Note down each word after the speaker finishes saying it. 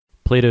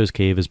Plato's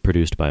Cave is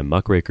produced by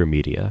Muckraker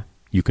Media.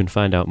 You can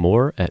find out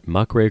more at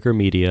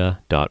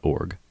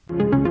muckrakermedia.org.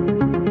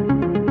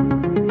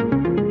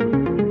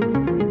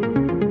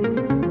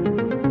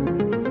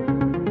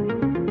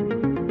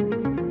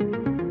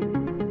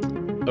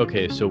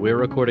 Okay, so we're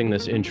recording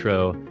this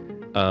intro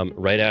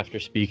right after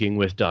speaking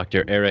with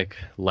Dr. Eric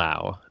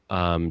Louw.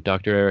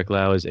 Dr. Eric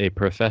Louw is a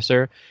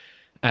professor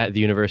at the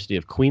University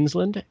of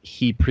Queensland.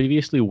 He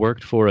previously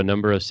worked for a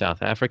number of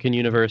South African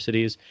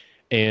universities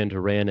and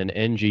ran an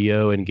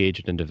NGO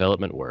engaged in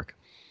development work.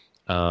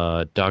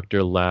 Dr.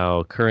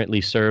 Louw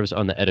currently serves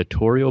on the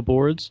editorial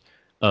boards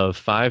of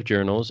 5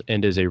 journals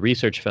and is a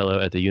research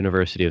fellow at the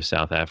University of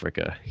South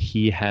Africa.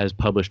 He has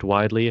published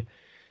widely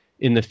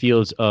in the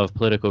fields of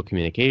political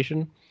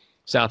communication,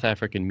 South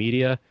African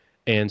media,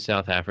 and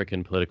South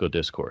African political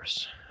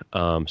discourse.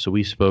 So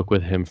we spoke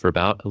with him for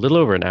about a little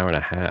over an hour and a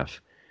half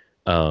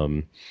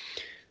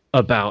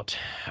about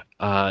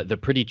the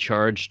pretty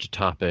charged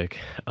topic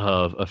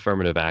of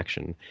affirmative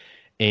action.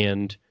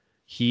 And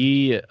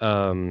he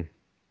came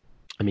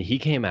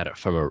at it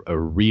from a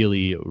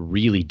really,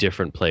 really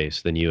different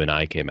place than you and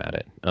I came at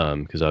it.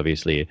 Because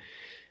obviously,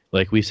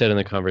 like we said in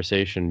the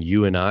conversation,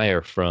 you and I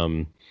are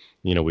from,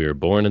 we were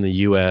born in the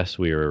U.S.,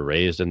 we were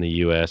raised in the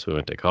U.S., we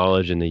went to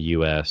college in the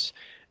U.S.,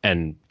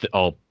 and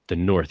all the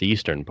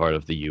northeastern part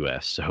of the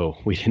U.S., so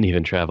we didn't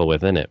even travel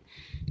within it.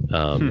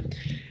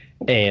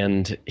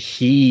 And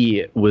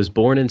he was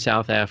born in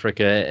South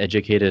Africa,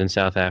 educated in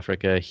South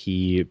Africa.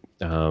 He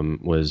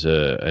was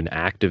an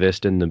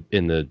activist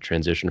in the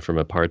transition from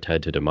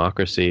apartheid to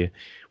democracy,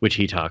 which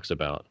he talks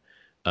about.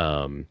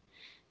 And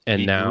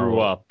he now grew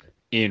up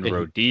in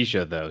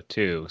Rhodesia, though,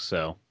 too.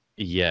 So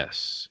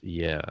yes,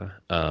 yeah,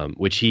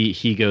 which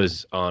he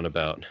goes on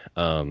about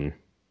in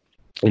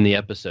the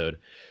episode.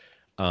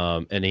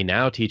 And he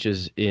now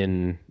teaches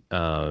in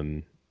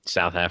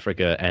South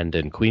Africa and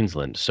in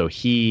Queensland, so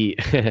he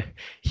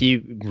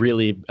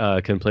really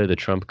can play the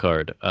trump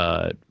card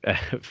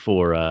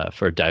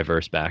for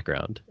diverse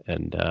background,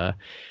 and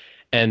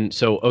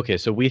so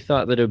we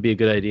thought that it would be a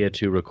good idea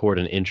to record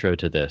an intro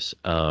to this,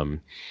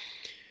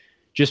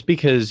 just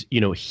because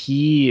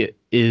he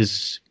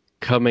is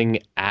coming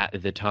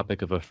at the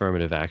topic of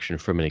affirmative action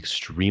from an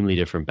extremely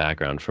different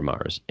background from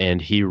ours,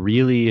 and he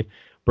really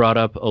brought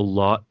up a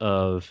lot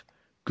of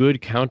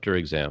good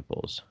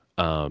counterexamples.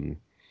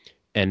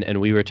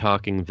 And we were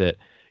talking that,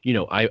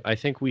 I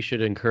think we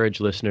should encourage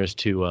listeners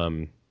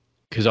to,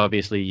 because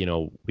obviously,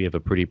 we have a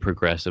pretty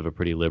progressive, a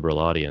pretty liberal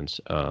audience,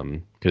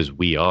 because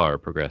we are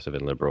progressive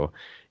and liberal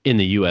in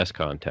the U.S.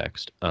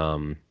 context.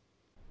 I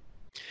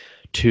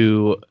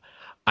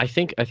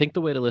think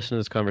the way to listen to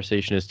this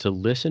conversation is to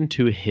listen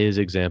to his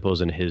examples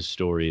and his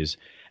stories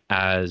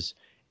as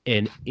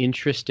an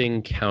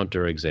interesting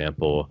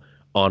counterexample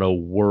on a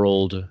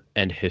world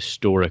and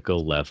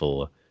historical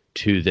level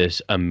to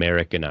this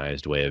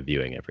Americanized way of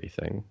viewing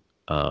everything.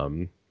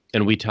 And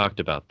we talked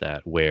about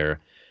that where,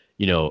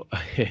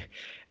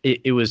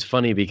 it was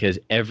funny because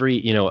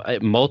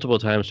multiple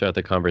times throughout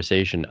the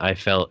conversation, I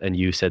felt, and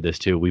you said this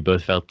too, we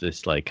both felt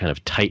this like kind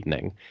of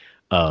tightening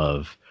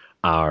of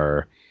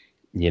our,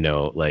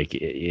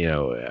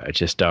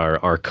 just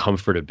our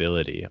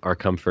comfortability, our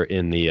comfort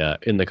in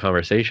the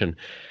conversation.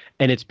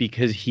 And it's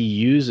because he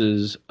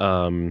uses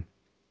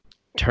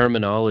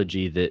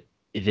terminology that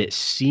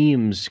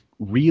seems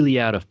really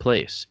out of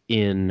place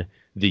in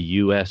the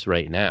U.S.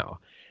 right now,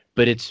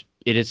 but it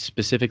is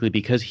specifically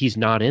because he's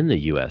not in the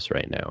U.S.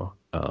 right now.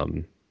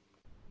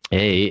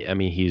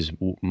 He's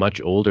much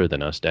older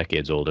than us,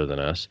 decades older than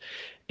us,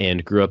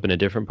 and grew up in a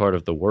different part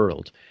of the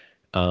world.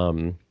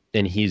 And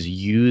he's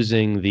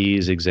using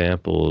these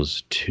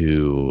examples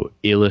to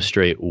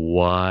illustrate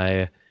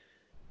why,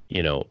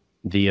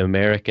 the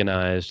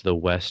Americanized, the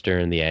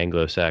Western, the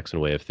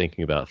Anglo-Saxon way of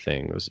thinking about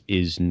things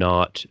is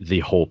not the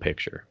whole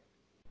picture,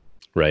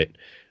 right?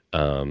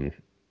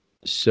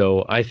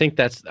 So I think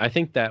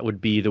that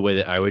would be the way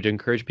that I would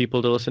encourage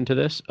people to listen to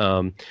this.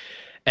 And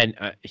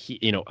I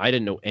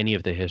didn't know any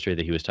of the history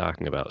that he was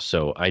talking about,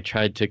 so I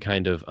tried to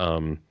kind of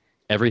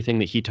everything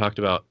that he talked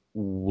about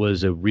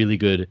was a really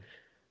good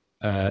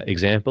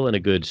example and a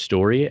good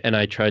story, and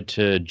I tried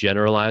to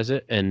generalize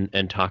it and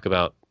talk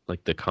about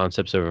like the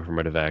concepts of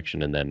affirmative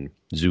action and then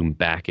zoom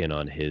back in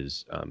on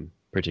his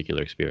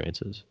particular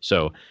experiences.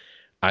 So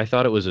I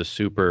thought he was a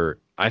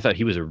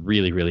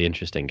really, really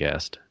interesting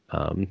guest.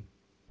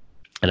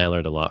 And I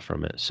learned a lot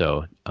from it.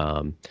 So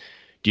do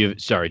you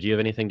have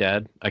anything to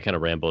add? I kind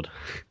of rambled.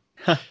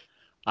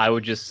 I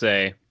would just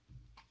say,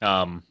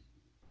 and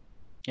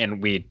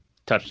we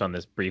touched on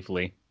this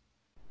briefly,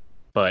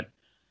 but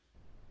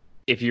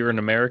if you're an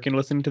American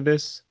listening to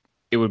this,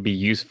 it would be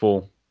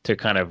useful to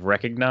kind of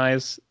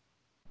recognize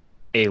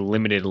a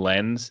limited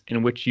lens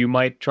in which you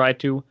might try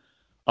to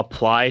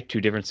apply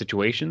to different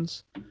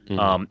situations.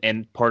 Mm-hmm.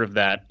 And part of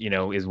that,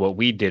 is what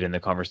we did in the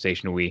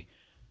conversation. We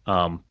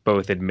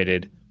both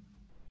admitted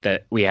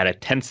that we had a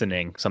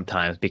tensioning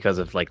sometimes because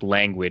of like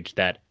language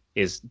that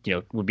is,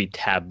 would be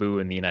taboo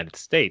in the United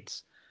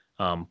States.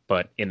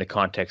 But in the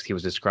context he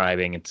was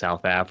describing in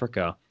South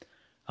Africa,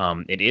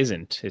 It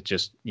isn't. It's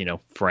just,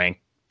 frank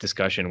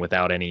discussion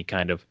without any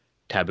kind of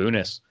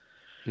tabooness.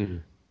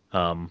 Mhm.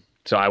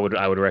 So I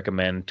would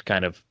recommend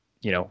kind of,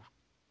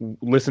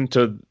 listen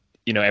to,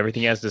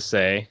 everything he has to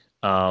say,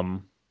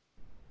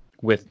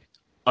 with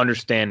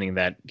understanding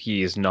that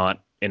he is not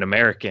an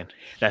American.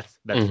 That's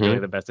really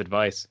the best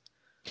advice.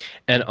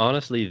 And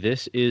honestly,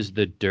 this is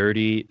the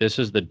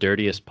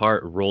dirtiest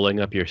part, rolling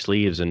up your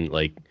sleeves and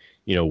like,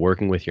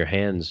 working with your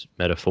hands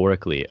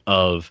metaphorically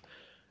of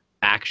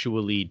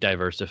actually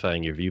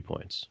diversifying your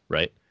viewpoints,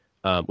 right?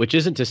 Which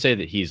isn't to say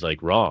that he's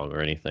like wrong or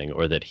anything,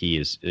 or that he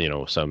is,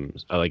 some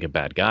like a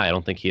bad guy. I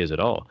don't think he is at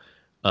all.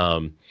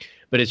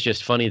 But it's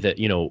just funny that,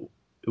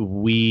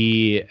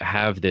 we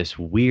have this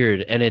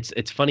weird, and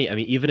it's funny. I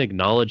mean, even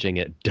acknowledging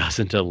it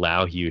doesn't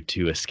allow you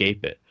to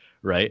escape it,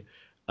 right?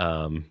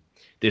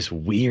 This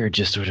weird,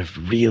 just sort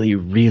of really,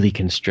 really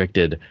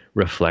constricted,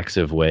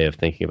 reflexive way of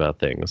thinking about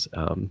things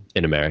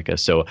in America.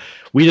 So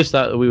we just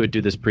thought that we would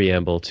do this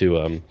preamble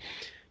to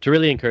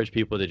really encourage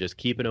people to just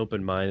keep an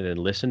open mind and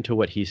listen to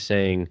what he's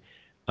saying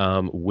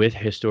with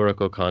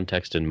historical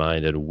context in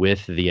mind, and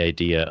with the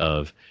idea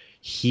of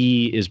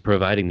he is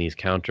providing these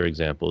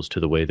counterexamples to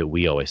the way that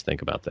we always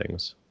think about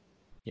things.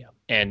 Yeah.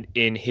 And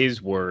in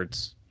his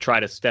words, try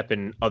to step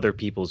in other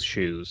people's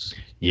shoes.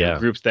 Yeah.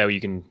 Groups that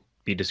you can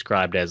be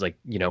described as like,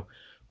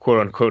 quote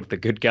unquote, the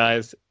good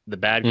guys, the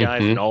bad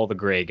guys, and all the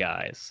gray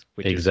guys,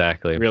 which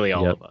exactly is really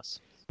all of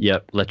us.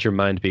 Yep. Let your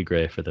mind be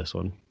gray for this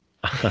one.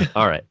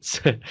 All right.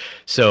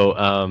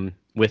 So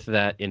with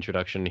that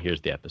introduction,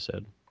 here's the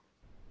episode.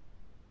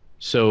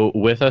 So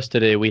with us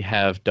today, we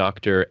have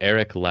Dr.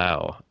 Eric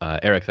Louw.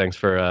 Eric, thanks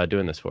for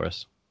doing this for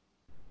us.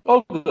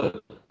 Oh, good.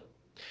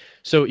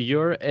 So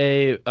you're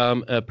a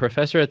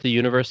professor at the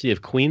University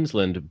of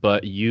Queensland,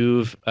 but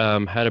you've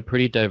had a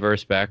pretty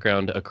diverse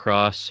background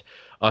across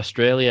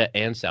Australia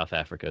and South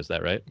Africa. Is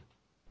that right?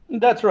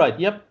 That's right.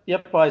 Yep.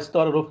 I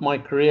started off my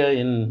career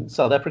in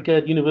South Africa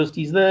at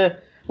universities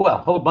there. Well, a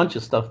whole bunch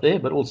of stuff there,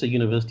 but also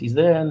universities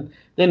there, and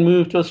then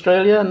moved to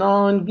Australia,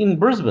 now in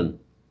Brisbane.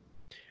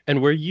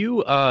 And were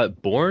you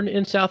born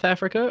in South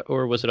Africa,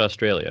 or was it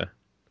Australia?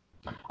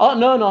 Oh,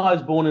 no, I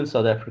was born in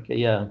South Africa,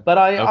 yeah. But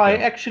I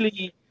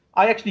actually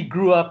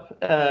grew up,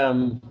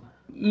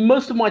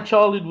 most of my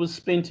childhood was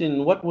spent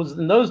in what was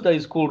in those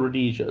days called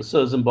Rhodesia,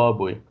 so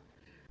Zimbabwe.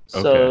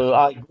 So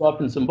I grew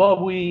up in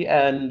Zimbabwe,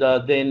 and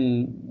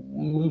then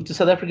moved to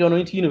South Africa when I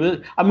went to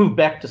university. I moved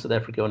back to South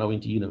Africa when I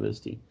went to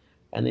university,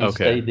 and then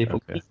stayed there for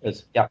 3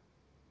 years. Yeah.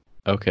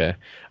 Okay.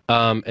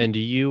 And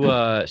you,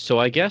 so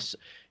I guess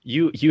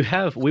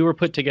we were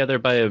put together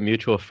by a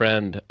mutual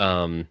friend,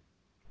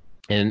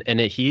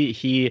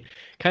 he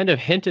kind of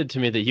hinted to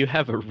me that you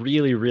have a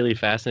really, really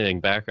fascinating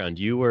background.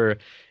 You were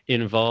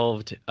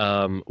involved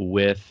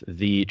with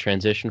the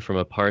transition from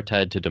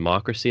apartheid to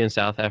democracy in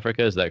South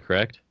Africa. Is that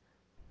correct?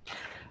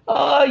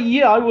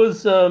 Yeah, I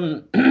was.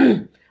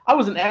 I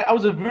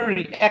was a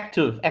very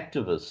active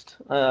activist.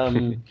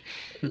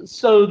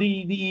 So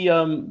the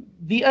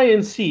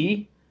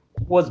ANC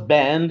was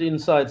banned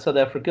inside South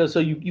Africa, so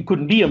you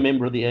couldn't be a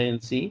member of the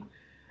ANC.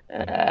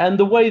 And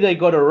the way they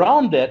got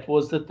around that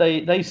was that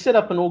they set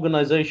up an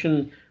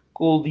organization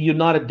called the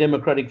United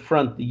Democratic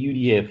Front, the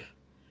UDF,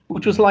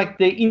 which was like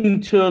the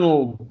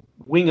internal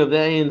wing of the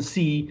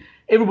ANC.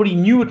 Everybody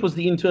knew it was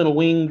the internal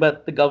wing,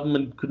 but the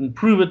government couldn't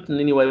prove it. And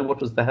anyway,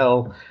 what was the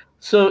hell?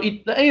 So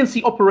the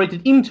ANC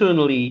operated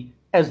internally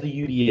as the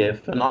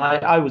UDF, and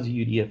I was a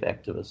UDF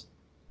activist.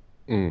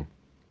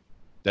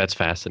 That's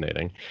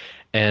fascinating.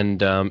 And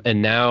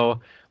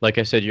now, like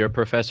I said, you're a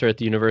professor at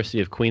the University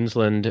of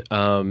Queensland.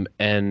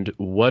 And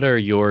what are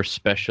your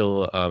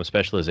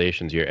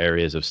specializations, your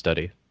areas of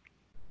study?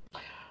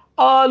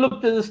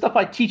 Look, the stuff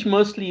I teach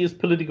mostly is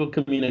political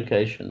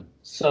communication.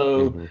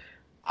 So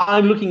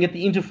I'm looking at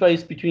the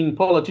interface between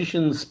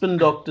politicians, spin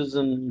doctors,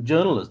 and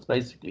journalists,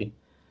 basically.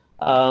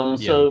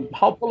 So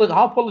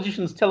how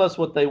politicians tell us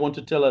what they want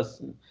to tell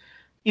us.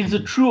 Is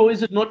it true or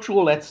is it not true?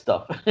 All that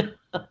stuff.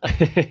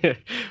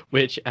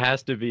 Which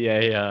has to be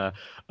a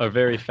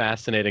very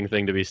fascinating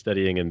thing to be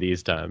studying in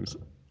these times.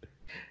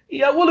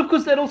 Yeah, well, of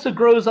course, that also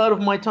grows out of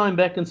my time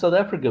back in South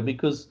Africa,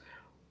 because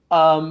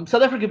South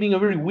Africa being a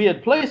very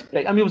weird place,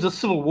 I mean, it was a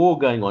civil war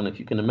going on, if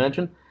you can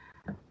imagine.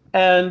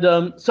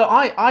 And so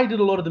I did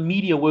a lot of the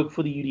media work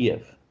for the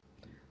UDF.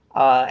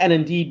 And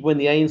indeed, when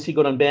the ANC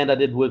got unbanned, I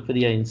did work for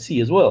the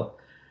ANC as well.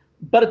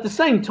 But at the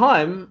same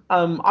time,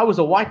 I was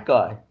a white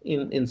guy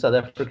in South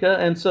Africa,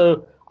 and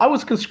so I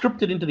was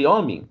conscripted into the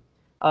army.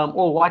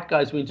 All white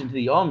guys went into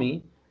the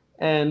army,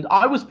 and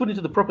I was put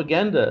into the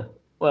propaganda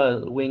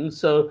wing.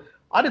 So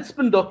I did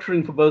spin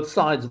doctoring for both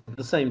sides at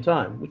the same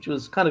time, which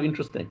was kind of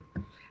interesting.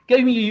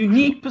 Gave me a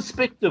unique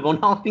perspective on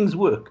how things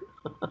work.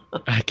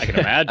 I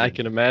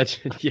can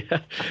imagine. Yeah,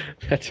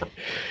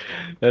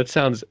 that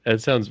sounds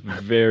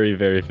very,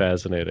 very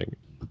fascinating.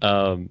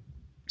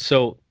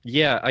 So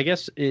yeah, I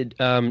guess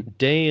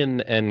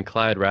Dane and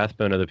Clyde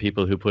Rathbone are the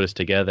people who put us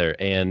together,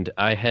 and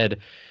I had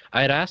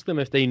asked them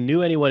if they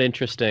knew anyone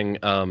interesting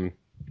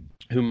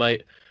who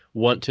might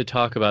want to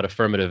talk about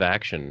affirmative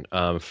action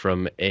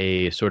from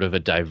a sort of a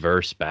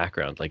diverse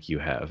background like you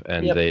have,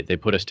 and Yep. they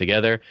put us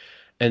together.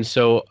 And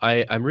so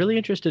I'm really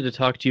interested to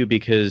talk to you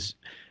because,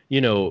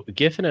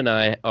 Giffen and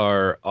I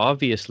are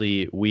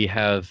obviously, we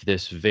have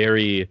this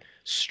very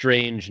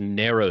strange,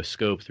 narrow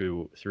scope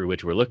through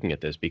which we're looking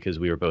at this because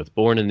we were both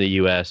born in the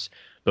U.S.,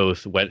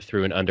 both went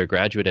through an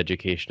undergraduate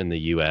education in the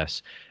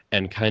U.S.,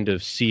 and kind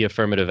of see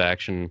affirmative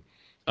action,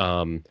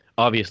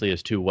 obviously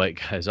as two white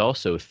guys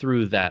also,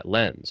 through that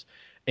lens.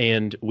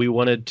 And we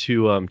wanted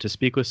to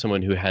speak with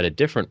someone who had a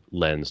different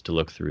lens to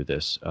look through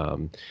this.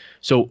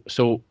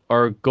 So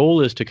our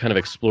goal is to kind of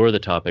explore the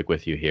topic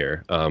with you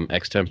here,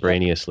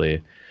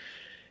 extemporaneously.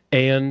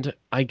 And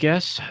I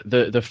guess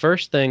the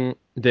first thing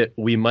that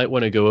we might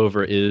want to go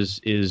over is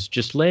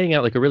just laying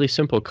out like a really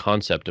simple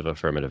concept of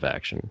affirmative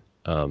action,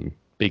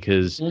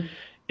 because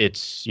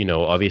it's,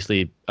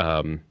 obviously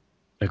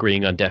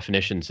agreeing on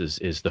definitions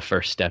is the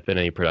first step in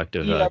any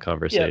productive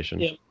conversation.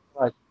 Yep.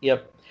 Right.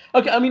 Yep.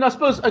 Okay. I mean, I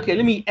suppose. Okay.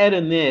 Let me add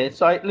in there.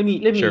 So let me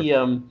Sure.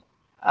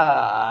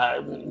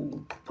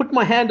 put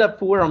my hand up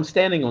for where I'm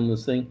standing on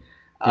this thing.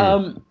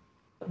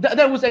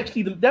 That was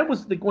actually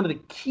one of the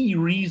key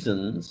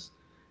reasons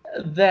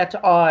that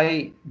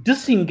I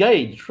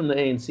disengaged from the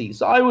ANC.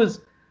 So I was,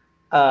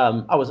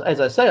 as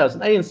I say, I was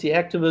an ANC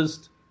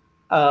activist.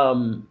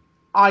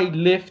 I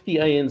left the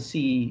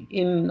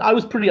ANC I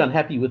was pretty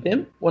unhappy with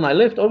them when I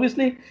left,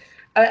 obviously,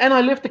 and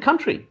I left the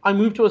country. I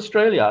moved to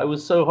Australia. I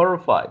was so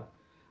horrified.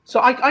 So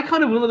I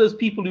kind of one of those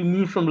people who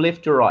moved from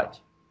left to right.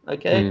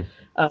 Okay,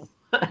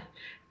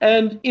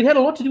 and it had a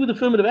lot to do with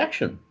affirmative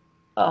action.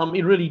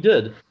 It really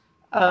did.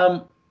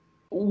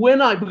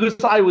 Because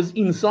I was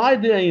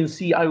inside the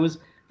ANC,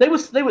 they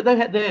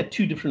had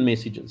two different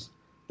messages.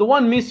 The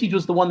one message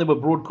was the one they were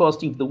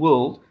broadcasting to the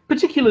world,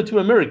 particular to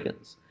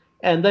Americans,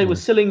 and they were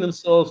selling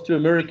themselves to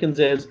Americans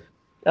as,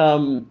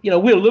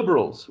 we're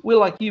liberals, we're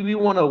like you, we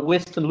want a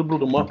Western liberal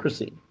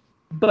democracy.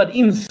 But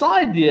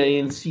inside the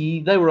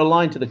ANC, they were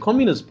aligned to the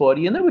Communist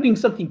Party, and they were doing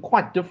something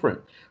quite different.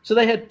 So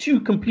they had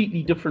two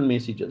completely different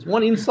messages,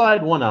 one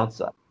inside, one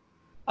outside.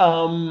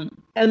 And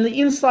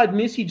the inside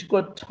message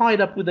got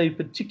tied up with a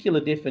particular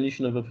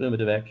definition of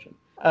affirmative action.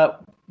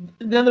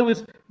 In other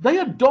words, they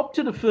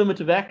adopted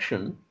affirmative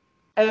action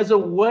as a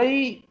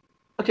way.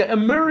 Okay,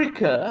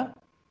 America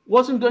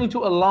wasn't going to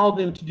allow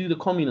them to do the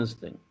communist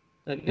thing.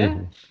 Okay,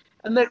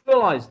 and they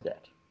realized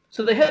that,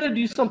 so they had to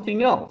do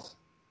something else.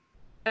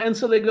 And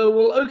so they go,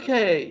 well,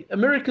 okay,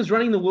 America's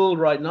running the world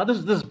right now. This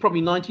is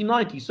probably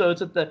 1990, so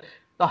it's at the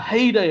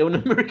heyday when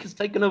America's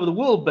taken over the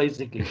world,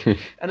 basically.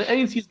 And the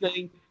ANC is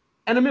going.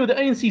 And remember, the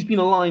ANC's been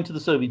aligned to the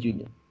Soviet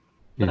Union.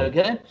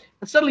 Okay?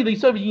 And suddenly the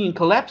Soviet Union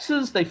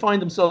collapses. They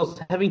find themselves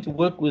having to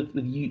work with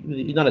the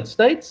United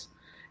States.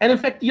 And in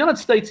fact, the United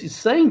States is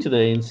saying to the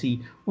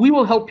ANC, we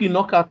will help you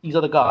knock out these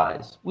other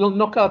guys. We'll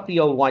knock out the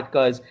old white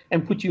guys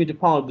and put you into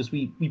power because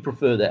we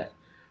prefer that.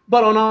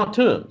 But on our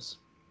terms.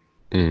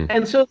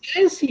 And so the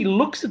ANC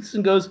looks at this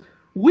and goes,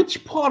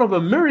 which part of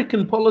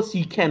American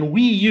policy can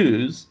we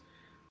use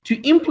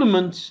to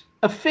implement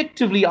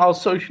effectively our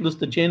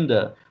socialist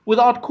agenda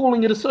without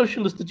calling it a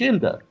socialist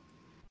agenda?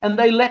 And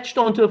they latched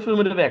onto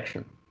affirmative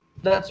action.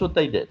 That's what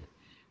they did.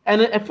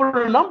 And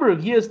for a number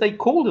of years, they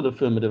called it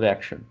affirmative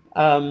action.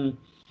 And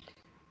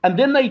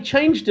then they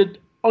changed it,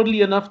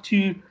 oddly enough,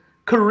 to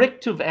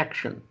corrective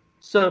action.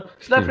 So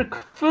South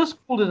Africa first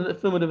called it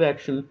affirmative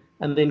action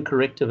and then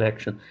corrective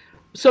action.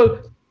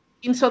 So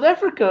in South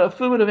Africa,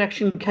 affirmative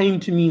action came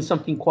to mean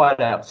something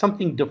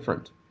something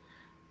different.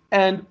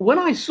 And when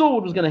I saw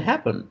what was going to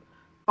happen,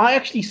 I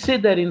actually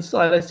said that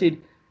inside. I said,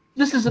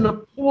 this is an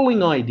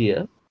appalling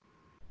idea,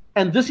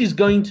 and this is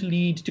going to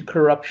lead to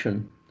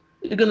corruption.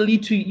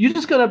 You're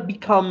just going to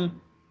become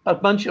a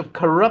bunch of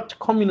corrupt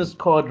communist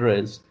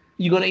cadres.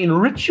 You're going to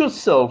enrich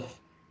yourself,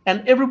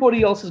 and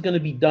everybody else is going to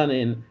be done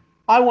in.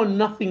 I want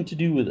nothing to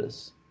do with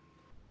this.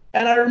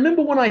 And I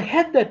remember when I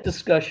had that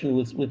discussion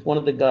with one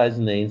of the guys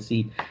in the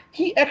ANC,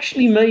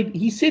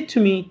 he said to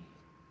me,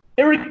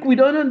 Eric, we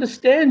don't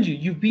understand you.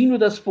 You've been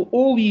with us for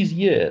all these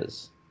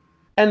years.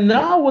 And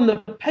now when the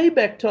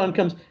payback time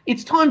comes,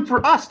 it's time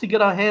for us to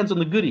get our hands on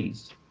the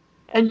goodies.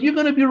 And you're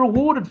going to be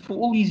rewarded for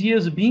all these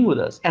years of being with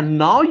us. And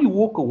now you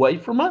walk away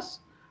from us?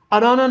 I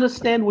don't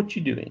understand what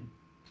you're doing.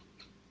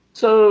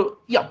 So,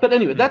 yeah, but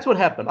anyway, that's what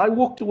happened. I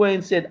walked away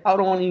and said, I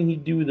don't want anything to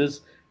do with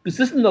this, because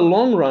this in the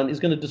long run is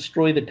going to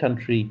destroy the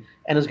country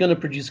and is going to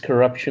produce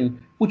corruption,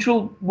 which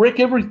will wreck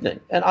everything.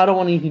 And I don't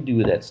want anything to do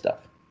with that stuff.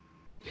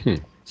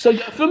 So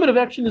affirmative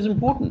action is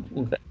important,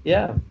 in fact.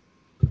 Yeah.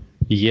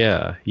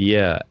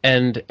 Yeah.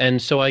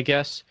 And so I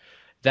guess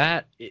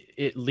that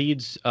it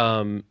leads,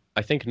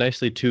 I think,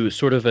 nicely to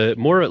sort of a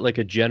more like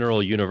a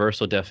general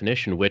universal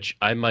definition, which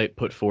I might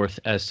put forth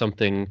as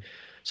something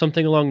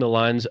along the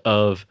lines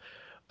of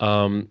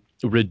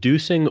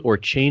reducing or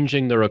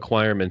changing the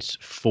requirements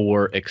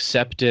for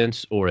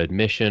acceptance or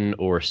admission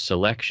or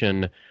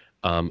selection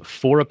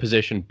for a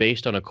position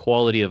based on a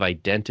quality of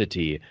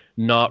identity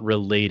not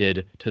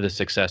related to the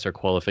success or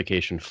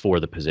qualification for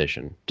the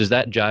position. Does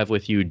that jive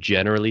with you,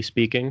 generally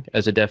speaking,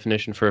 as a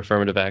definition for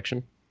affirmative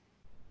action?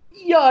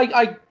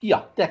 Yeah,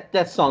 yeah,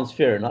 that sounds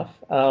fair enough.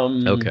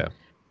 Okay.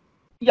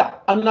 Yeah,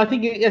 I mean, I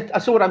think I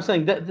saw what I'm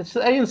saying. That the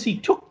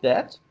ANC took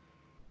that,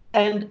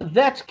 and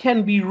that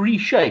can be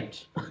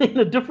reshaped in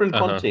a different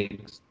Uh-huh.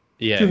 context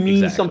Yeah, to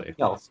mean exactly. something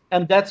else,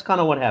 and that's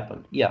kind of what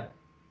happened. Yeah.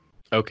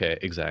 Okay,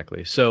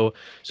 exactly. So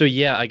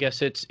yeah, I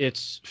guess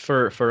it's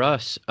for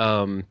us,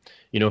 from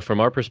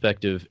our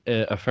perspective,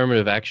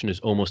 affirmative action is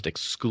almost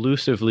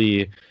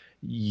exclusively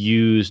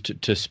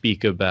used to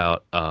speak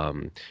about,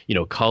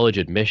 college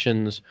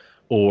admissions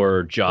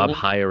or job Mhm.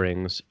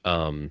 hirings,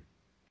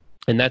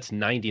 and that's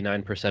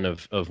 99%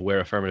 of where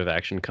affirmative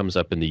action comes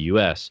up in the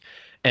U.S.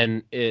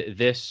 And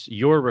this,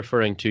 you're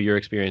referring to your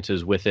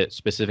experiences with it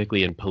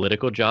specifically in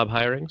political job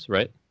hirings,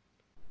 right?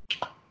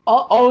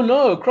 Oh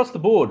no, across the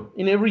board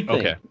in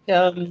everything. Okay.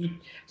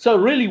 So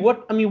really,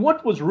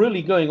 what was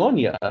really going on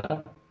here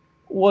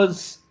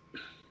was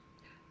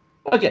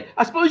okay.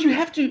 I suppose you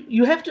have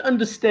to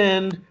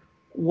understand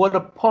what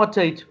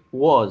apartheid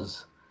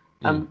was.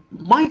 Mm,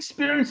 My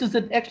experience is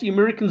that actually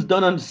Americans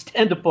don't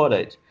understand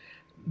apartheid.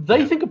 They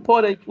yeah. think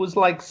apartheid was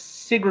like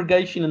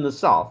segregation in the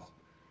South,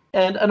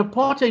 and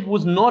apartheid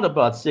was not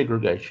about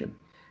segregation.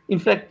 In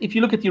fact, if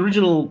you look at the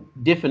original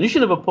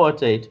definition of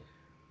apartheid,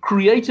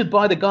 created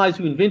by the guys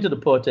who invented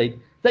apartheid,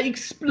 they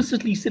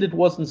explicitly said it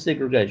wasn't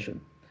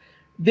segregation.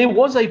 There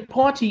was a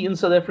party in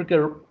South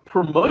Africa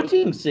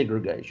promoting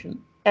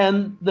segregation,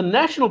 and the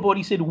National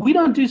Party said, we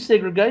don't do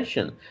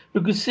segregation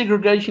because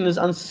segregation is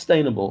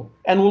unsustainable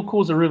and will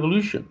cause a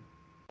revolution.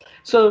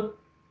 So,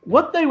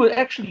 what they were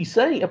actually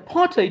saying,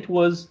 apartheid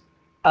was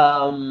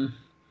um,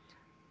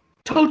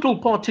 total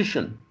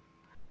partition.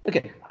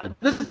 Okay,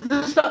 this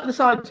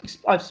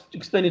I've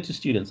explained it to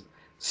students.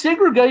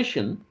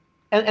 Segregation,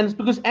 and it's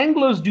because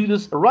Anglos do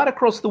this right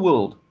across the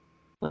world.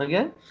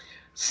 Okay,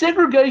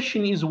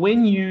 segregation is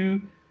when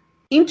you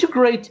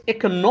integrate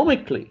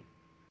economically,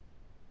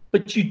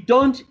 but you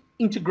don't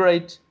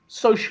integrate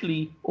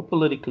socially or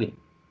politically.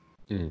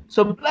 Mm,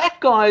 So black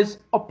guys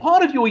are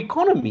part of your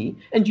economy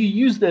and you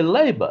use their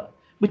labor,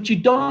 but you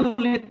don't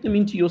let them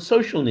into your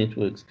social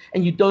networks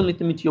and you don't let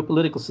them into your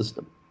political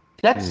system.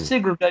 That's mm,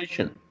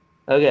 segregation.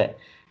 Okay.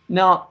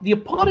 Now, the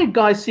apartheid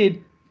guy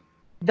said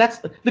that's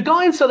the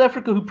guy in South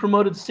Africa who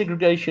promoted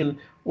segregation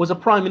was a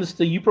prime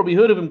minister. You probably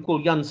heard of him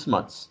called Jan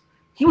Smuts.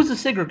 He was a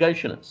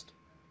segregationist.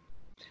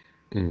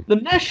 mm, The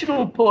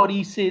National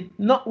Party said,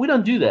 no, we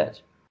don't do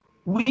that.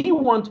 We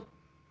want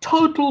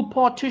total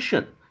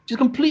partition, which is a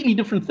completely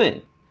different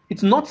thing.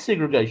 It's not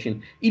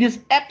segregation. It is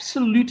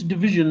absolute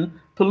division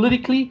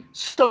politically,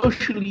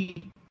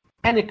 socially,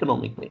 and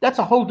economically. That's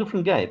a whole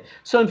different game.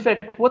 So, in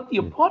fact, what the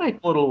mm,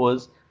 apartheid model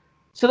was,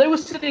 so they were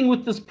sitting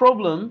with this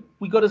problem.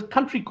 We got a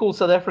country called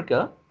South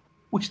Africa,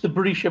 which the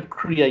British have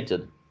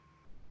created,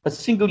 a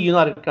single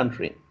united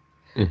country.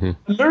 mm-hmm,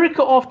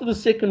 America, after the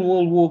Second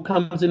World War,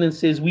 comes in and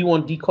says, we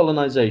want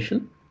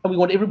decolonization and we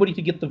want everybody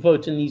to get the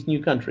vote in these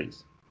new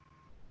countries.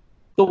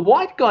 The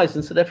white guys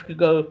in South Africa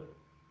go,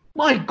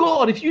 my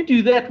God, if you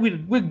do that,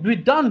 we're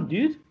done,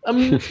 dude. I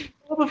mean, it's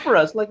over for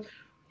us. Like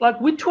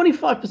we're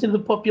 25% of the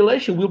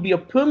population. We'll be a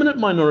permanent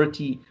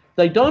minority.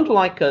 They don't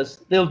like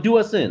us. They'll do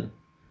us in.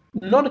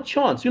 Not a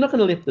chance. We're not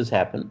going to let this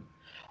happen.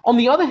 On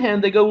the other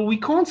hand, they go, well, we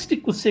can't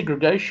stick with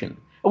segregation.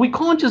 And we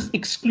can't just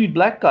exclude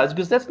black guys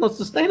because that's not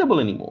sustainable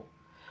anymore.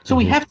 So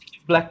we mm-hmm. have to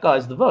give black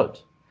guys the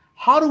vote.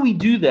 How do we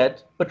do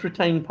that but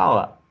retain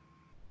power?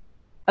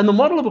 And the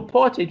model of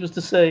apartheid was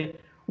to say,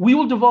 we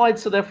will divide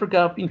South Africa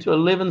up into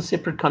 11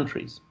 separate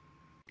countries.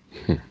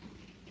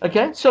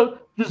 Okay, so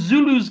the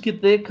Zulus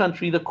get their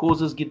country, the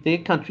Xhosas get their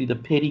country, the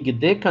Pedi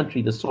get their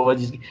country, the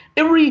Swazis,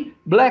 every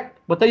black,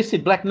 what they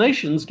said, black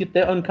nations get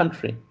their own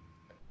country.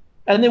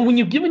 And then when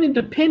you've given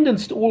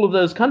independence to all of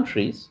those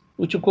countries,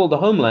 which are called the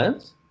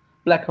homelands,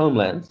 black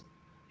homelands,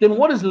 then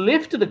what is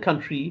left of the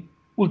country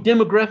will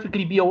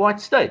demographically be a white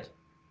state.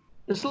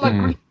 It's like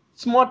Mm, really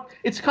smart.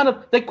 It's kind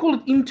of, they call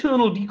it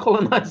internal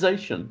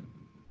decolonization.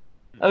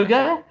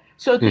 Okay?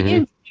 So at the mm-hmm.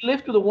 end, you're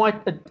left with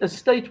a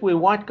state where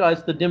white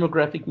guys are the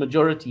demographic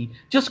majority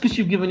just because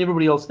you've given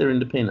everybody else their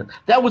independence.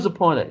 That was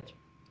apartheid.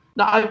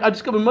 Now, I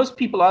discovered most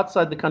people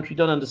outside the country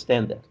don't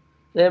understand that.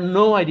 They have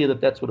no idea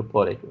that that's what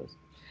apartheid was.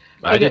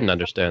 I Okay. didn't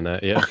understand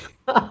that. Yeah.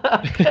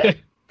 Okay.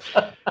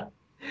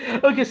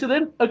 Okay,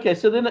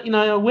 so then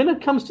when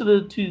it comes to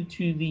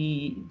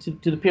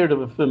the period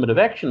of affirmative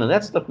action and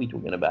that stuff we're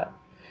talking about,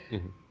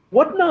 Mhm,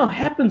 what now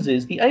happens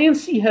is the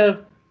ANC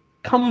have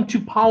come to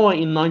power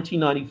in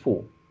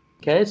 1994.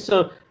 Okay,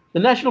 so the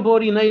National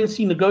Party and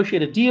ANC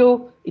negotiate a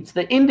deal. It's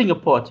the ending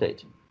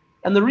apartheid,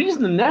 and the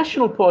reason the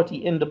National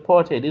Party ended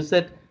apartheid is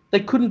that they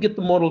couldn't get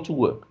the model to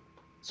work.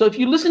 So if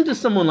you listen to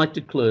someone like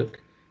de Klerk,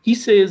 he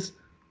says,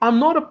 "I'm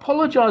not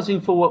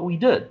apologizing for what we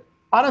did.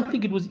 I don't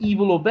think it was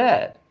evil or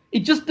bad.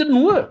 It just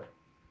didn't work.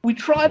 We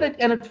tried it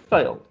and it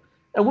failed.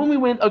 And when we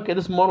went, okay,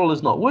 this model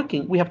is not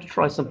working, we have to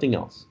try something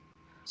else.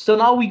 So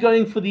now we're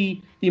going for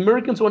the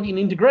Americans want an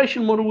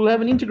integration model, we'll have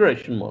an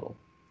integration model.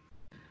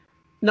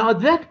 Now,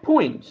 at that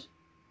point,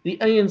 the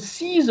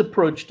ANC's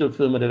approach to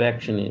affirmative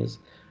action is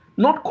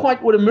not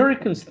quite what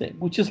Americans think,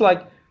 which is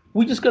like,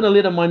 we're just going to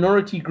let a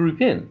minority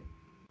group in.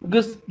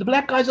 because the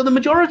black guys are the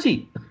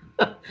majority.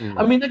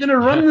 I mean, they're going to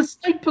run the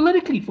state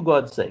politically, for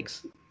God's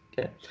sakes.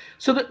 Okay.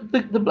 So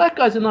the black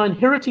guys are now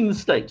inheriting the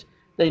state.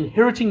 They're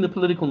inheriting the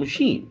political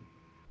machine.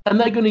 And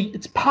they're going to,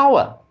 it's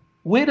power.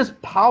 Where does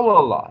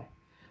power lie?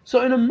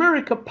 So in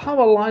America,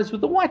 power lies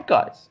with the white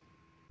guys.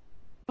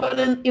 But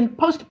in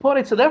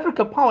post-apartheid South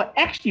Africa, power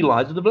actually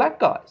lies with the black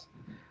guys.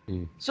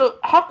 So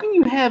how can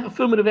you have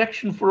affirmative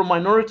action for a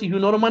minority who are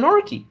not a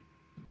minority?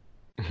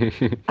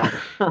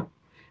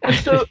 And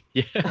so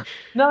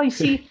now you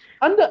see,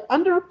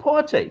 under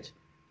apartheid,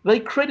 they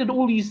created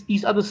all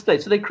these other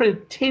states. So they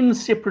created 10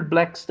 separate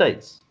black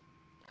states.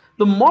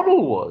 The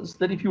model was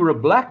that if you were a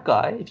black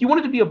guy, if you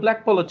wanted to be a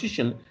black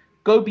politician,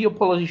 go be a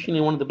politician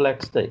in one of the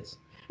black states.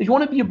 If you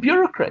want to be a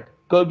bureaucrat,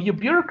 go be a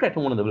bureaucrat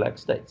in one of the black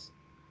states.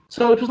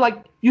 So it was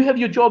like, you have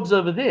your jobs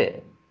over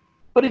there.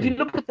 But if you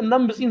look at the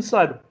numbers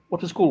inside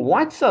what was called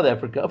white South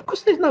Africa, of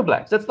course there's no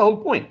blacks. That's the whole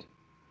point.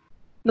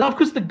 Now, of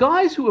course, the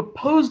guys who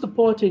opposed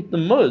apartheid the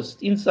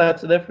most inside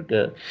South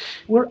Africa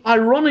were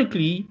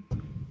ironically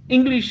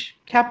English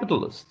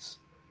capitalists.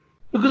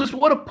 Because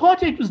what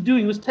apartheid was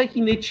doing was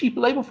taking their cheap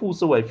labor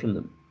force away from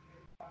them.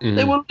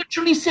 They were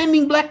literally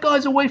sending black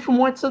guys away from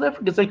white South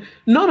Africa, saying,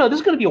 no, this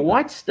is going to be a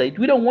white state.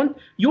 We don't want,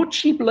 your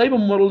cheap labor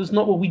model is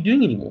not what we're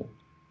doing anymore.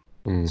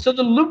 So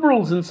the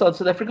liberals in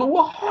South Africa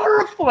were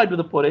horrified with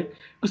apartheid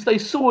because they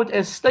saw it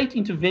as state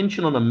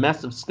intervention on a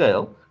massive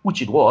scale,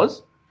 which it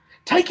was,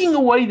 taking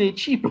away their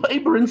cheap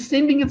labor and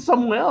sending it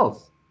somewhere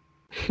else.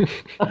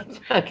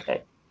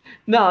 Okay.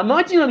 Now,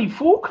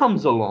 1994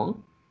 comes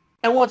along,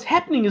 and what's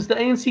happening is the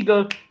ANC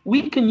go,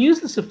 we can use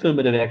this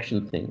affirmative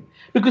action thing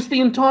because the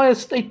entire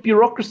state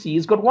bureaucracy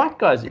has got white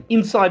guys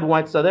inside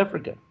white South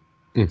Africa.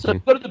 So if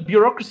you go to the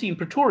bureaucracy in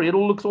Pretoria, it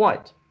all looks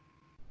white.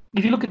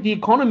 If you look at the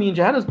economy in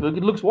Johannesburg,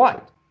 it looks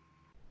white.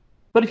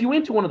 But if you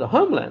went to one of the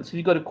homelands, if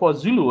you go to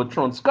KwaZulu or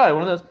Transkei,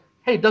 one of those,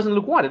 hey, it doesn't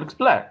look white, it looks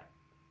black.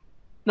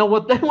 Now,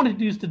 what they want to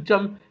do is to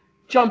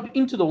jump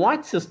into the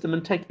white system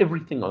and take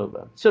everything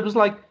over. So it was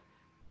like,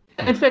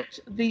 in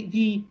fact,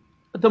 the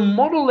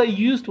model they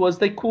used was,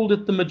 they called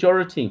it the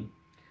majority.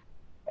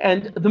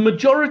 And the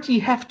majority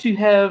have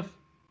to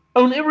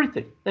own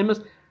everything. They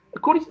must,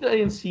 according to the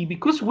ANC,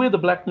 because we're the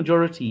black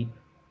majority,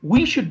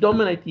 we should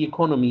dominate the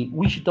economy,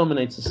 we should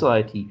dominate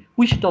society,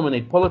 we should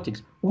dominate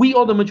politics. We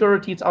are the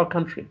majority, it's our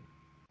country.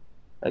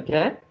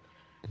 Okay?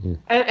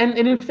 And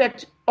in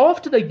fact,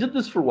 after they did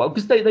this for a while,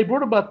 because they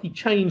brought about the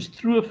change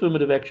through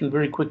affirmative action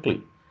very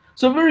quickly.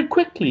 So very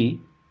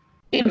quickly,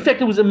 in fact,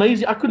 it was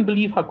amazing. I couldn't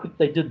believe how quick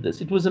they did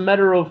this. It was a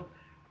matter of,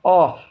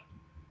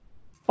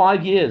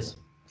 5 years,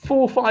 4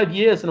 or 5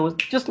 years, and it was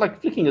just like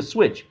flicking a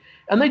switch.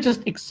 And they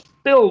just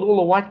expelled all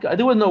the white guys.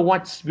 There were no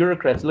white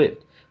bureaucrats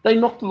left. They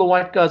knocked all the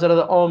white guys out of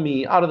the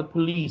army, out of the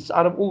police,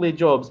 out of all their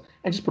jobs,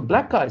 and just put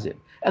black guys in.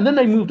 And then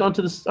they moved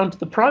onto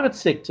the private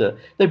sector.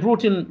 They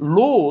brought in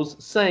laws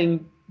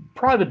saying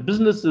private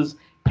businesses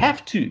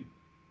have to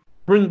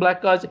bring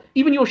black guys.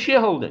 Even your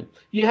shareholding,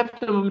 you have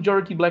to have a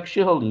majority black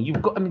shareholding.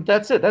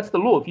 That's it. That's the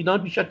law. If you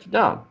don't, we shut you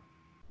down.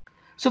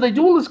 So they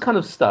do all this kind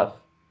of stuff.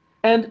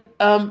 And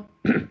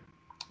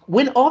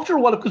when after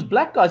a while, because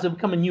black guys have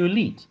become a new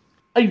elite,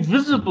 a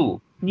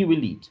visible new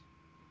elite.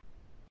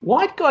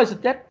 White guys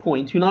at that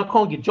point, who now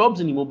can't get jobs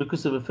anymore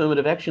because of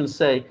affirmative action,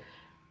 say,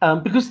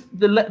 because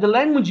the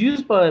language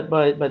used by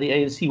the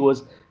ANC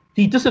was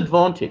the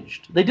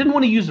disadvantaged. They didn't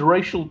want to use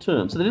racial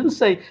terms. So they didn't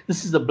say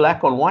this is a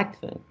black on white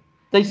thing.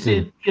 They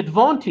said the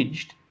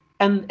advantaged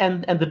and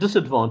the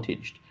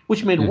disadvantaged,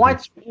 which meant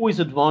whites were always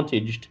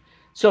advantaged.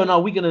 So now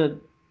we're going to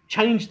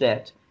change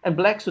that. And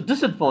blacks are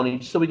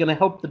disadvantaged, so we're going to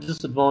help the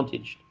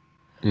disadvantaged.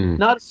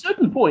 Now, at a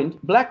certain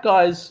point, black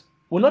guys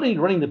were not only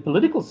running the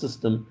political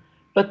system,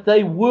 but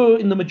they were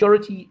in the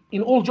majority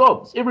in all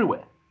jobs,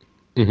 everywhere.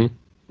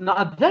 Now,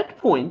 at that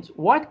point,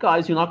 white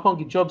guys who now can't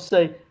get jobs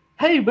say,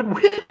 hey, but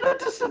we're at a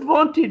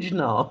disadvantage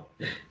now.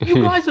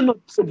 You guys are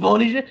not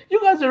disadvantaged.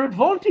 You guys are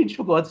advantaged,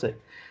 for God's sake.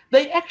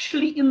 They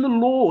actually, in the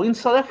law, in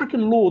South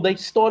African law, they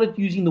started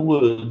using the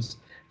words,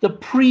 the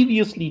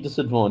previously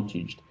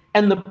disadvantaged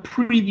and the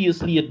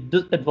previously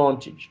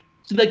advantaged.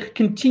 So they could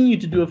continue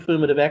to do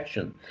affirmative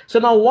action. So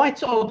now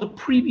whites are the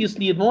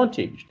previously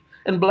advantaged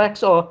and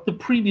blacks are the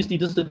previously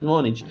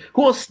disadvantaged,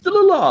 who are still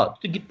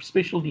allowed to get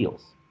special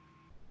deals.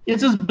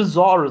 It's as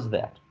bizarre as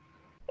that.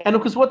 And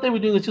of course, what they were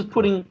doing is just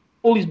putting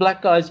all these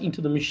black guys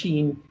into the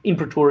machine in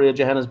Pretoria,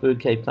 Johannesburg,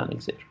 Cape Town,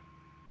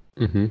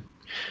 etc.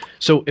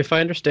 So if I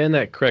understand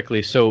that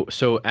correctly, so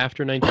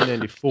after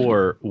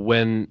 1994,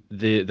 when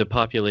the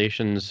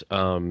populations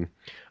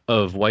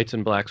of whites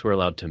and blacks were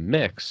allowed to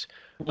mix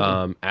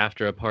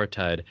after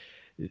apartheid,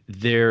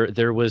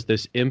 there was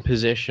this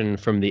imposition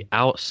from the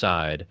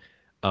outside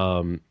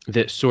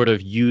that sort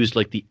of used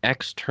like the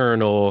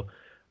external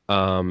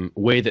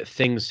way that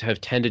things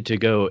have tended to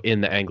go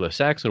in the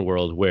Anglo-Saxon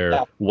world,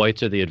 where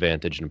whites are the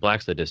advantaged and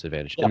blacks the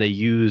disadvantaged. And they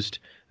used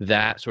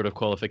that sort of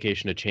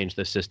qualification to change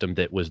the system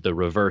that was the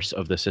reverse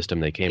of the system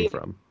they came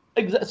from.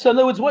 Exactly. So in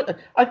other words,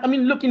 I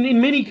mean, look, in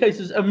many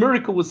cases,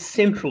 America was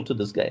central to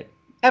this game.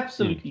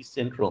 Absolutely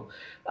central.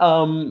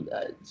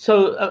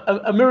 So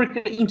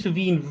America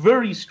intervened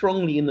very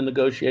strongly in the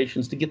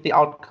negotiations to get the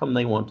outcome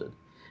they wanted.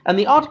 And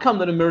the outcome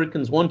that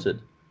Americans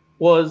wanted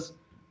was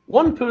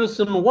one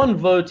person, one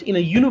vote in a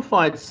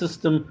unified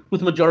system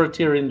with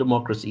majoritarian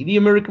democracy.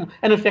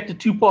 And in fact, a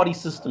two-party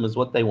system is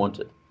what they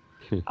wanted.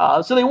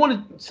 So they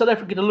wanted South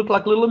Africa to look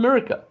like little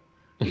America.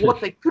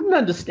 What they couldn't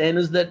understand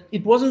is that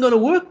it wasn't going to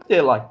work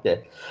there like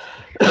that.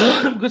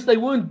 Because they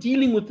weren't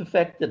dealing with the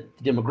fact that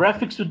the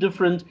demographics were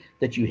different,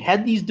 that you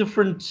had these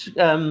different,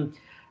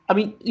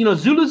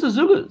 Zulus are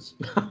Zulus.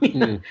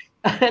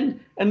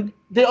 And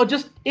they are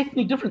just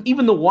ethnic different.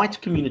 Even the white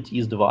community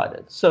is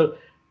divided. So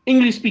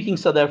English-speaking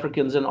South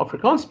Africans and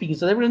Afrikaans-speaking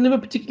South Africans never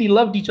particularly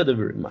loved each other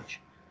very much.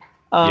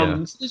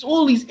 So there's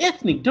all these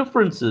ethnic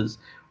differences,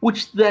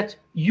 which that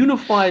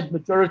unified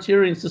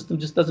majoritarian system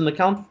just doesn't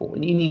account for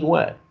in any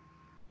way.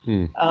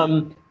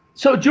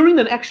 So during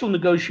the actual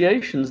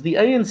negotiations, the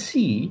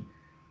ANC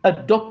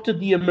adopted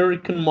the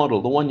American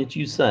model, the one that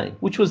you say,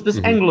 which was this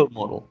Anglo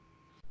model.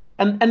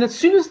 And as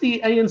soon as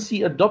the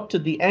ANC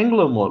adopted the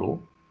Anglo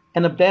model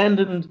and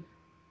abandoned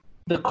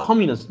the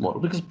communist model,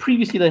 because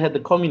previously they had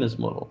the communist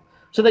model,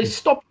 so they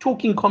stopped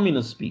talking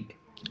communist speak,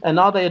 and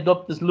now they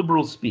adopt this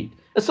liberal speak.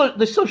 So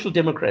the social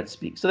democrats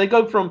speak. So they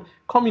go from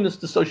communists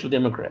to social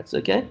democrats,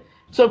 okay?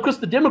 So, of course,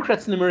 the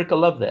Democrats in America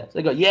love that.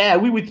 They go, yeah,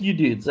 we with you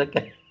dudes,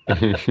 okay?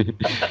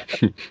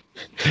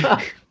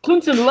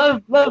 Clinton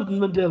loved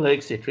Mandela,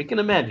 etc. You can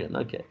imagine,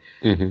 okay?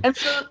 And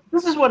so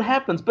this is what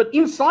happens. But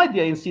inside the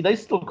ANC, they're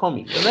still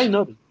commies, and they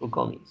know they're still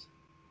commies.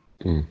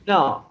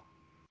 Now,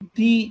 at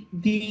the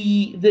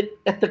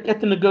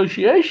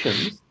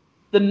negotiations,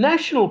 the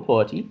National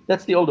Party,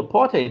 that's the old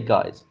apartheid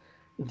guys,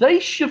 they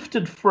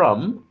shifted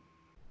from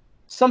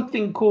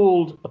something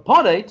called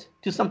apartheid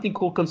to something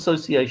called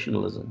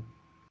consociationalism,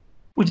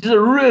 which is a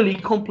really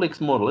complex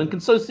model. And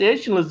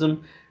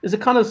consociationalism is a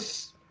kind of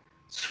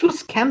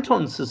Swiss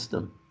canton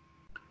system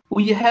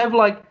where you have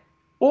like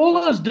all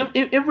those,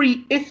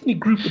 every ethnic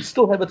group would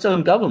still have its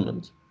own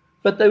government,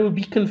 but they would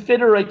be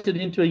confederated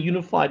into a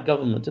unified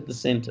government at the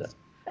center.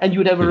 And you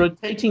would have a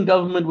rotating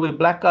government where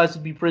black guys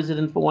would be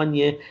president for 1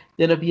 year.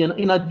 Then it'd be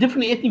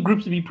different ethnic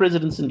groups would be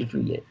presidents in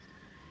different years.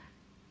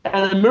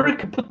 And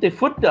America put their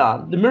foot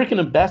down. The American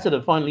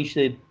ambassador finally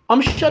said,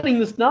 I'm shutting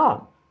this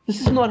down.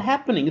 This is not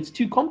happening. It's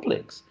too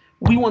complex.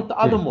 We want the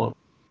other model.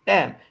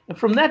 Damn. And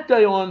from that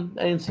day on,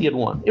 the ANC had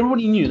won.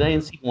 Everybody knew the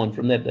ANC won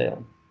from that day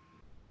on.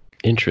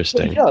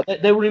 Interesting. So, yeah,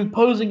 they were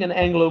imposing an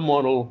Anglo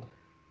model.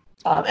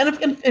 And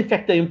in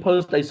fact, they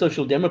imposed a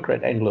social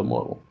democrat Anglo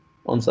model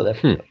on South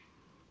Africa.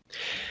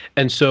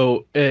 And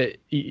so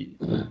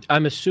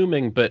I'm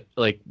assuming, but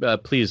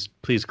please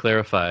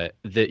clarify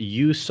that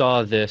you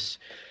saw this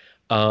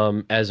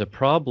as a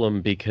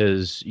problem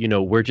because,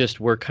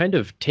 we're kind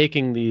of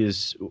taking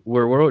these,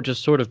 we're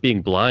just sort of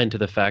being blind to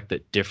the fact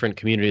that different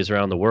communities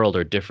around the world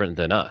are different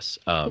than us,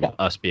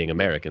 us being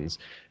Americans,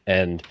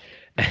 and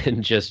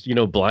just,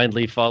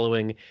 blindly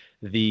following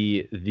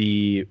trying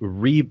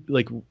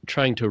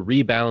to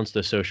rebalance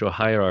the social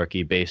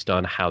hierarchy based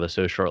on how the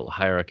social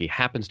hierarchy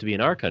happens to be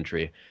in our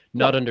country,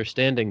 not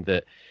understanding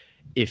that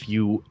if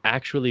you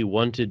actually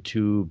wanted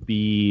to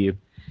be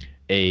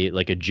a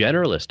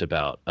generalist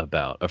about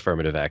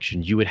affirmative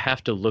action, you would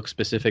have to look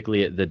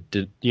specifically at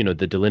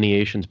the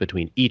delineations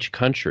between each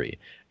country,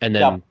 and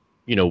then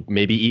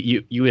maybe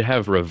you would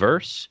have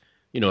reverse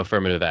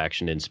affirmative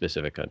action in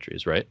specific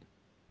countries, right?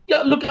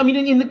 Yeah, look, I mean,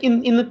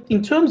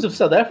 in terms of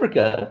South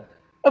Africa,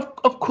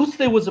 of course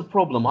there was a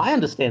problem. I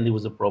understand there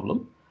was a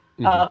problem.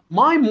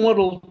 My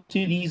model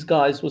to these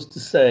guys was to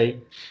say,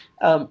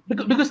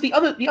 because the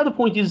other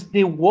point is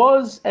there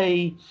was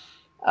a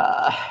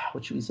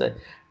what should we say?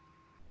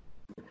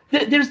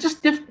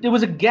 There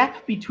was a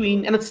gap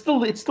between, and it's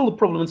still a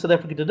problem in South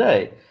Africa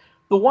today.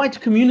 The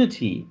white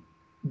community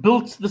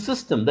built the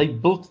system. They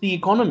built the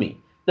economy.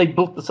 They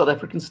built the South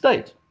African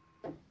state.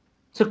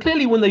 So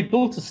clearly, when they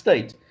built a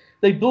state,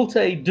 they built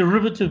a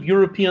derivative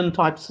European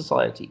type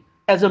society,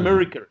 as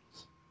America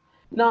is.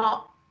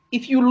 Now,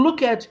 if you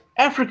look at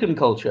African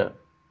culture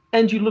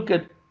and you look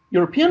at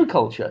European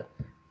culture,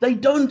 they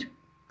don't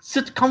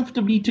sit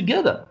comfortably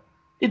together.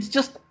 It's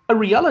just a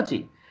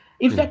reality.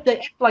 In fact, they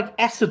act like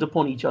acid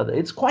upon each other.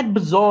 It's quite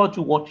bizarre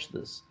to watch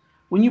this.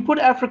 When you put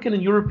African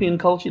and European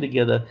culture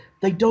together,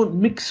 they don't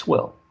mix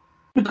well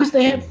because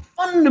they have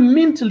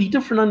fundamentally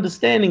different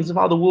understandings of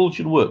how the world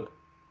should work,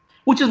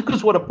 which is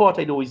because what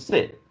apartheid always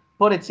said.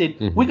 Apartheid said,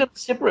 we're going to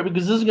separate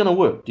because this is going to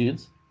work,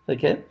 dudes.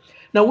 Okay?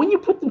 Now, when you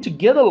put them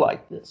together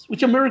like this,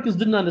 which Americans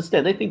didn't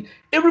understand, they think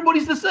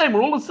everybody's the same.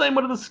 We're all the same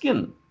under the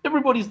skin.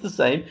 Everybody's the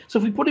same. So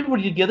if we put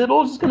everybody together, it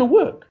all just going to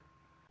work.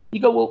 You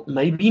go, well,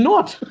 maybe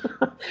not.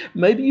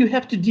 Maybe you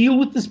have to deal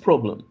with this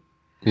problem.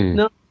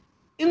 Now,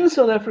 in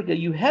South Africa,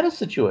 you had a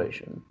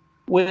situation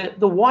where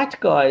the white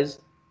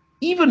guys,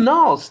 even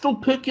now, still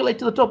percolate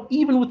to the top,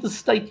 even with the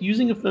state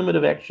using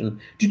affirmative action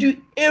to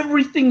do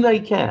everything they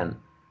can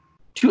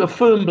to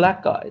affirm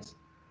black guys.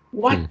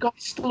 White guys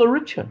still are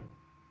richer.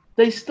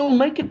 They still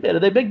make it better.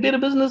 They make better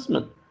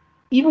businessmen,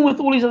 even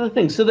with all these other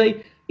things. So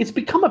It's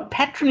become a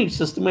patronage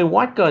system where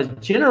white guys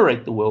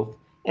generate the wealth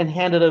and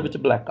hand it over to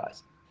black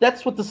guys.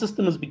 That's what the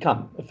system has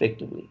become,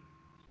 effectively.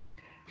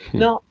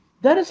 Now,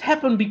 that has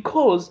happened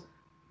because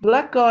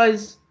black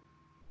guys,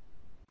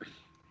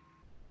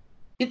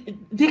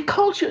 their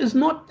culture is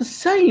not the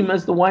same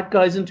as the white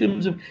guys in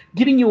terms of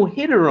getting your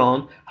head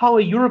around how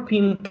a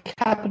European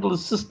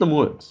capitalist system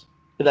works,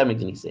 if that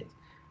makes any sense.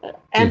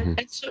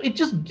 And so it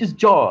just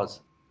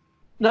jars.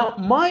 Now,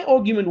 my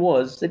argument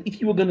was that if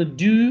you're going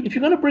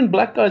to bring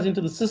black guys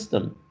into the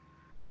system,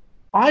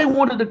 I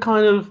wanted a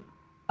kind of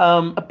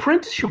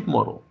apprenticeship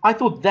model. I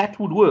thought that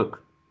would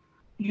work.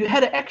 You had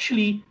to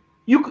actually,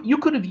 you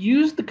could have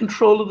used the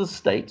control of the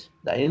state.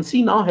 The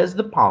ANC now has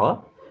the power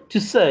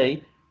to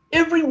say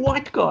every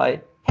white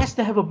guy has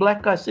to have a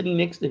black guy sitting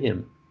next to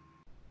him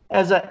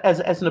as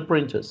an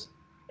apprentice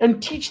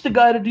and teach the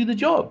guy to do the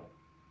job.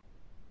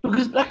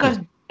 Because black guys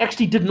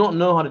actually did not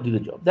know how to do the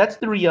job. That's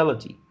the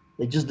reality.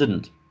 They just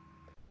didn't.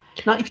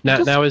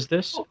 Now is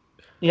this?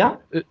 Yeah.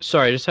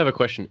 Sorry, I just have a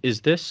question.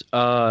 Is this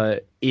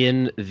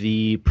in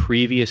the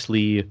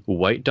previously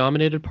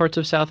white-dominated parts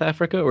of South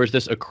Africa, or is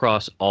this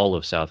across all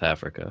of South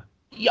Africa?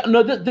 Yeah,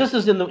 no. This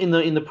is in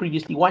the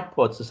previously white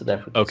parts of South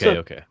Africa.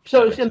 Okay.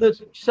 So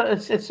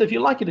if you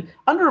like it,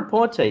 under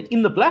apartheid,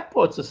 in the black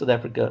parts of South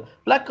Africa,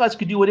 black guys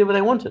could do whatever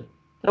they wanted.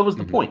 That was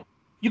the point.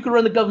 You could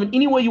run the government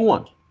any way you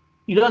want.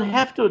 You don't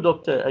have to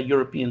adopt a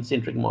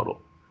European-centric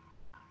model.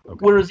 Okay.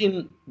 Whereas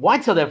in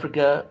white South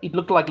Africa, it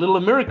looked like Little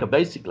America,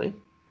 basically.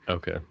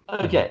 Okay.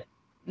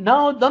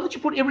 Now that you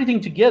put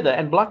everything together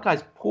and black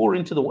guys pour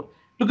into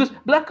because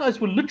black guys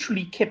were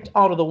literally kept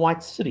out of the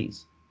white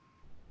cities.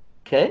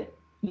 Okay?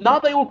 Now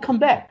they all come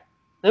back.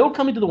 They all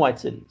come into the white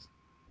cities.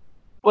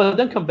 Well, they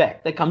don't come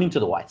back. They come into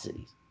the white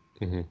cities.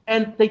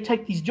 And they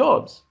take these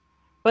jobs.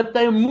 But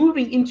they are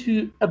moving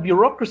into a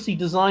bureaucracy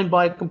designed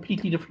by a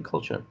completely different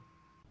culture.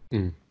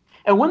 And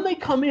when they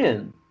come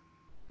in,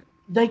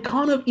 they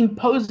kind of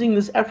imposing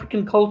this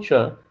African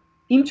culture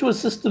into a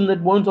system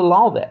that won't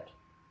allow that.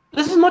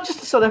 This is not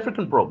just a South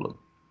African problem.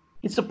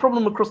 It's a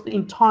problem across the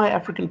entire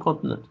African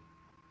continent.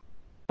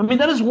 I mean,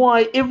 that is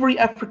why every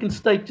African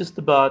state just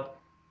about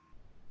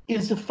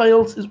is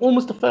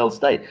almost a failed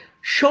state.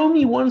 Show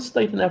me one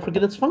state in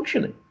Africa that's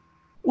functioning.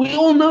 We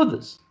all know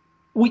this.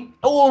 We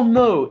all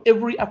know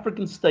every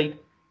African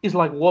state is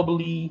like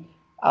wobbly.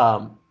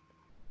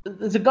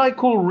 There's a guy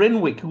called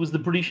Renwick who was the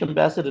British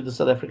ambassador to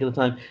South Africa at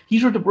the time.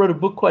 He wrote a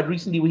book quite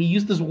recently where he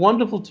used this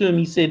wonderful term.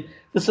 He said,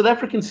 the South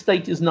African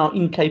state is now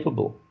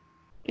incapable.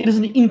 It is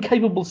an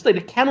incapable state.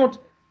 It cannot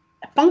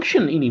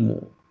function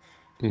anymore.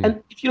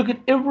 And if you look at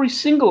every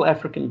single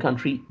African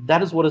country,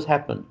 that is what has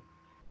happened.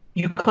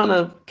 You kind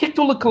of kicked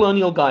all the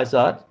colonial guys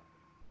out,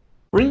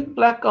 bring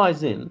black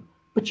guys in,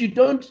 but you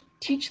don't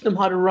teach them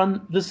how to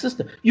run the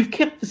system. You've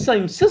kept the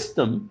same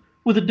system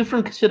with a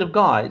different set of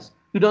guys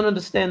who don't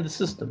understand the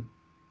system.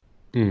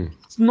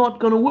 It's not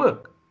going to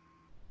work.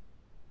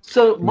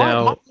 So my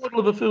model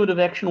of affirmative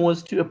action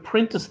was to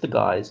apprentice the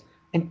guys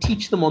and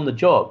teach them on the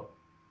job.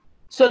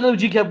 So in other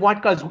words, you can have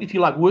white guys, if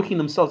you like, working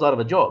themselves out of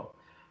a job.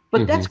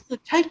 But that's going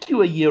to take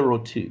you a year or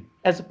two,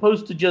 as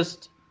opposed to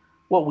just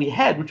what we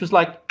had, which was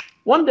like,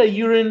 one day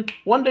you're in,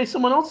 one day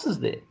someone else is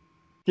there.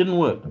 Didn't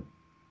work.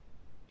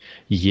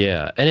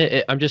 Yeah,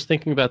 and I'm just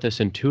thinking about this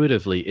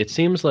intuitively. It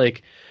seems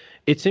like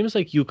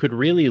you could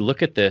really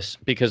look at this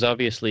because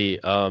obviously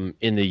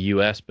in the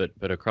U.S. but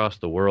across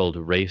the world,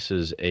 race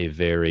is a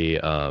very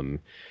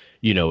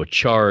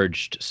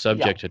charged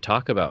subject to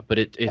talk about. But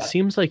it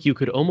seems like you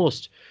could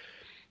almost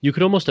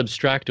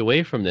abstract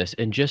away from this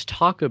and just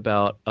talk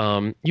about.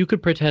 You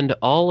could pretend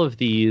all of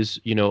these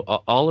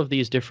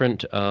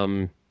different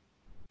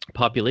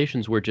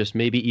populations were just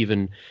maybe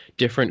even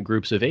different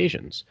groups of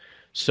Asians.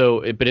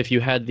 So, but if you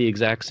had the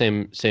exact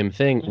same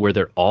thing where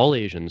they're all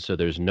Asians, so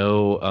there's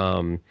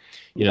no,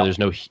 there's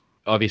no,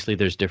 obviously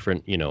there's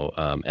different,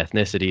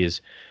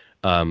 ethnicities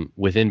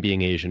within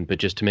being Asian, but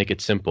just to make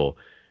it simple,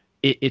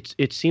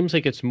 it seems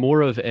like it's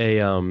more of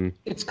a,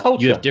 it's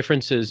culture. You have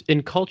differences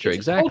in culture, it's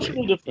exactly.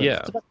 Cultural difference. Yeah.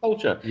 It's about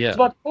culture. Yeah. It's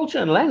about culture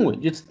and language.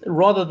 It's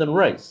rather than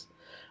race.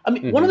 I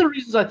mean, one of the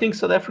reasons I think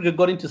South Africa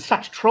got into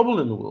such trouble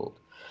in the world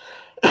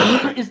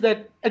is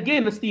that,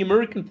 again, it's the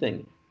American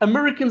thing.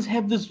 Americans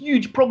have this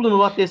huge problem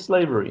about their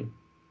slavery.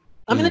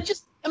 I mean,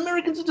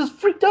 Americans are just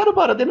freaked out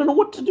about it. They don't know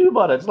what to do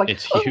about it. It's like,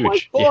 it's oh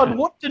huge. My God,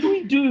 what did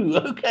we do?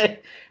 Okay.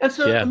 And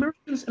so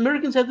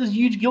Americans have this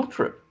huge guilt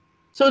trip.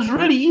 So it's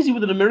really easy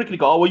with an American to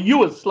go, oh, well,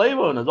 you as slave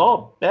owners,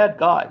 oh, bad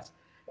guys,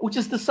 which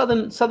is the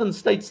southern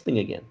states thing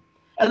again.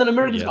 And then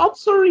Americans go,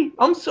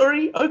 I'm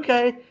sorry,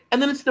 okay.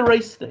 And then it's the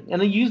race thing.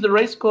 And they use the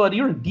race card,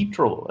 you're in deep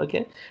trouble,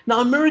 okay? Now,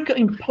 America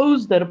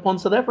imposed that upon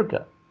South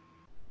Africa.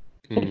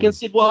 And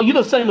said, well, you're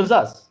the same as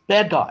us,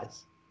 bad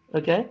guys,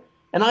 okay?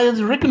 And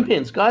as a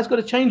recompense, guys got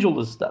to change all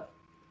this stuff.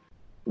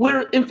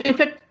 Where, in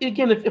fact,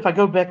 again, if I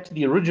go back to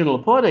the original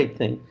apartheid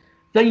thing,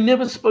 they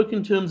never spoke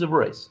in terms of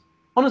race.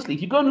 Honestly,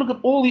 if you go and look at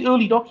all the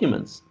early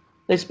documents,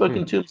 they spoke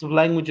in terms of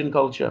language and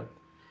culture.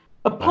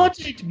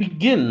 Apartheid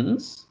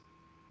begins,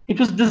 it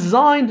was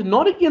designed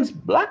not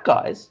against black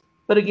guys,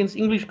 but against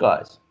English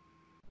guys.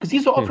 because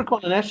these were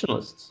Afrikaner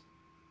nationalists.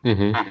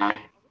 Mm-hmm. What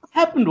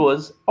happened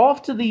was,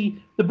 after the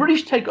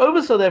British take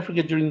over South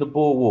Africa during the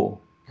Boer War,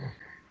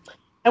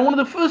 and one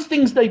of the first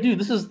things they do,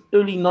 this is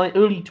early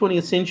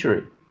 20th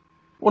century,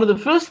 one of the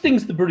first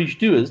things the British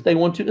do is they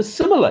want to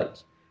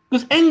assimilate,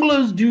 because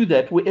Anglos do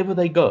that wherever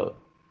they go.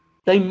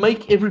 They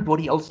make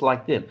everybody else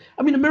like them.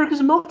 I mean,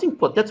 America's a melting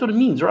pot. That's what it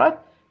means, right?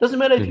 Doesn't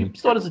matter if you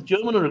start as a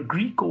German or a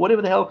Greek or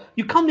whatever the hell.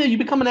 You come there, you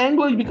become an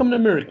Anglo, you become an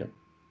American.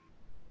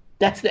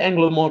 That's the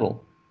Anglo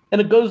model.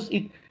 And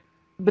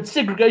but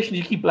segregation,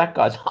 you keep black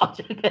guys out,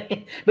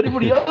 okay? But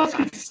everybody else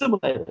gets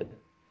assimilated.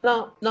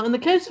 Now, in the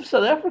case of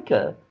South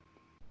Africa,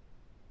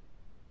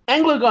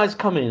 Anglo guys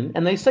come in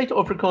and they say to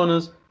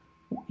Afrikaners,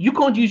 you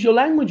can't use your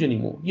language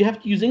anymore. You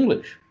have to use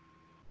English.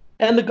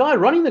 And the guy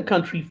running the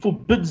country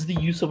forbids the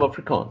use of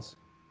Afrikaans.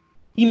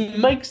 He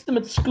makes them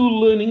at school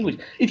learn English.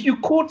 If you're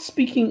caught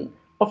speaking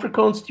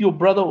Afrikaans to your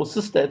brother or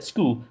sister at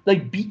school, they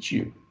beat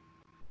you.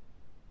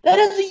 That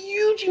has a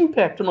huge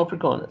impact on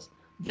Afrikaners.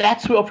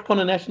 That's where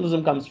Afrikaner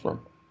nationalism comes from.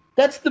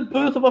 That's the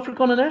birth of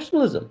Afrikaner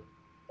nationalism.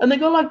 And they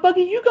go like,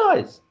 bugger you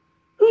guys.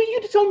 Who are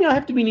you to tell me I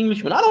have to be an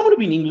Englishman? I don't want to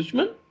be an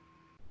Englishman.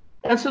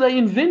 And so they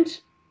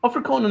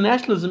Afrikaner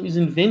nationalism is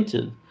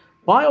invented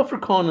by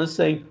Afrikaners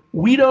saying,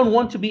 we don't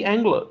want to be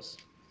Anglos.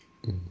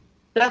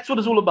 That's what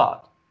it's all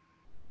about.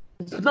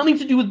 It's nothing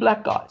to do with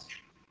black guys.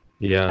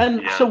 Yeah.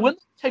 And so when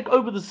they take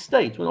over the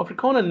state, when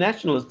Afrikaner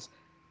nationalists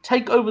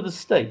take over the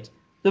state,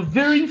 the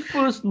very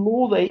first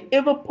law they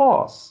ever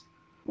pass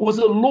was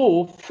a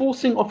law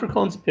forcing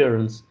Afrikaans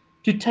parents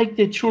to take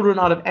their children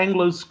out of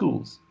Anglo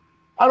schools,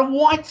 out of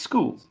white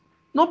schools,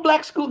 not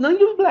black schools, nothing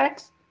to do with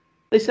blacks.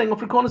 They're saying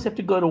Afrikaners have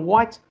to go to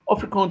white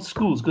Afrikaans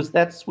schools because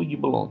that's where you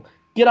belong.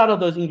 Get out of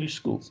those English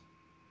schools.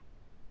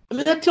 I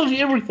mean, that tells you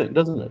everything,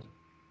 doesn't it?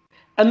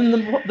 And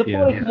then the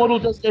Polish model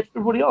does that for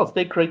everybody else.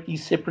 They create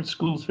these separate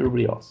schools for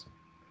everybody else.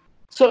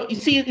 So you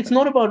see, it's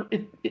not about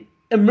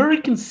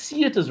Americans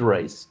see it as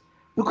race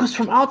because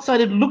from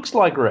outside it looks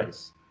like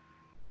race.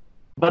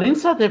 But in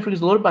South Africa,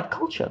 it's a lot about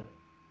culture.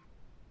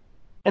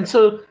 And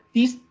so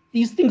these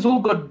things all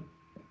got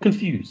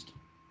confused,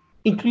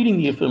 including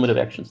the affirmative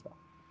action stuff.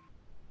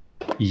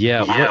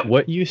 Yeah,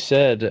 what you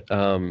said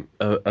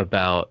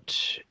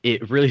about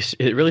it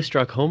really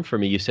struck home for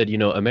me. You said,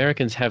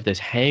 Americans have this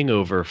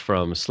hangover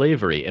from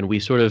slavery, and we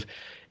sort of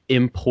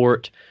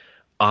import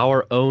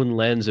our own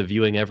lens of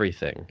viewing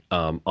everything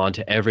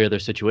onto every other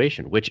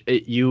situation. Which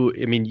you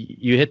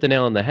hit the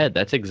nail on the head.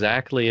 That's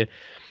exactly,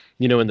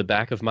 in the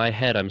back of my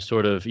head, I'm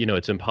sort of,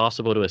 it's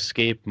impossible to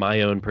escape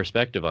my own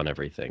perspective on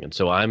everything, and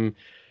so I'm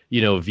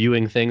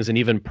viewing things and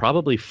even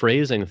probably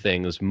phrasing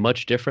things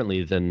much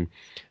differently than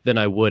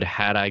I would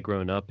had I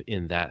grown up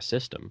in that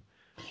system.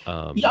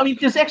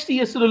 There's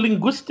actually a sort of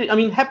linguistic,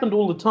 it happened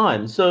all the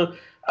time. So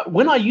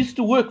when I used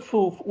to work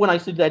when I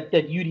did that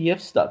UDF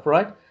stuff,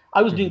 right?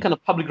 I was doing kind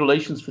of public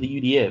relations for the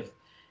UDF.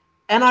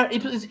 And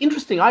it was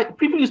interesting.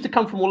 People used to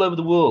come from all over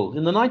the world.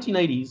 In the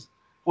 1980s,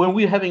 when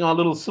we were having our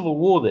little civil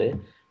war there,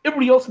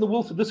 everybody else in the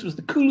world said this was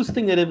the coolest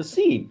thing they'd ever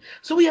seen.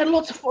 So we had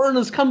lots of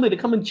foreigners come there to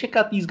come and check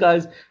out these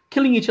guys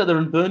killing each other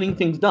and burning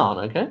things down,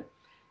 okay?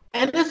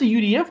 And as a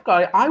UDF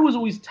guy, I was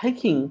always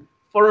taking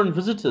foreign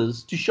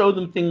visitors to show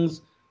them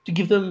things, to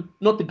give them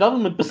not the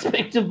government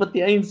perspective, but the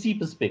ANC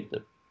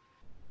perspective.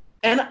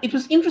 And it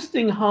was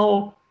interesting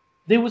how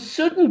there were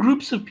certain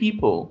groups of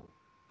people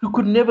who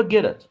could never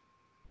get it.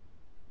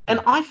 And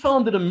I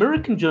found that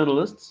American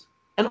journalists,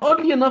 and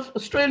oddly enough,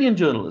 Australian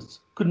journalists,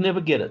 could never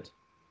get it.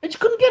 They just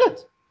couldn't get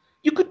it.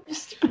 You could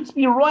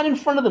be right in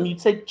front of them.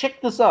 You'd say,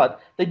 check this out.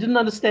 They didn't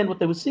understand what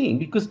they were seeing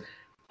because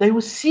they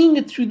were seeing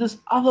it through this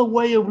other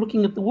way of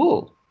looking at the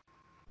world.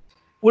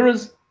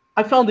 Whereas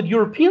I found that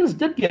Europeans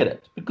did get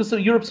it because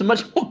Europe's a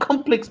much more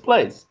complex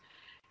place.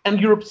 And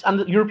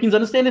Europeans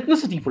understand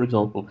ethnicity, for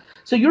example.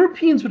 So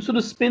Europeans would sort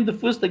of spend the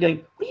first day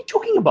going, what are you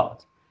talking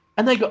about?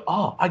 And they go,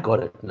 oh, I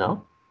got it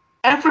now.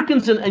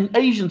 Africans and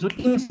Asians would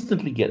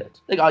instantly get it.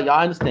 They go, oh, yeah,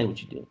 I understand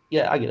what you're doing.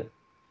 Yeah, I get it.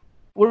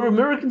 Where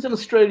Americans and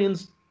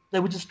Australians, they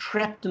were just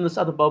trapped in this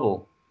other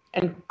bubble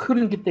and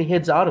couldn't get their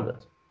heads out of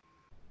it.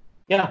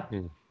 Yeah.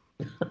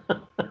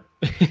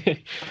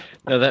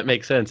 No, that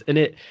makes sense.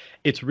 And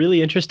it's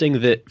really interesting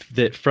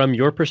that from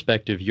your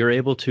perspective, you're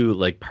able to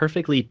like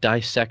perfectly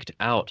dissect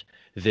out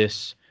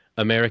this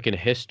American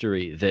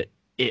history that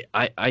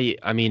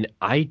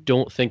I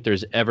don't think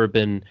there's ever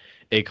been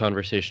a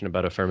conversation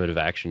about affirmative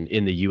action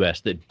in the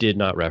U.S. that did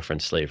not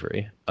reference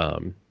slavery.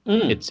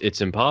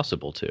 It's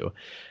impossible to.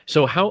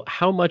 So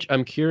how much,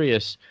 I'm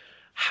curious,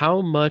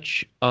 how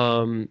much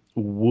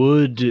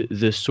would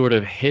the sort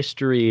of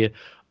history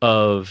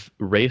of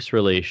race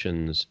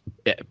relations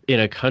in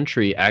a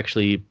country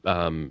actually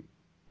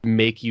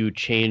make you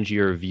change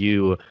your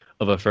view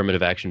of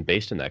affirmative action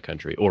based in that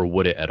country, or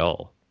would it at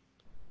all?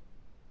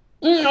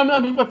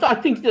 I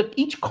think that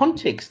each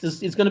context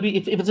is going to be,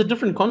 if it's a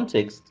different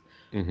context,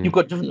 you've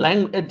got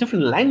a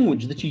different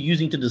language that you're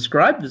using to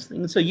describe this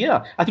thing. So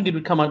yeah, I think it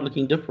would come out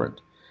looking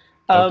different.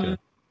 Okay.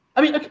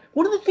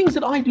 One of the things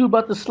that I do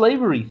about the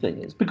slavery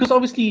thing is, because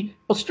obviously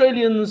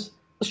Australians,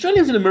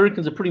 Australians and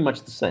Americans are pretty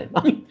much the same.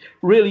 I mean,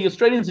 really,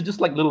 Australians are just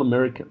like little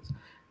Americans.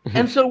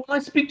 And so when I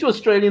speak to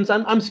Australians,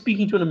 I'm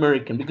speaking to an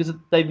American because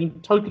they've been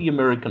totally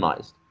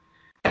Americanized.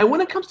 And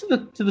when it comes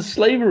to the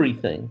slavery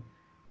thing,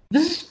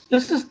 this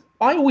is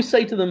I always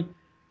say to them,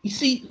 you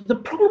see, the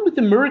problem with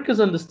America's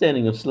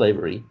understanding of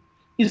slavery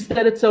is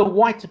that it's a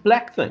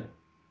white-black thing.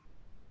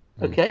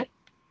 Okay?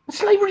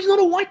 Slavery is not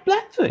a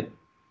white-black thing.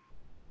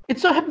 It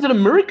so happens that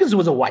America's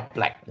was a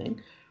white-black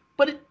thing,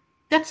 but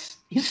that's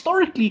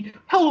historically,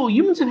 hell,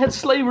 humans have had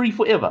slavery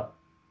forever.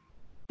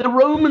 The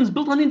Romans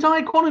built an entire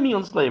economy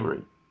on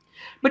slavery.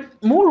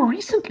 But more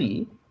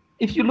recently,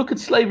 if you look at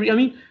slavery, I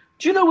mean,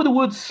 do you know where the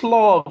word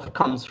Slav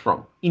comes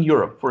from in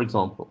Europe, for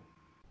example?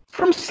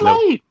 From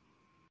slave. Nope.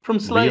 From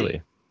slave.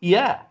 Really?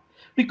 Yeah.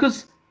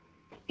 Because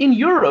in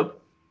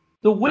Europe,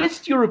 the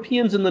West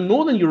Europeans and the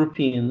Northern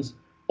Europeans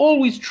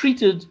always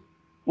treated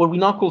what we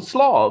now call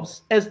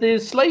Slavs as their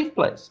slave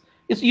place.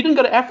 You didn't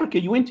go to Africa,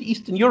 you went to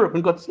Eastern Europe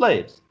and got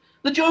slaves.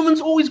 The Germans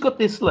always got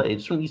their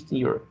slaves from Eastern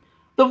Europe.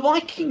 The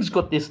Vikings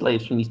got their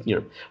slaves from Eastern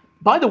Europe.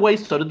 By the way,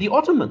 so did the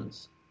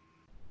Ottomans.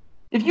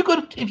 If you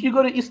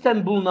go to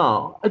Istanbul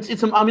now,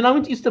 I mean, I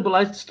went to Istanbul,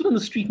 I stood on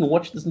the street and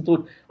watched this and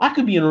thought, I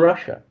could be in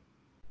Russia.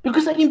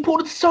 Because they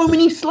imported so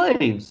many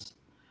slaves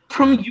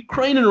from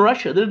Ukraine and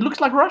Russia that it looks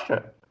like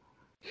Russia.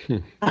 I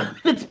mean,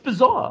 it's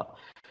bizarre.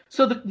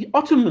 So the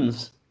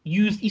Ottomans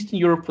used Eastern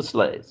Europe for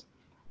slaves.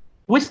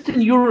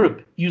 Western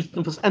Europe used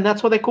them and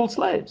that's why they're called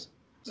slaves.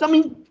 So, I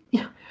mean,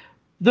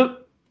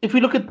 if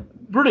we look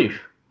at British,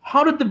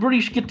 how did the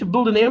British get to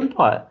build an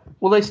empire?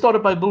 Well, they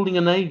started by building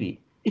a navy.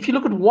 If you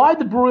look at why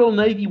the Royal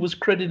Navy was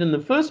created in the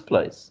first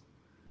place,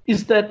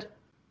 is that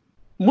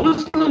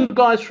Muslim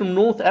guys from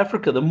North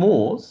Africa, the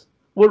Moors,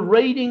 were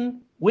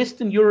raiding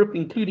Western Europe,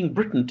 including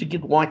Britain, to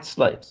get white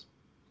slaves.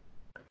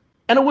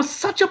 And it was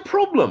such a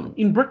problem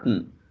in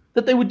Britain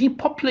that they were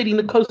depopulating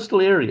the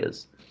coastal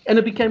areas. And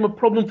it became a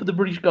problem for the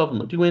British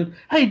government, who went,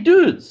 hey,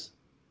 dudes,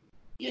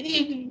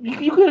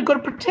 you've got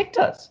to protect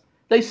us.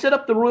 They set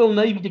up the Royal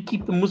Navy to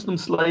keep the Muslim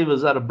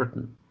slavers out of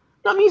Britain.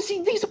 I mean,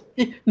 see,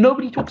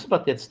 nobody talks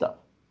about that stuff.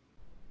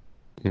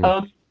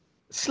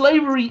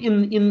 Slavery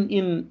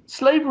the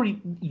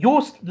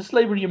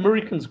slavery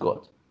Americans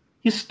got,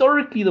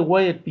 historically the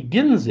way it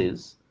begins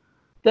is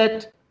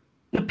that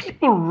the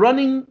people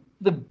running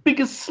the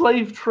biggest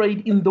slave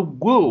trade in the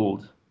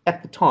world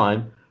at the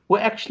time were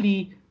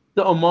actually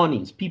the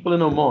Omanis, people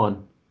in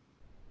Oman.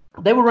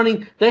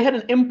 They had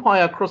an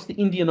empire across the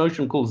Indian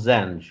Ocean called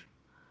Zanj.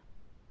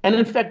 And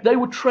in fact, they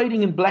were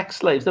trading in black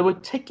slaves. They were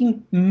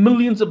taking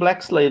millions of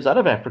black slaves out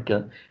of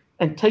Africa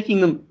and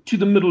taking them to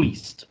the Middle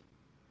East.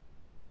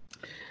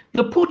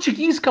 The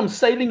Portuguese come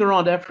sailing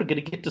around Africa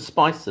to get to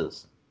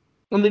spices,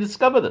 and they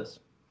discover this.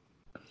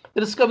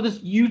 They discover this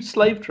huge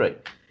slave trade.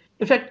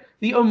 In fact,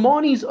 the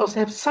Omanis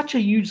have such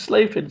a huge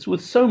slave trade, it's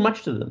worth so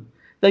much to them.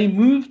 They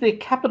moved their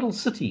capital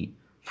city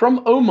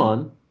from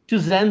Oman to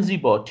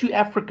Zanzibar, to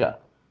Africa.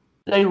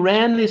 They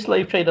ran their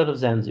slave trade out of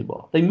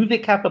Zanzibar. They moved their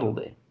capital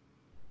there.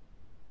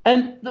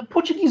 And the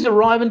Portuguese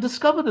arrive and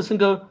discover this and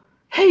go,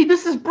 hey,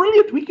 this is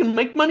brilliant. We can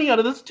make money out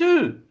of this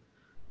too.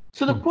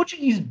 So the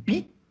Portuguese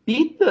beat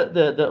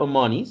the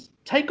Omanis,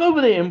 take over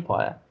their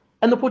empire,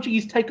 and the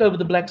Portuguese take over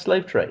the black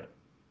slave trade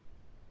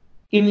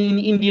in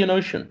the Indian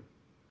Ocean.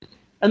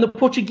 And the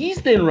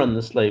Portuguese then run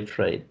the slave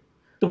trade.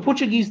 The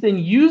Portuguese then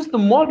use the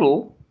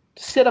model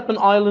to set up an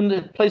island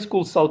at a place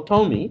called Sao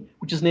Tome,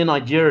 which is near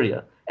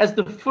Nigeria, as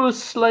the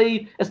first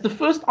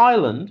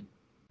island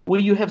where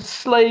you have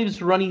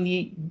slaves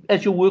running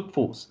as your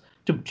workforce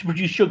to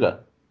produce sugar.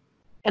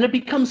 And it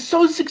becomes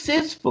so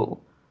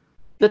successful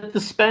that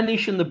the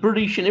Spanish and the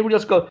British and everybody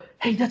else go,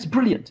 hey, that's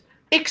brilliant,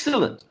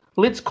 excellent,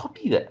 let's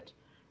copy that.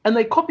 And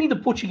they copy the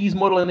Portuguese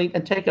model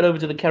and take it over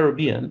to the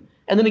Caribbean,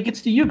 and then it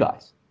gets to you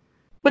guys.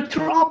 But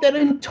throughout that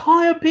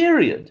entire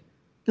period,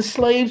 the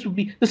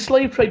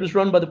slave trade was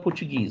run by the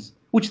Portuguese,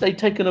 which they'd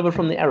taken over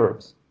from the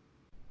Arabs.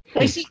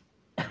 Now,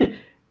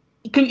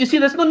 you see,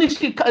 that's not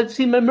necessarily.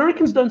 See,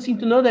 Americans don't seem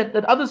to know that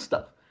other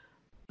stuff.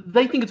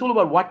 They think it's all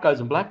about white guys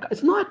and black guys.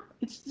 It's not.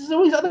 There's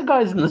always other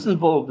guys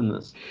involved in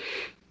this.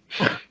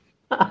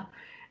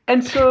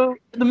 And so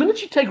the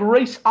minute you take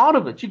race out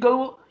of it, you go,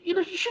 well,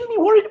 you shouldn't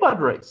be worried about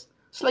race.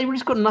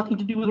 Slavery's got nothing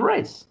to do with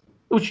race,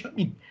 which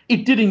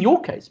it did in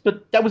your case,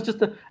 but that was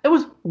it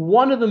was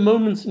one of the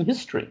moments in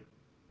history.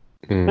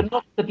 But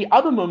not that the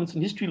other moments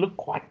in history look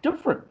quite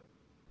different.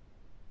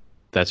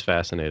 That's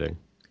fascinating.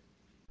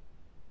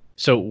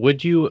 So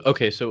with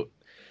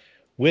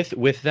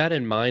that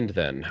in mind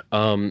then,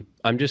 I'm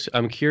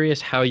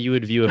curious how you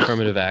would view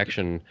affirmative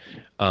action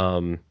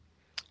so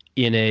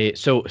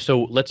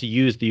let's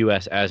use the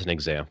US as an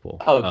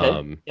example.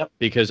 Okay. Yep.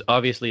 Because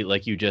obviously,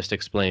 like you just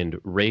explained,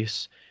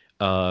 race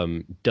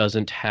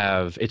doesn't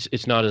have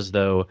it's not as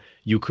though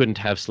you couldn't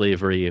have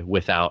slavery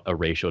without a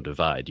racial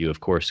divide. You of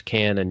course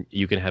can, and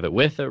you can have it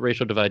with a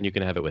racial divide and you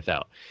can have it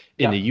without.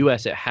 In the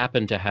US it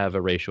happened to have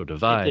a racial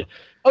divide.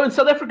 Oh, in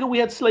South Africa we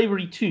had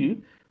slavery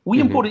too. We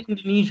imported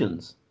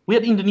Indonesians. We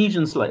had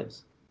Indonesian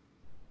slaves.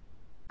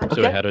 So it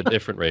Okay? had a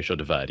different racial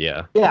divide.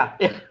 Yeah. Yeah,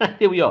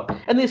 there we are.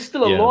 And there's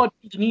still a Yeah. large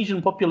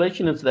Indonesian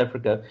population in South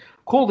Africa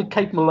called the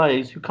Cape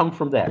Malays who come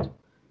from that.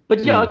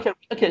 But yeah, Hmm.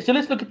 okay. So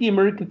let's look at the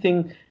American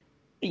thing.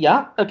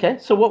 Yeah, okay.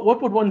 So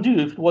what would one do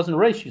if it wasn't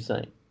race, you're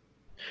saying?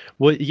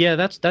 Well, yeah,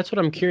 that's what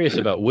I'm curious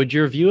about. Would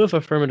your view of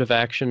affirmative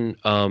action,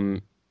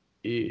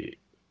 eh,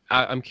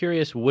 I'm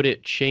curious, would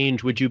it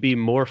change? Would you be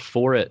more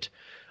for it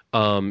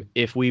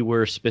if we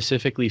were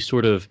specifically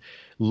sort of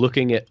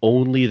looking at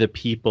only the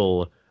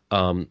people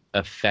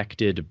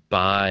affected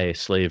by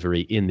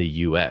slavery in the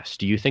U.S.?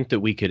 Do you think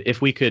that we could,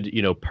 if we could,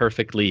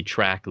 perfectly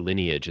track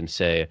lineage and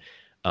say,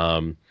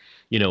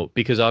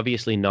 because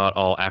obviously not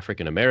all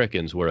African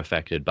Americans were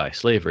affected by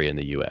slavery in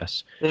the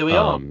U.S. There we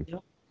are. Um,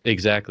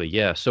 exactly,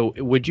 yeah. So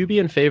would you be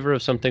in favor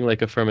of something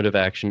like affirmative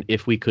action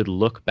if we could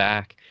look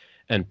back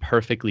and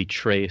perfectly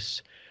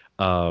trace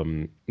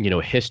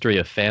history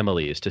of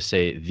families to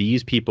say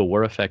these people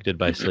were affected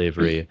by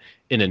slavery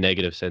in a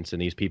negative sense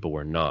and these people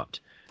were not.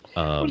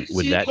 Well, you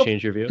Would see, that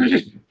change your view?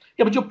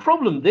 yeah, but your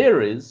problem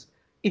there is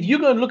if you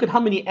go and look at how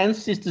many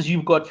ancestors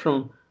you've got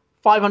from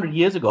 500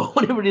 years ago,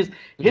 whatever it is,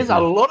 there's a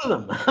Mhm. lot of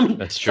them. I mean,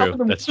 That's some true. of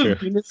them That's will true. have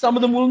been, and some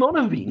of them will not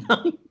have been.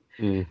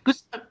 Mm,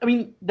 Because, I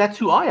mean, that's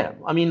who I am.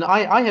 I mean,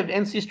 I have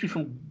ancestry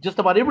from just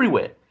about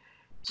everywhere.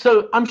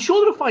 So I'm sure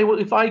that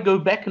if I go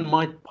back in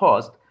my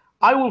past,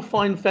 I will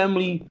find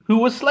family who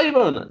were slave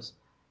owners,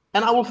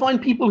 and I will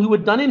find people who were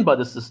done in by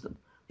the system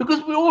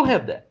because we all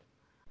have that.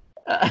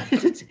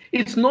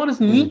 It's not as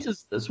mm, neat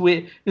as this,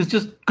 where there's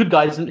just good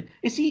guys. And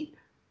you see,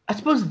 I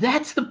suppose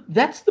that's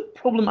the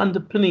problem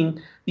underpinning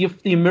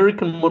the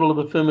American model of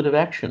affirmative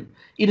action.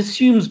 It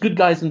assumes good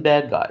guys and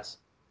bad guys,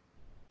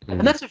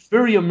 and mm. that's a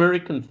very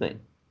American thing.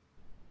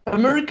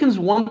 Americans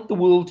want the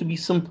world to be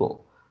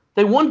simple.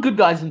 They want good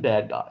guys and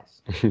bad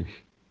guys.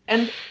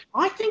 And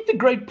I think the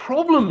great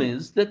problem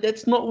is that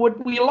that's not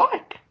what we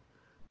like.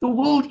 The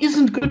world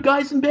isn't good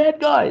guys and bad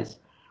guys.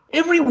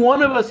 Every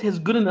one of us has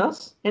good in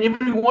us, and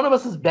every one of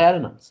us has bad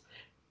in us.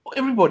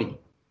 Everybody.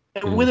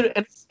 And Mm. whether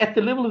it's at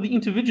the level of the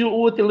individual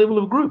or at the level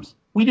of groups.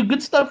 We do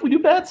good stuff, we do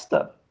bad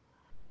stuff.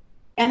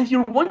 And if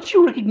you once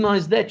you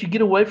recognize that, you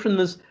get away from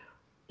this.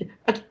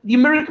 The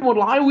American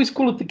model, I always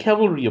call it the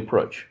cavalry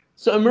approach.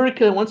 So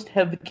America wants to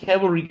have the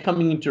cavalry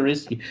coming into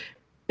rescue.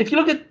 If you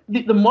look at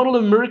the model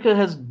America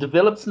has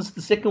developed since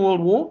the Second World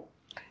War,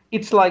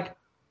 it's like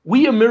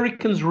we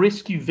Americans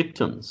rescue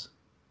victims.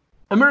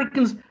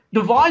 Americans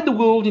divide the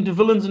world into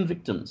villains and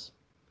victims,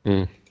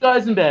 Mm.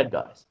 guys and bad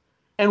guys.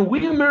 And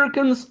we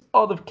Americans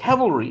are the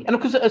cavalry. And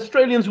of course,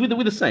 Australians, we're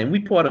the same.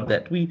 We're part of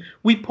that.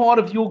 We part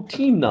of your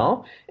team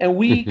now, and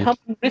we come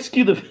and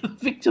rescue the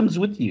victims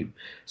with you.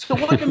 So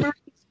what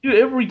Americans do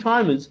every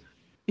time is,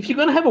 if you're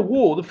going to have a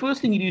war, the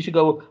first thing you do is you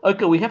go,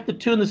 okay, we have to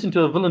turn this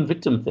into a villain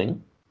victim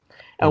thing,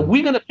 and Mm.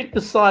 we're going to pick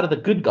the side of the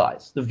good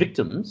guys, the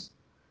victims,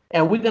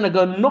 and we're going to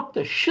go knock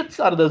the shits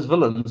out of those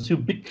villains who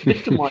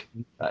victimize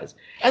these guys.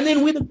 And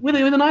then we're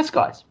the nice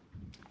guys.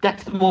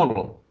 That's the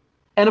model.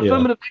 And Yeah.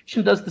 affirmative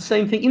action does the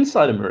same thing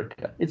inside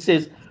America. It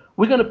says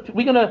we're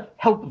gonna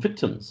help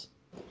victims.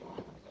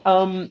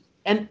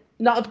 And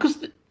now,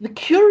 because the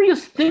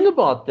curious thing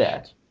about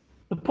that,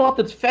 the part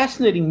that's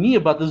fascinating me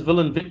about this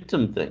villain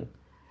victim thing,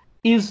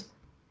 is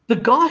the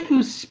guy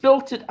who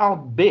spelt it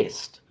out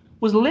best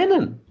was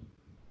Lenin.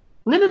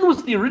 Lenin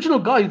was the original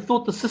guy who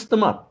thought the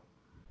system up.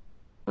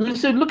 I mean,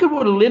 so look at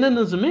what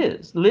Leninism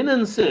is.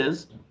 Lenin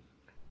says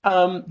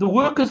the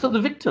workers are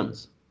the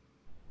victims.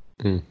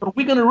 Mm. But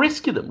we're going to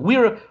rescue them.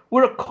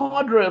 We're a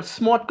cadre of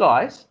smart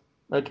guys,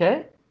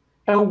 okay?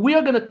 And we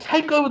are going to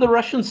take over the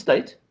Russian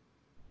state,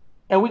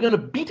 and we're going to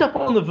beat up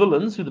on the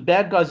villains, who the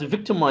bad guys are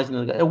victimizing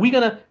them, and we're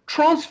going to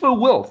transfer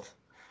wealth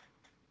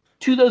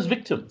to those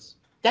victims.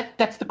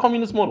 That's the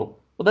communist model.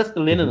 Well, that's the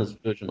Leninist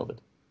version of it.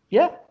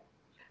 Yeah.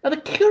 Now the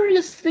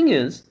curious thing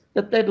is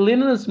that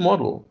Leninist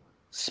model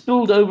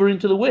spilled over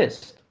into the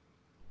West,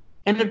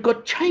 and it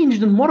got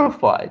changed and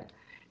modified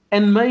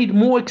and made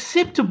more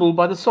acceptable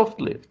by the soft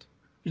left,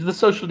 which are the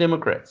Social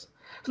Democrats.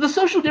 So the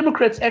Social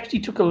Democrats actually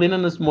took a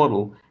Leninist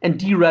model and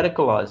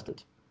de-radicalized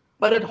it.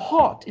 But at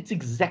heart, it's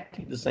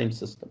exactly the same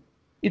system.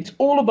 It's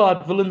all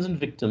about villains and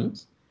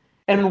victims,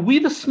 and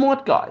we're the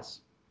smart guys.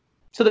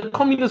 So the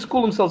communists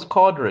call themselves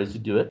cadres who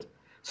do it.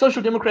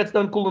 Social Democrats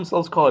don't call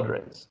themselves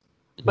cadres.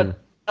 But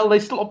they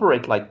still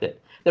operate like that.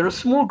 They're a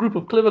small group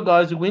of clever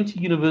guys who went to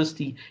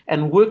university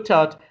and worked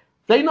out.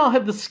 They now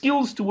have the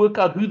skills to work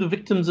out who the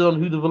victims are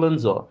and who the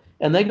villains are.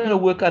 And they're going to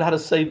work out how to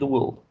save the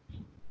world.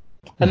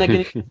 And they're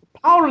going to use the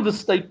power of the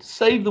state to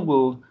save the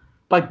world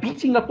by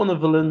beating up on the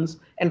villains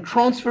and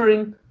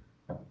transferring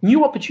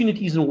new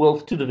opportunities and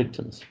wealth to the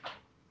victims.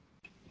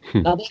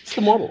 Now that's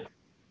the model.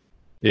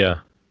 Yeah.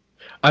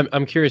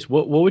 I'm curious,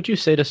 what would you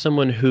say to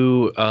someone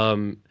who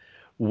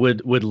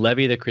would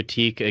levy the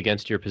critique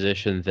against your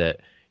position that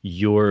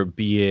you're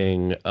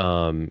being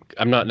I'm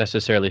not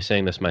necessarily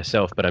saying this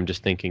myself, but I'm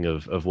just thinking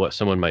of what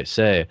someone might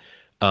say.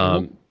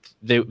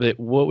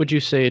 What would you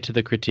say to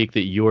the critique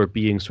that you're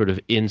being sort of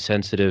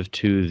insensitive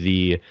to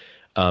the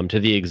to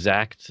the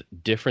exact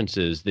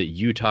differences that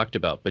you talked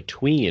about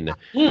between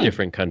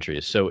different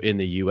countries. So in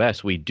the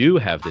U.S., we do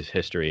have this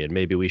history, and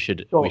maybe we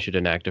should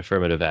enact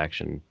affirmative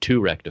action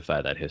to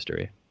rectify that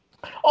history.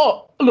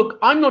 Oh, look,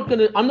 I'm not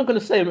gonna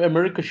say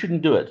America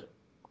shouldn't do it.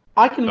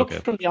 I can look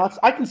from the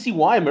outside. I can see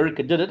why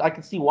America did it. I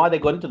can see why they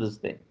got into this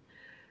thing.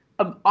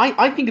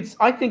 I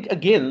think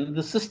again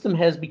the system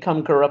has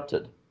become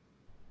corrupted.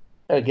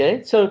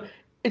 Okay, so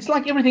it's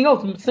like everything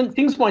else.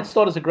 Things might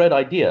start as a great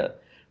idea,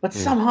 but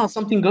somehow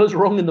something goes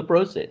wrong in the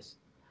process,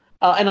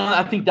 and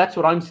I think that's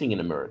what I'm seeing in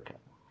America.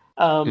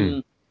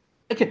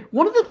 Okay,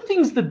 one of the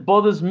things that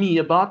bothers me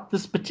about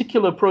this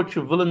particular approach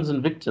of villains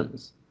and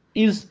victims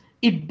is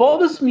it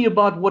bothers me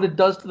about what it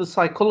does to the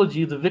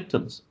psychology of the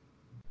victims.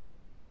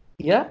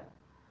 Yeah?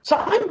 So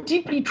I'm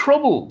deeply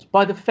troubled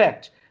by the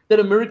fact that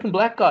American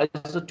black guys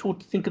are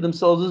taught to think of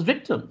themselves as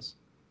victims.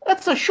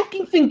 That's a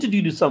shocking thing to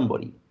do to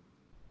somebody.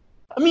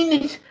 I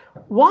mean,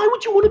 why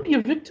would you want to be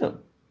a victim?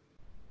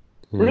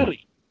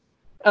 Really?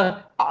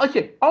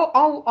 Okay,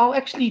 I'll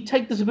actually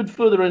take this a bit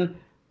further. And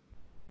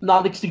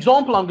now, the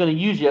example I'm going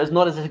to use here is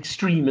not as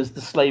extreme as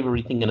the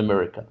slavery thing in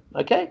America.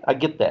 Okay? I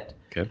get that.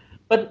 Okay.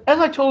 But as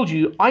I told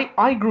you,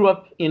 I grew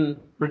up in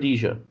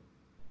Rhodesia.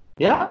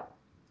 Yeah?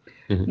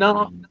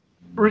 Now,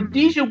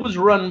 Rhodesia was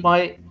run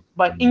by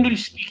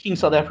English-speaking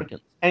South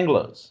Africans,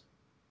 Anglos.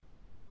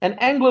 And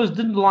Anglos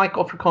didn't like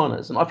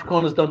Afrikaners, and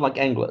Afrikaners don't like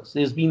Anglos.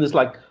 There's been this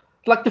like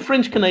the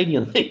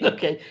French-Canadian thing,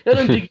 okay? They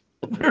don't do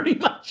very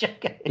much,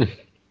 okay?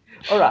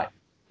 All right.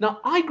 Now,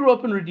 I grew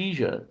up in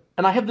Rhodesia,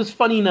 and I have this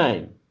funny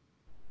name.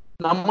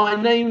 Now,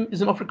 my name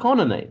is an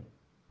Afrikaner name.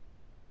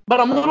 But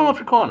I'm not an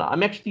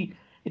Afrikaner.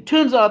 It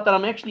turns out that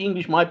I'm actually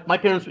English. My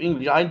parents were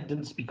English. I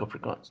didn't speak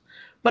Afrikaans.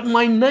 But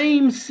my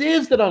name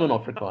says that I'm an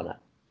Afrikaner.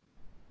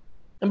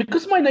 And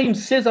because my name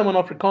says I'm an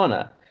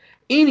Afrikaner,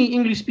 any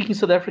English-speaking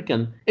South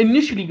African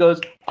initially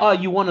goes,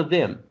 you're one of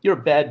them. You're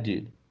a bad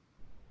dude.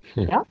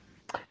 Yeah?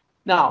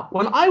 Now,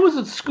 when I was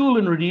at school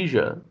in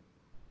Rhodesia,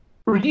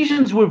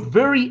 Rhodesians were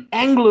very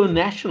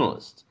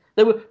Anglo-nationalist.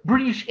 They were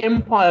British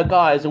Empire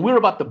guys, and we're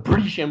about the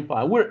British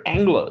Empire. We're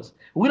Anglos.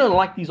 We don't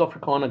like these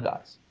Afrikaner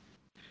guys.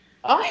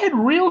 I had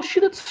real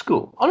shit at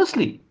school,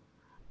 honestly.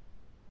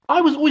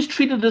 I was always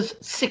treated as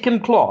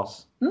second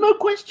class. No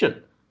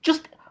question.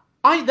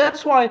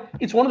 That's why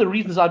it's one of the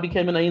reasons I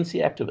became an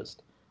ANC activist.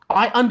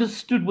 I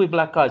understood where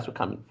black guys were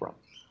coming from.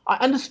 I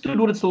understood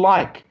what it's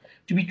like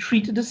to be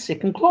treated as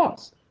second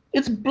class.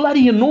 It's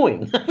bloody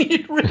annoying. I mean,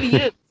 it really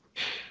is.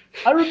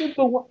 I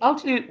remember,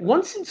 actually,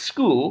 once in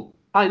school,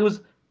 I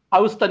was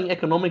studying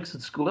economics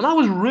at school, and I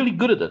was really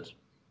good at it.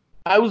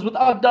 I was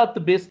without doubt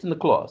the best in the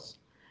class.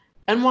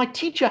 And my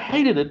teacher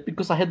hated it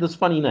because I had this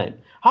funny name.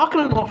 How can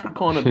an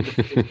Afrikaner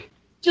be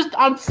just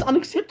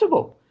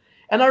unacceptable?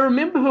 And I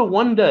remember her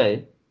one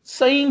day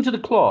saying to the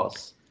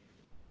class,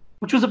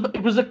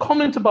 it was a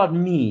comment about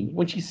me,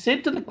 when she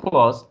said to the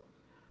class,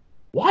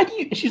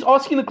 she's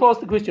asking the class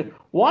the question,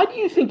 why do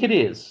you think it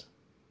is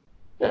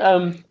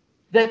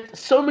that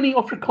so many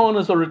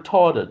Afrikaners are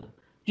retarded? Do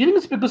you think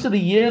it's because of the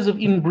years of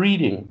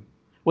inbreeding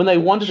when they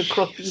wandered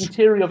across the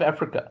interior of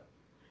Africa?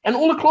 And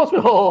all the class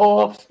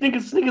went, snigger,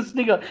 snigger,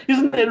 snigger.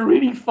 Isn't that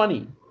really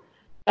funny?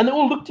 And they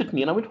all looked at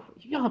me, and I went,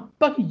 yeah,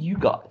 bugger you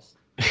guys.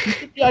 You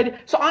get the idea?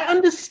 So I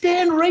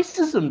understand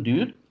racism,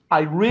 dude.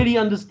 I really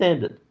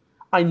understand it.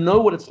 I know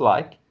what it's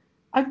like.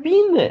 I've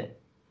been there.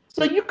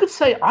 So you could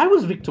say I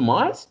was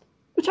victimized,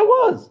 which I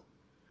was.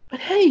 But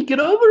hey, get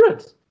over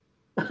it.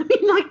 I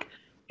mean,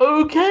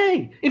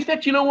 okay. In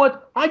fact, you know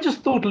what? I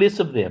just thought less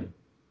of them.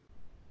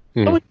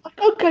 I was like,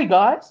 okay,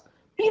 guys,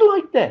 be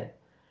like that.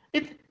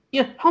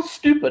 How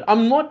stupid.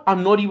 I'm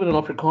not even an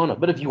Afrikaner,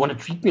 but if you want to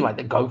treat me like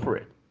that, go for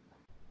it.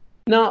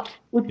 Now,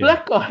 with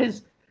black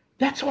guys,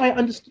 that's why I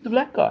understood the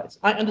black guys.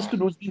 I understood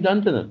what was being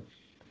done to them.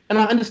 And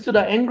I understood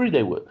how angry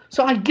they were.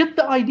 So I get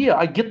the idea.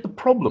 I get the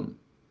problem.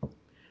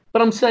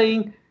 But I'm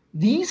saying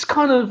these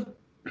kind of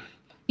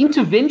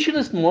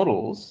interventionist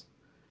models,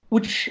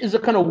 which is a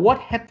kind of what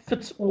hat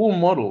fits all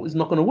model, is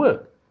not going to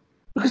work.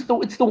 Because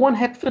it's the one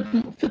hat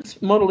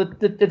fits model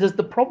that is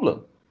the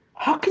problem.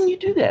 How can you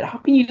do that? How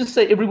can you just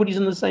say everybody's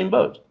in the same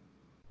boat?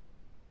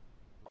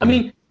 I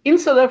mean, in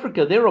South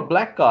Africa, there are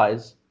black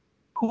guys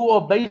who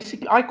are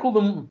basically, I call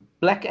them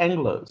black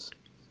Anglos.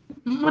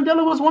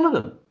 Mandela was one of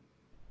them.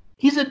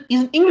 He's an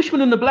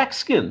Englishman in the black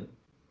skin.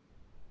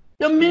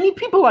 There are many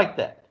people like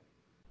that.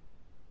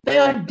 They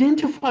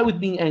identify with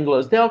being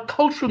Anglos. They are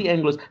culturally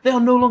Anglos. They are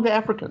no longer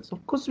Africans.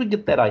 Of course we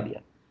get that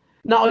idea.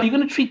 Now, are you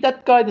going to treat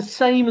that guy the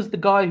same as the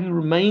guy who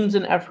remains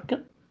an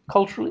African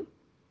culturally?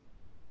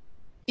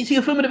 You see,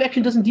 affirmative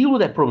action doesn't deal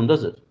with that problem,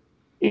 does it?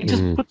 It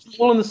just puts them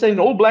all in the same.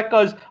 All black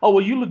guys,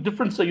 you look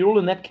different, so you're all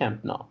in that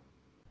camp now.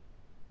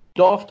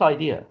 Daft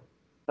idea.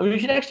 I mean, we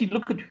should actually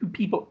look at who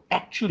people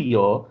actually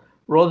are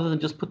rather than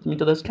just put them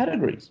into those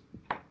categories.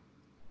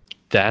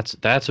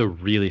 That's a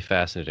really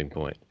fascinating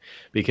point,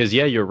 because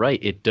you're right.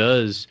 It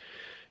does,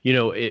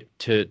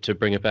 to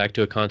bring it back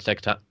to a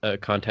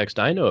context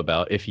I know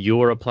about. If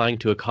you're applying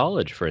to a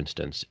college, for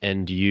instance,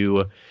 and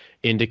you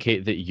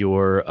indicate that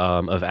you're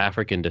of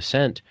African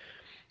descent,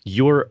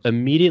 you're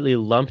immediately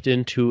lumped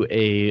into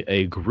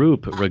a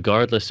group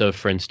regardless of,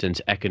 for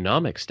instance,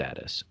 economic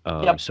status.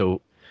 Yep,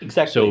 So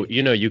exactly.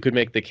 you could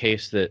make the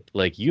case that,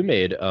 like you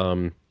made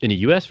in a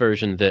U.S.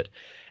 version, that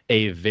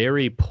a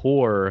very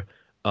poor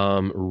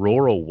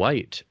rural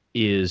white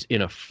is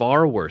in a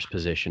far worse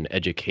position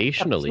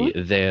educationally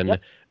Absolutely. than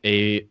Yep.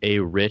 a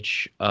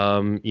rich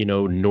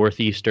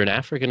northeastern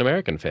African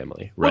American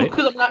family, Well, right?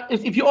 because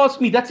if you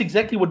ask me, that's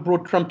exactly what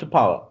brought Trump to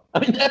power. I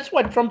mean, that's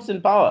why Trump's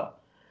in power.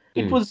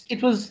 Mm,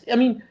 It was. I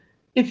mean,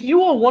 if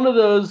you are one of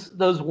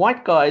those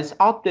white guys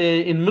out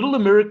there in Middle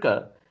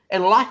America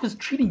and life is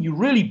treating you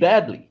really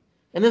badly,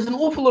 and there's an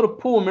awful lot of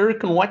poor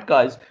American white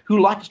guys who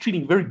life is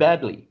treating very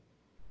badly,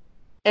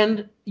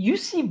 and you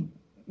see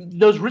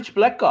those rich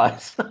black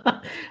guys.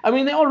 I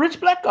mean, they are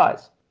rich black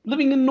guys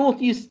living in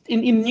Northeast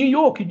in New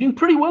York. You're doing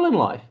pretty well in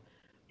life,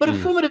 but mm.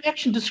 affirmative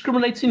action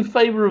discriminates in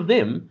favor of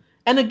them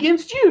and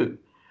against you.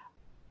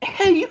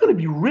 Hey, you're going to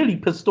be really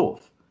pissed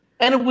off.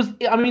 And it was,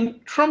 I mean,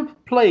 Trump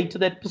played to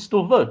that pissed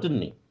off vote,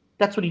 didn't he?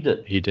 That's what he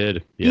did. He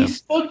did, He yeah.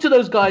 spoke to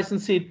those guys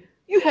and said,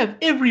 "You have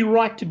every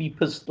right to be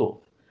pissed off.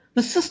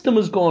 The system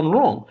has gone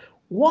wrong.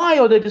 Why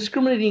are they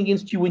discriminating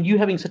against you when you're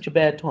having such a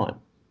bad time?"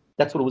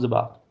 That's what it was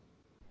about.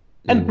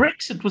 And Mm,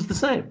 Brexit was the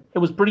same. It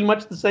was pretty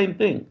much the same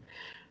thing.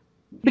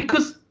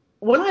 Because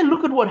when I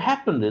look at what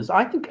happened is,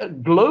 I think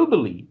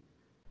globally,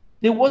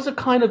 there was a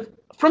kind of,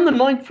 from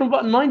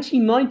about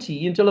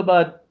 1990 until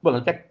about, well,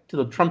 in fact, to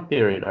the Trump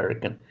period, I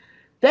reckon.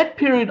 That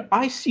period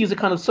I see as a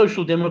kind of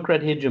social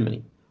democrat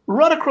hegemony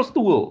right across the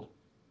world.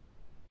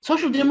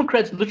 Social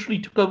democrats literally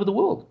took over the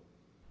world.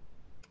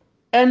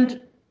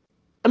 And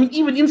I mean,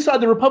 even inside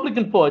the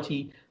Republican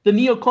Party, the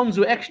neocons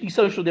were actually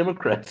social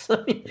democrats,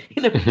 I mean,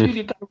 in a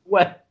peculiar kind of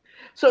way.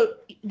 So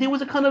there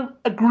was a kind of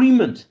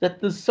agreement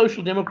that the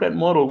social democrat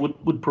model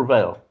would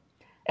prevail.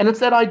 And it's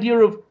that idea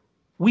of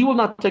we will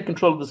not take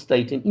control of the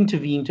state and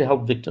intervene to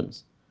help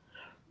victims.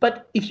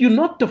 But if you're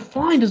not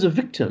defined as a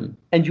victim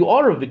and you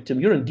are a victim,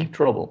 you're in deep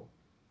trouble.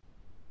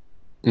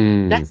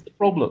 mm. That's the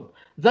problem.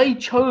 They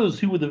chose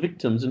who were the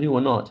victims and who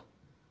were not.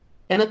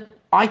 And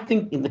I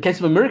think, in the case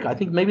of America, I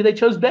think maybe they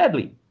chose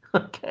badly.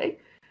 Okay,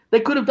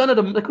 they could have done it.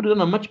 They could have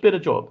done a much better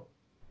job.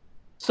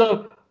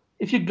 So,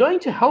 if you're going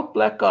to help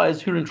black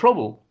guys who are in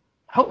trouble,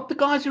 help the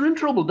guys who are in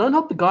trouble. Don't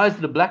help the guys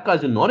that are black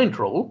guys who are not in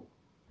trouble.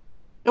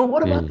 And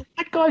what about Mm. the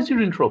white guys who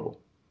are in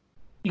trouble?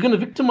 You're going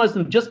to victimize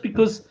them just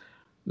because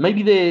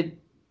maybe they're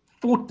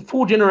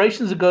four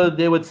generations ago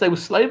they would say were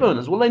slave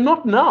owners. Well, they're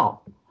not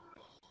now.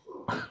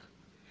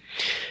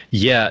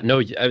 Yeah,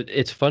 no,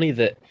 it's funny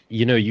that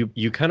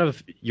you kind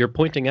of you're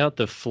pointing out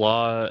the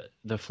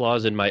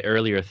flaws in my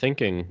earlier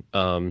thinking,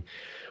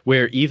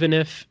 where even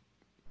if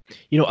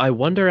I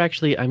wonder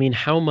actually, I mean,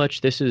 how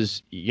much this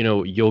is,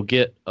 you'll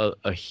get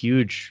a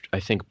huge, I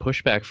think,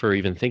 pushback for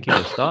even thinking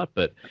this thought,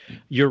 but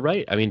you're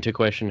right. I mean, to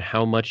question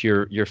how much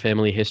your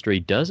family history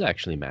does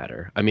actually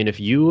matter. I mean, if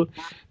you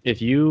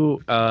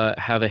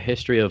have a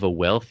history of a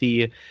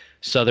wealthy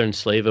Southern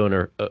slave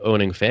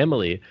owning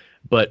family,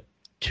 but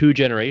 2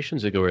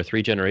 generations ago or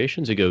 3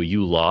 generations ago,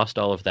 you lost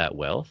all of that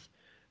wealth,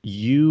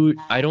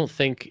 I don't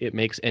think it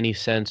makes any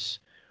sense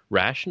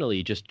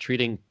rationally just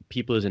treating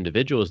people as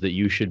individuals that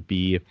you should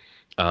be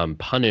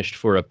punished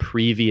for a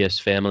previous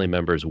family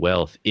member's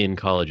wealth in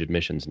college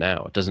admissions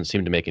now. It doesn't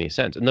seem to make any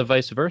sense. And the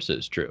vice versa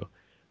is true,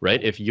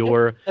 right? If Yep,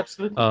 you're,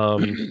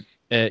 absolutely.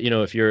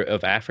 if you're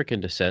of African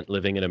descent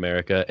living in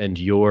America and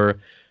you're,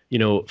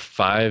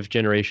 5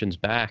 generations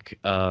back,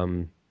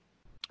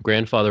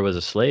 grandfather was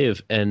a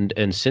slave, and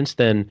since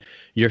then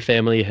your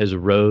family has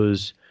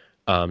rose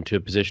to a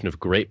position of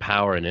great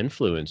power and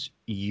influence,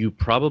 you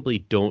probably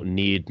don't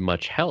need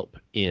much help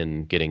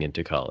in getting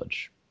into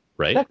college,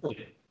 right?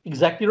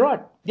 Exactly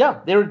right. Yeah,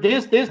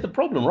 there's the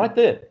problem right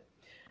there.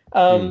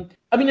 Mm,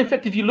 I mean, in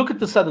fact, if you look at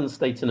the southern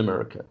states in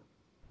America,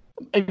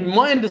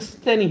 my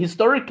understanding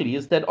historically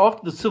is that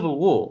after the Civil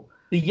War,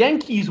 the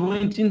Yankees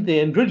went in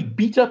there and really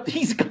beat up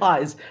these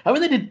guys. I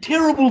mean, they did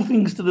terrible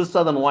things to the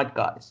southern white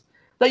guys.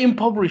 They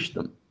impoverished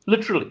them,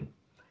 literally.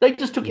 They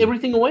just took mm,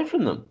 everything away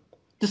from them,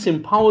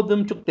 disempowered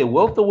them, took their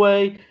wealth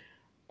away.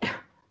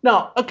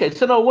 Now, okay,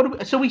 so now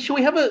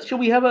should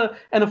we have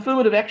an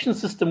affirmative action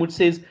system which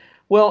says,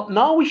 well,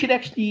 now we should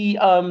actually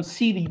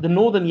see the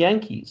northern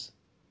Yankees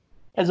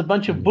as a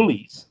bunch of mm.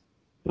 bullies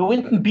who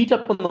went and beat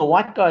up on the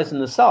white guys in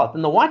the South.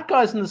 And the white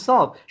guys in the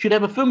South should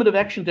have affirmative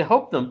action to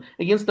help them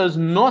against those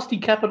nasty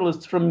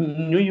capitalists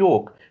from New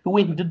York who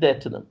went and did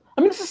that to them.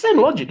 I mean, it's the same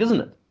logic,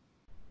 isn't it?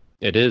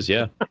 It is,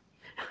 yeah.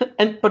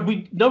 But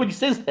nobody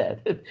says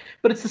that.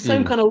 But it's the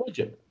same Mm. kind of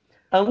logic.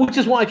 Which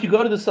is why if you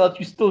go to the South,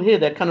 you still hear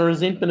that kind of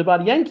resentment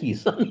about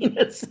Yankees. I mean,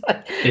 it's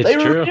like It's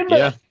true,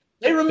 yeah.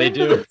 they They remember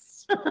do.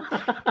 this.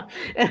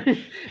 And of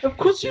They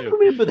course you do.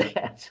 remember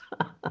that.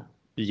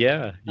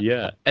 Yeah,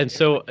 yeah. And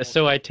so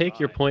I take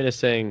your point as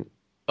saying,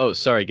 oh,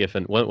 sorry,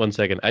 Giffen, one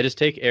second. I just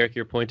take, Eric,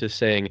 your point as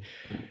saying,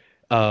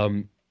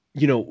 um,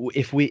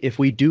 if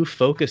we do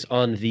focus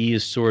on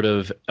these sort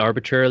of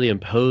arbitrarily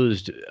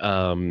imposed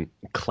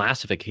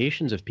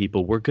classifications of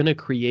people, we're going to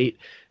create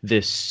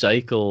this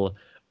cycle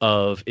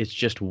of it's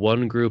just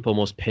one group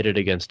almost pitted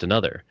against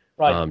another.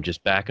 Right.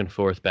 Just back and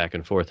forth, back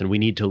and forth. And we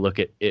need to look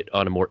at it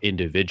on a more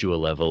individual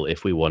level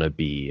if we want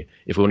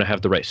to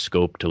have the right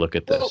scope to look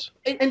at Well,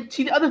 this. and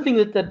see, the other thing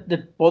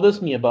that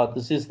bothers me about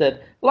this is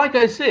that, like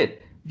I said,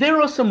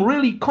 there are some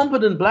really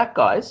competent black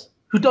guys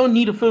who don't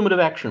need affirmative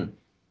action.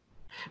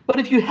 But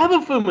if you have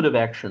affirmative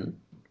action,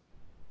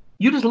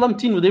 you're just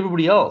lumped in with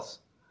everybody else.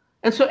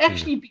 And so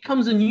actually it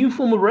becomes a new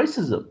form of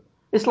racism.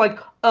 It's like,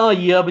 oh,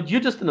 yeah, but you're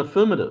just an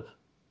affirmative.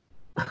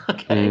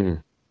 Okay?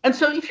 And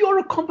so if you're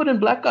a competent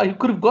black guy who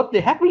could have got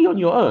there happily on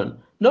your own,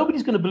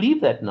 nobody's going to believe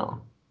that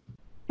now.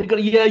 They're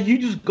going to, yeah, you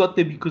just got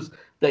there because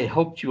they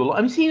helped you a lot.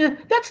 I'm seeing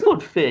that's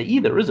not fair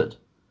either, is it?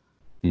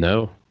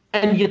 No.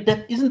 And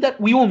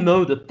yet we all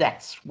know that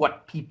that's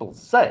what people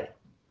say.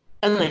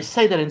 And they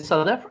say that in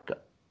South Africa.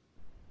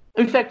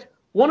 In fact,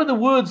 one of the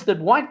words that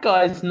white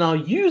guys now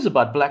use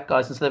about black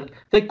guys in South Africa,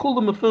 they call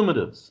them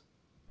affirmatives.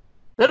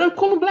 They don't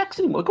call them blacks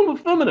anymore. They call them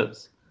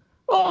affirmatives.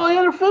 Oh,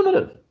 yeah,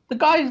 affirmative. The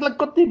guy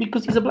got there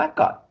because he's a black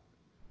guy.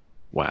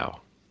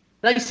 Wow.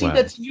 Now you see,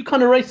 that's a new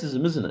kind of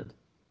racism, isn't it?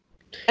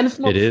 And it's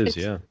not. It is,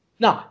 yeah.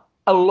 Now,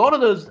 a lot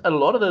of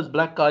those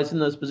black guys in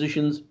those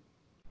positions,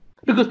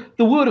 because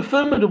the word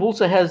affirmative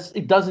also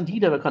does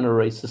indeed have a kind of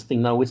racist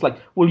thing now. It's like,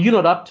 well, you're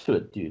not up to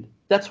it, dude.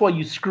 That's why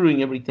you're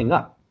screwing everything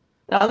up.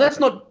 Now that's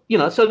not,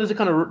 so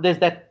there's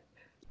that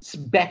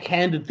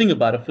backhanded thing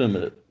about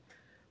affirmative.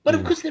 But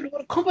of course there are a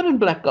lot of competent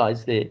black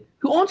guys there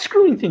who aren't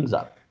screwing things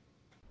up.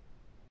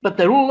 But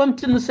they're all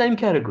lumped in the same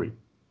category.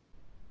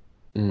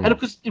 And of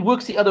course it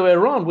works the other way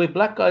around, where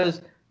black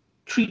guys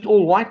treat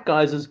all white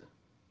guys as,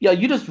 yeah,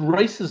 you're just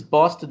racist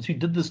bastards who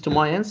did this to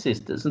my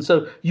ancestors, and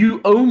so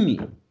you owe me.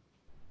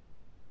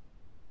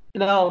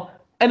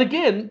 And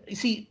again, you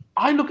see,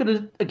 I look at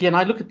it again.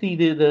 I look at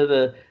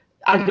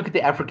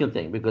the African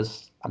thing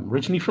because I'm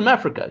originally from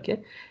Africa,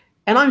 okay,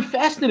 and I'm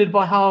fascinated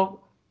by how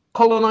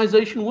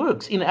colonization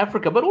works in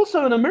Africa, but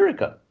also in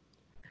America.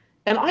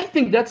 And I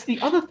think that's the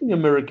other thing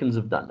Americans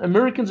have done.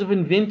 Americans have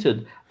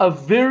invented a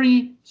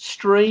very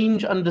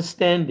strange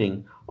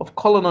understanding of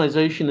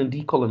colonization and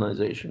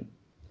decolonization,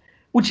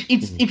 which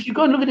if you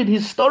go and look at it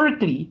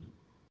historically,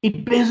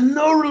 it bears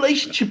no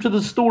relationship to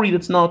the story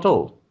that's now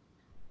told.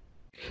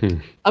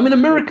 I mean,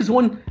 America's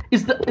one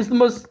is the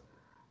most.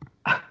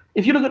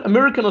 If you look at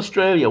America and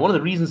Australia, one of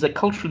the reasons they're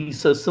culturally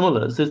so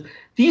similar is that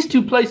these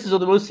two places are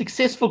the most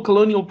successful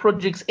colonial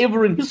projects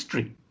ever in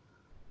history.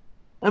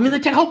 I mean, they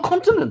take whole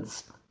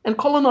continents and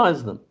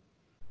colonize them.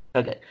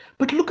 Okay,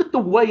 but look at the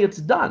way it's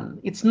done.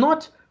 It's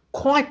not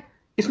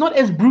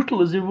as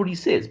brutal as everybody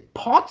says.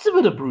 Parts of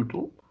it are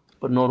brutal,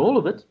 but not all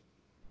of it.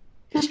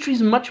 History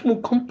is much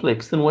more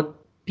complex than what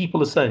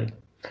people are saying.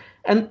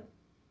 And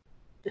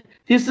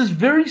there's this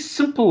very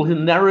simple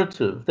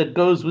narrative that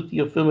goes with the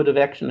affirmative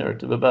action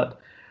narrative about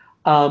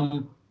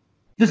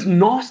this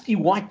nasty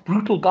white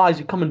brutal guys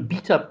who come and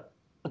beat up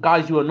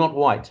guys who are not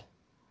white.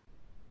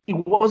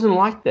 It wasn't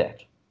like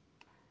that.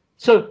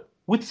 So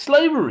with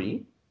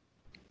slavery,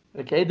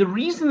 okay, the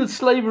reason that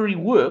slavery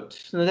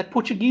worked, that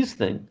Portuguese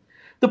thing,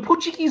 the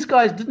Portuguese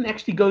guys didn't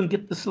actually go and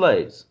get the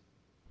slaves.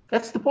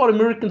 That's the part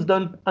Americans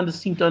don't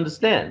seem to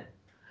understand.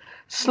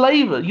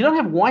 You don't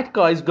have white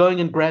guys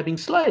going and grabbing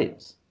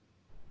slaves.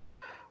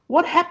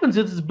 What happens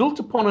is it's built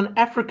upon an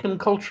African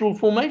cultural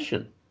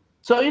formation.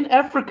 So in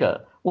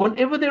Africa,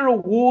 whenever there are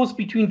wars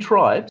between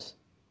tribes,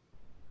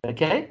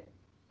 okay,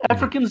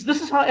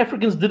 this is how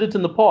Africans did it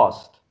in the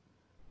past.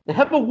 They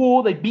have a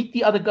war, they beat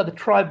the other guy, the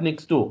tribe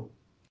next door.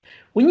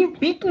 When you've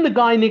beaten the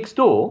guy next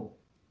door,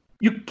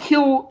 you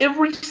kill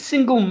every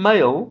single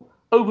male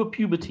over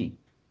puberty.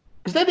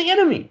 Because they're the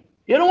enemy.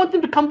 You don't want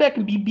them to come back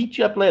and beat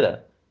you up later.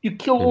 You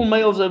kill all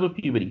males over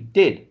puberty,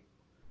 dead.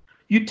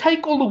 You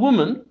take all the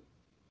women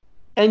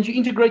and you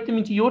integrate them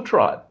into your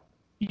tribe.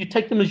 You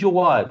take them as your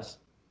wives.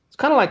 It's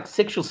kind of like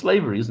sexual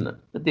slavery, isn't it?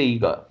 But there you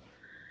go.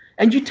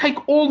 And you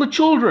take all the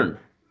children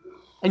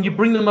and you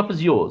bring them up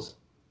as yours.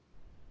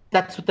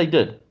 That's what they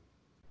did.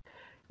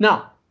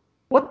 Now,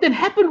 what then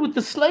happened with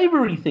the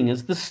slavery thing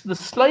is the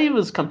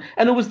slavers come,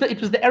 and it was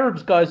the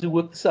Arabs guys who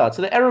worked this out.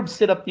 So the Arabs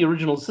set up the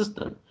original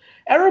system.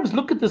 Arabs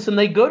look at this and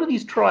they go to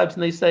these tribes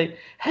and they say,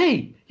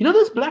 "Hey, you know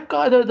those black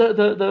guy,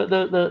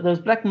 those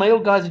black male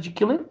guys that you're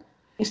killing?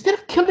 Instead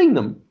of killing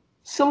them,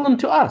 sell them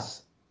to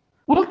us.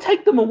 We'll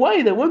take them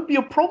away. There won't be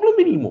a problem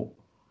anymore.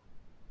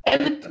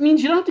 And it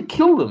means you don't have to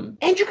kill them,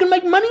 and you can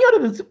make money out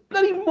of it. It's a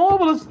bloody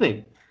marvelous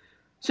thing.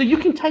 So you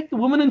can take the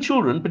women and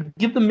children, but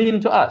give the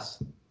men to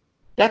us."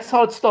 That's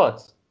how it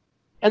starts.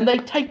 And they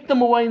take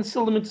them away and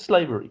sell them into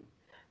slavery.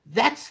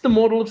 That's the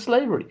model of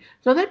slavery.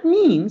 So that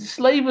means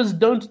slavers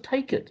don't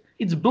take it.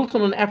 It's built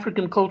on an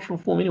African cultural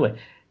form anyway.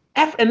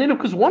 And then, of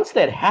course, once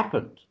that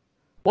happened,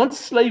 once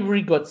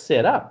slavery got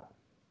set up,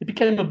 it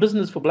became a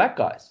business for black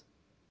guys.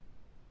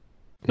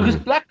 Because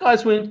black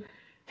guys went,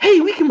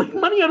 "Hey, we can make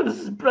money out of this.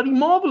 This is bloody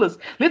marvelous.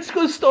 Let's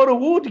go start a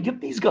war to get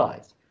these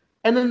guys."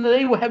 And then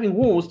they were having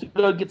wars to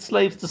go get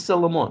slaves to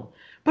sell them on.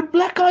 But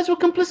black guys were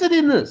complicit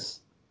in this.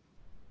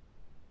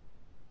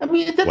 I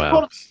mean, that's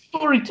part of the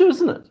story too,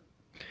 isn't it?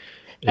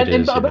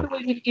 And by the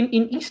way,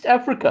 in East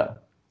Africa,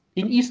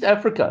 in East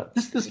Africa.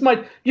 This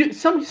might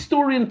some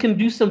historian can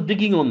do some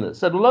digging on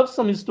this. I'd love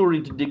some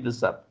historian to dig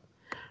this up.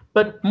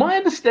 But my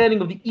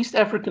understanding of the East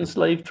African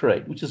slave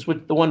trade, which is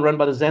the one run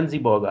by the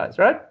Zanzibar guys,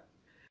 right,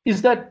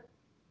 is that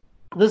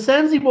the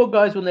Zanzibar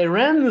guys, when they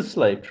ran the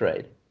slave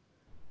trade,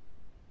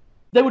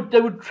 they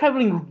were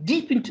traveling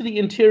deep into the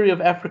interior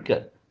of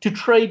Africa to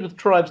trade with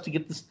tribes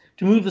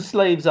to move the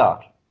slaves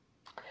out.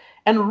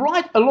 And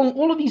right along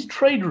all of these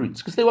trade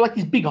routes, because they were like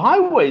these big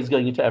highways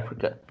going into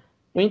Africa,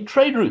 I mean,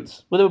 trade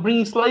routes where they were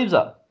bringing slaves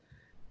up.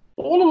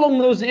 All along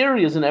those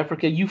areas in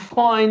Africa, you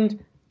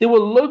find there were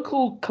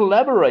local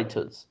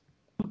collaborators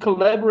who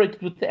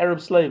collaborated with the Arab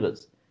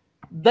slavers.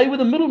 They were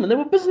the middlemen. They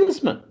were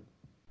businessmen.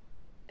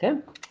 Okay?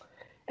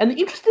 And the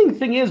interesting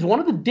thing is, one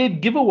of the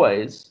dead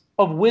giveaways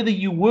of whether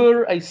you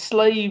were a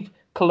slave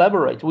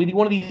collaborator, whether you're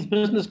one of these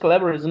business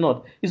collaborators or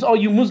not, is, are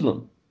you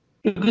Muslim?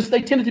 Because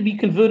they tended to be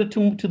converted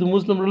to the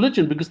Muslim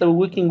religion because they were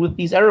working with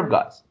these Arab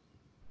guys.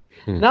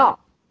 Now,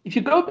 if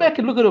you go back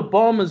and look at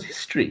Obama's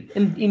history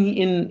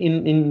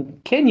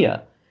in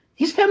Kenya,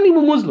 his family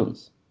were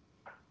Muslims.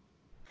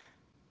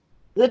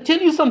 They tell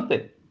you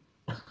something.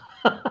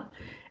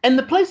 And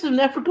the places in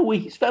Africa where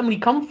his family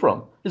come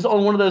from is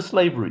on one of those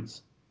slave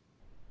routes.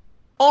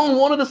 On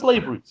one of the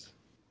slave routes.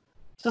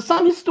 So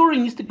some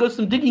historian needs to go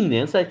some digging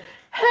there and say,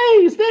 hey,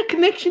 is there a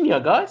connection here,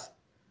 guys?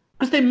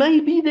 Because there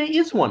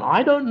is one.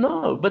 I don't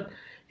know. But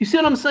you see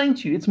what I'm saying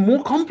to you? It's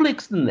more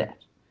complex than that.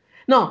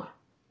 Now,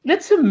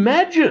 let's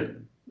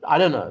imagine, I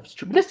don't know if it's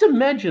true, but let's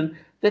imagine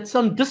that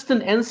some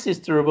distant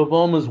ancestor of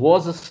Obama's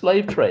was a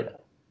slave trader.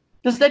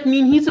 Does that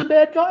mean he's a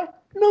bad guy?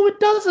 No,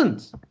 it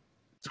doesn't.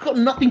 It's got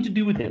nothing to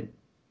do with him.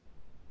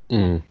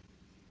 Mm.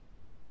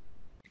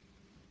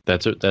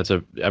 That's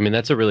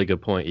a really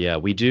good point. Yeah,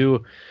 we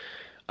do.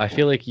 I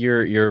feel like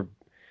you're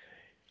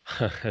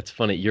that's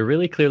funny. You're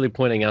really clearly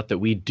pointing out that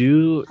we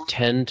do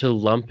tend to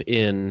lump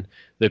in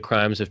the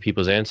crimes of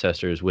people's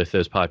ancestors with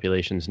those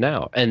populations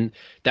now. And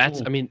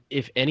that's, I mean,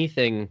 if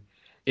anything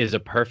is a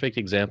perfect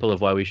example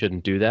of why we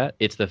shouldn't do that,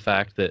 it's the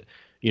fact that,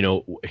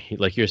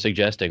 like you're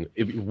suggesting,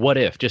 what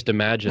if, just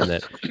imagine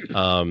that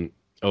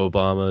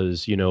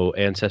Obama's,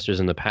 ancestors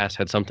in the past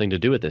had something to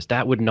do with this.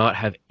 That would not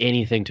have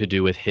anything to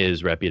do with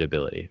his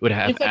reputability. It would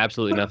have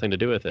absolutely nothing to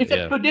do with it. In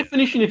fact, per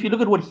definition, if you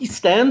look at what he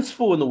stands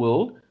for in the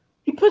world,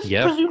 he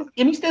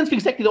stands for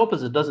exactly the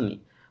opposite, doesn't he?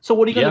 So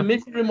what are you going to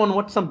measure him on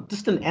what some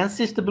distant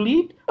ancestor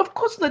believed? Of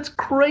course, that's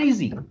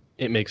crazy.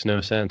 It makes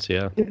no sense,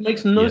 yeah. It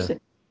makes no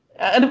sense.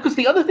 And of course,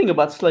 the other thing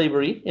about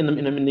slavery in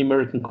the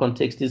American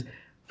context is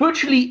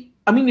virtually,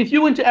 I mean, if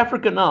you went to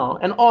Africa now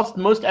and asked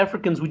most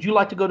Africans, would you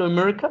like to go to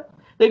America?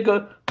 They'd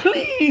go,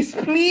 please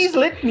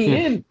let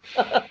me in.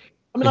 I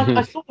mean,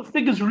 I saw the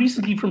figures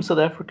recently from South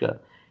Africa,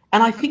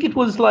 and I think it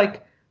was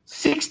like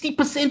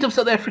 60% of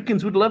South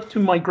Africans would love to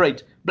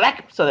migrate.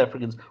 Black South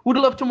Africans would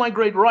love to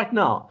migrate right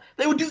now.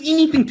 They would do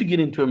anything to get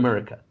into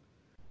America.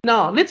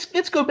 Now, let's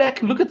go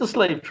back and look at the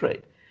slave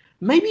trade.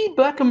 Maybe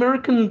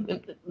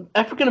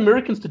African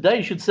Americans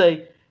today should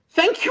say,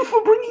 thank you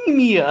for bringing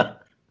me here.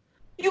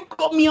 You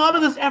got me out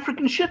of this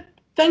African shit.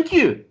 Thank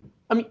you.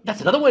 I mean,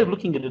 that's another way of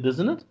looking at it,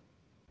 isn't it?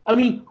 I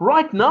mean,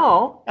 right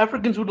now,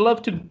 Africans would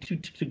love to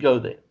go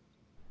there.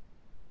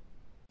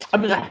 I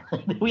mean,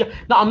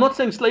 now I'm not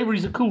saying slavery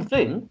is a cool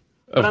thing.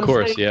 But of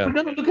course, yeah. We're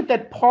going to look at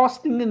that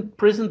past thing and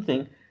present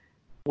thing.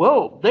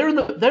 Well, they're in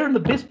the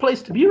best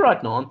place to be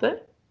right now, aren't they?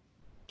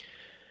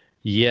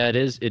 Yeah, it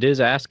is. It is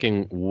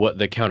asking what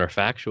the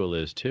counterfactual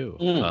is too.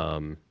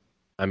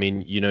 I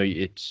mean,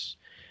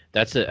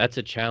 that's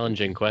a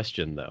challenging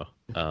question though.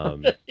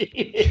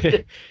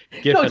 Giffen,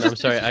 I'm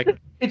sorry.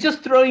 It's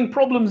just throwing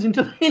problems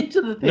into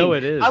the thing. No,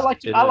 it is. I like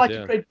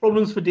to create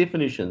problems for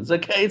definitions.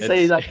 Okay,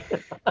 say that.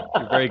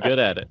 You're very good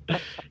at it.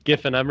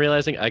 Giffen, I'm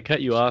realizing I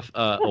cut you off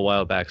a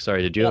while back.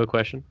 Sorry. Did you have a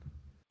question?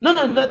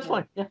 No, that's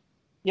fine.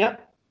 Yeah.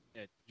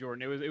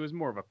 Jordan, it was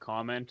more of a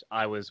comment.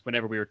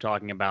 Whenever we were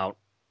talking about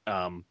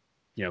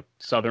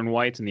Southern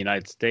whites in the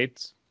United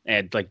States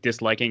and like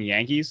disliking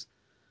Yankees,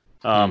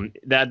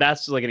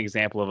 that's like an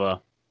example of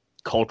a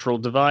cultural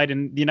divide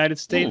in the United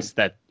States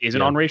that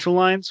isn't on racial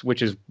lines,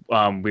 which is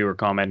we were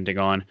commenting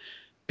on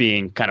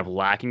being kind of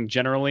lacking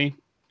generally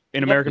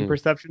in American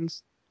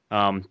perceptions.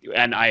 And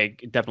I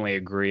definitely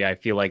agree. I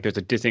feel like there's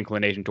a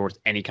disinclination towards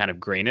any kind of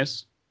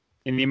grayness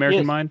in the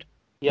American mind.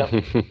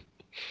 Yeah.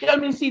 I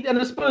mean, see, and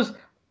I suppose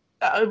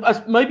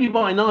maybe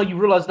by now you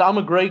realize that I'm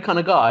a gray kind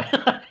of guy.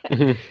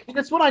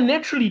 That's what I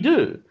naturally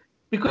do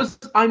because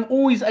I'm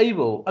always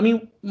able. I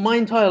mean, my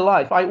entire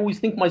life, I always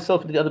think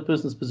myself into the other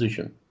person's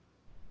position.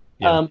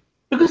 Yeah.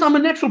 Because I'm a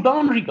natural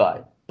boundary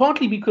guy.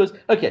 Partly because,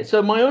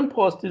 so my own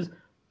past is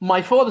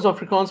my father's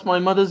Afrikaans, my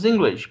mother's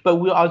English, but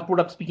I was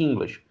brought up speaking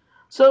English.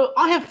 So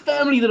I have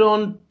family that are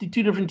on the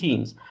two different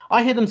teams.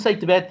 I hear them say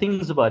bad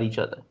things about each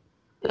other.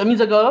 That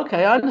means I go,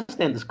 okay, I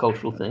understand this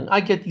cultural thing.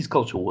 I get these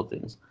cultural war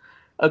things.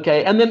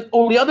 Okay, and then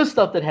all the other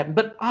stuff that happened.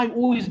 But I've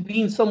always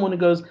been someone who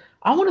goes,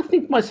 I want to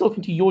think myself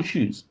into your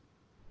shoes.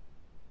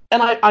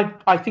 And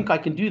I think I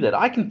can do that.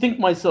 I can think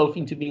myself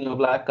into being a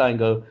black guy and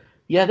go,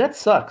 yeah, that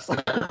sucks.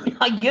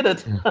 I get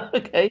it.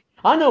 Okay,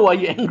 I know why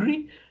you're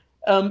angry.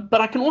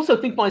 But I can also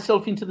think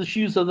myself into the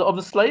shoes of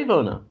the slave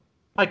owner.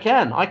 I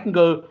can. I can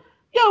go,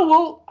 yeah,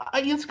 well,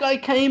 this guy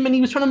came and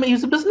he was he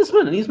was a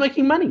businessman and he's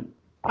making money.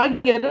 I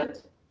get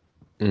it.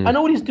 I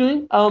know what he's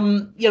doing.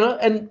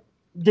 And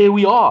there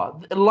we are.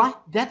 Like,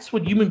 that's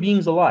what human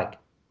beings are like.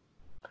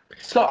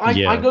 So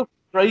I go for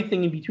the gray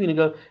thing in between and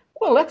go,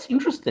 well, that's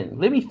interesting.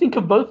 Let me think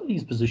of both of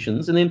these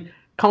positions and then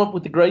come up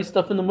with the gray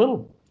stuff in the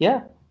middle.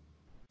 Yeah.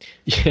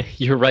 Yeah,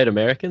 you're right.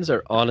 Americans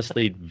are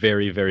honestly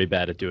very, very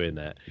bad at doing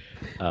that.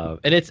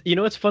 And it's,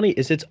 what's funny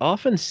is it's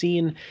often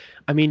seen,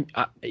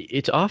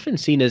 it's often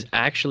seen as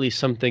actually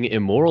something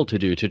immoral to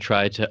do, to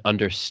try to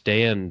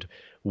understand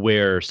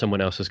where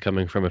someone else is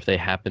coming from if they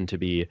happen to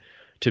be,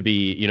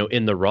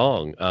 in the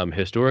wrong,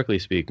 historically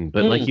speaking.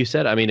 But like you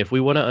said, if we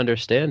want to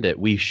understand it,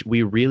 we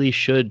really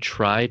should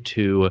try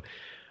to,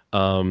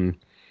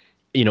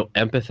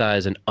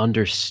 empathize and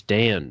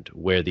understand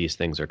where these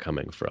things are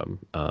coming from.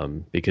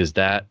 Because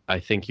I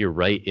think you're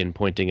right in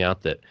pointing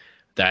out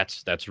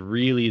that's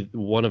really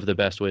one of the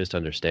best ways to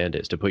understand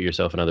it, is to put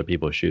yourself in other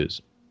people's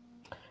shoes.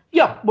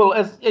 Yeah, well,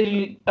 as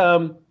earlier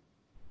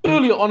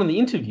on in the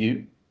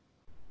interview,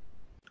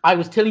 I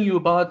was telling you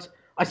about,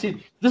 I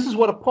said, this is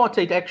what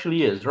apartheid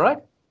actually is, right?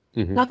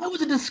 Mm-hmm. Now, that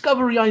was a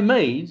discovery I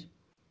made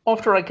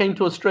after I came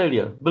to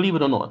Australia, believe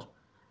it or not.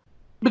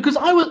 Because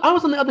I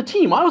was on the other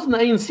team. I was on the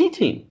ANC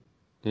team.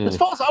 As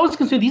far as I was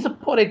concerned, these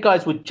apartheid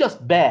guys were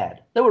just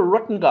bad. They were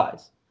rotten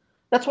guys.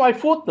 That's why I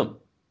fought them.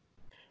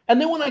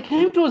 And then when I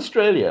came to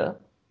Australia,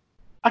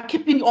 I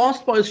kept being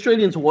asked by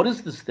Australians, what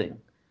is this thing?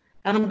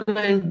 And I'm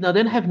going, no,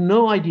 they have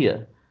no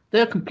idea. They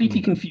are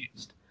completely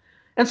confused.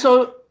 And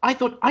so I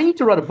thought, I need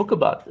to write a book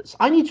about this.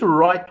 I need to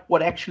write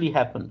what actually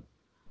happened.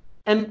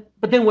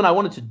 But then when I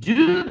wanted to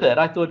do that,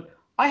 I thought,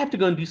 I have to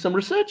go and do some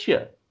research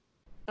here.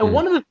 And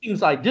one of the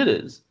things I did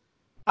is,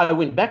 I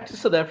went back to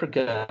South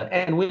Africa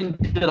and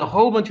did a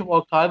whole bunch of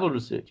archival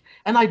research.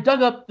 And I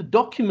dug up the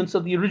documents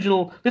of the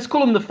original, let's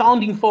call them the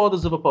founding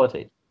fathers of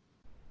apartheid.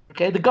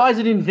 Okay, the guys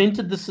that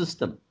invented the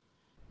system.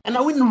 And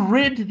I went and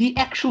read the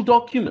actual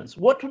documents.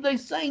 What were they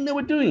saying they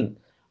were doing?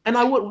 And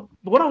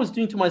what I was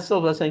doing to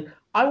myself, I was saying,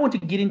 I want to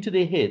get into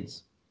their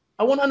heads.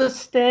 I want to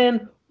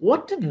understand,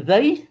 what did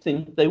they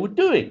think they were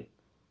doing?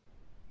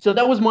 So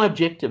that was my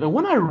objective. And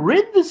when I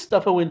read this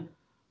stuff, I went,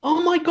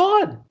 oh my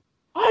God,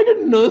 I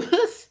didn't know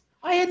this.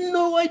 I had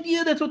no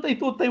idea that's what they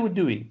thought they were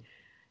doing.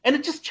 And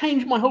it just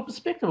changed my whole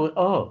perspective. I went,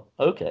 oh,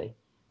 okay.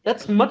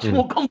 That's much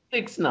more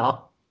complex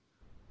now.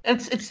 And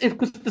it's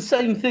the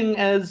same thing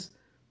as,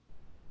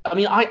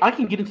 I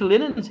can get into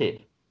Lenin's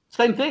head.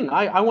 Same thing.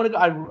 I want to go,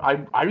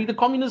 I read the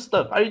communist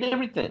stuff. I read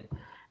everything.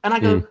 And I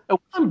go, when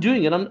I'm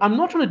doing it, I'm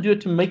not trying to do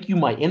it to make you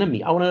my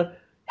enemy. I want to,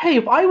 hey,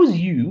 if I was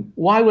you,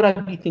 why would I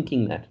be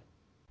thinking that?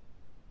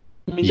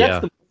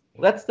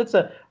 That's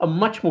a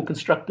much more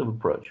constructive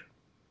approach.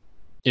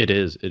 It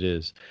is.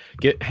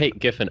 Hey,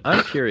 Giffen,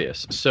 I'm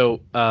curious. So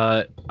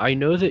I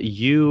know that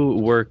you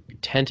were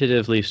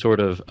tentatively sort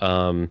of,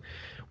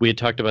 we had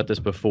talked about this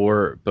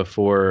before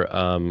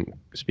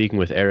speaking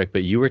with Eric,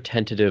 but you were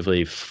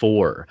tentatively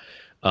for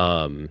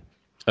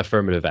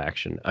affirmative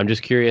action. I'm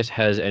just curious,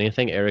 has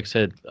anything Eric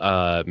said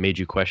made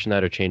you question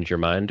that or change your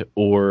mind?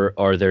 Or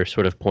are there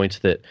sort of points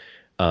that,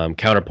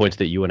 counterpoints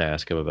that you want to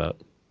ask him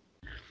about?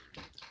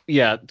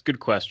 Yeah,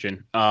 good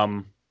question.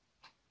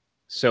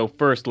 So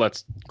first,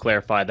 let's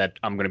clarify that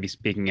I'm going to be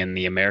speaking in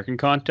the American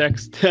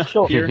context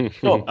here.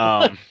 Sure.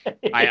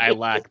 I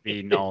lack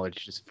the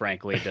knowledge, just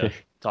frankly, to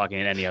talking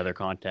in any other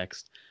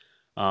context.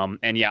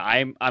 And yeah,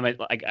 I'm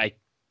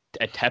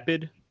a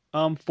tepid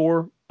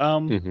for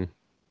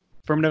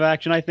affirmative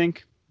action. I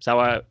think is how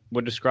I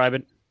would describe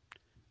it.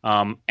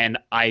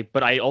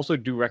 But I also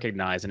do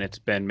recognize, and it's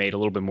been made a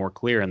little bit more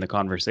clear in the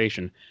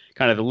conversation,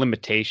 kind of the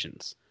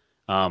limitations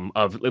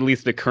of at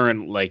least the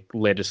current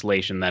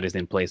legislation that is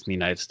in place in the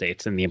United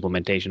States and the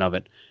implementation of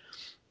it.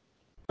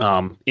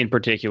 In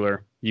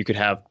particular, you could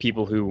have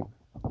people who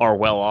are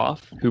well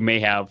off, who may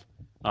have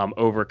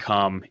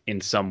overcome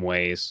in some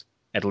ways,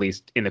 at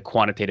least in the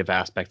quantitative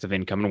aspects of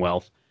income and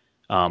wealth,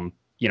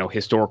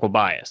 historical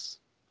bias.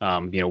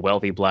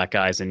 Wealthy black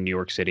guys in New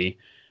York City,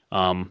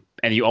 and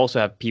you also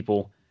have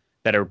people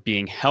that are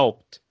being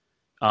helped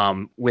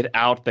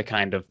without the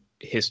kind of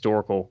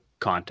historical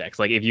context.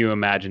 Like if you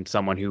imagine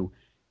someone who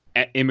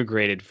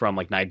immigrated from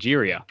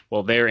Nigeria,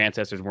 well, their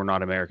ancestors were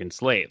not American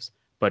slaves,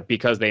 but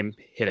because they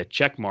hit a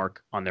check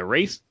mark on their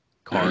race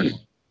card,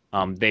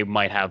 they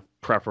might have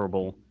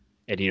preferable,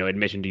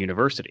 admission to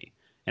university.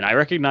 And I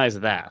recognize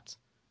that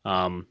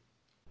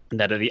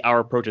our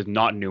approach is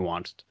not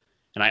nuanced,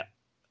 and I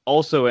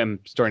also am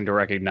starting to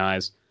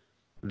recognize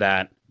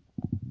that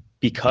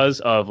because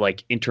of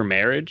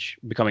intermarriage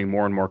becoming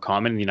more and more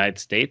common in the United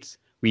States,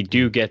 we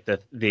do get the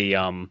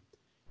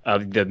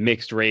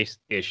mixed race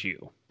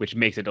issue, which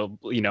makes it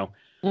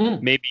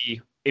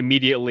maybe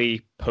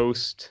immediately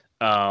post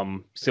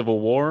Civil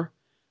War,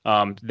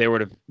 it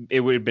would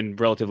have been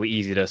relatively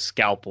easy to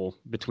scalpel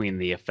between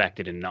the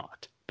affected and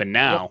not. But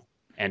now,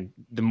 and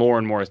the more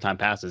and more as time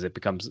passes, it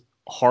becomes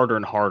harder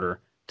and harder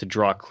to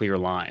draw clear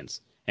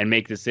lines and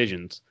make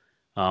decisions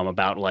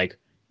about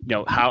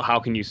how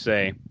can you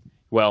say,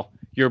 well,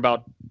 you're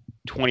about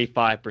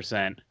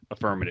 25%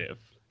 affirmative,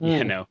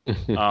 and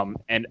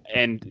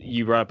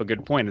you brought up a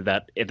good point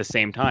that at the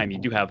same time you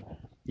do have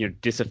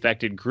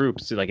disaffected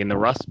groups like in the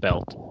Rust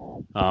Belt,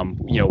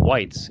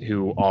 whites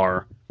who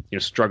are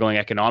struggling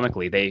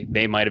economically.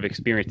 They might have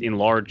experienced in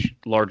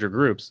larger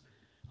groups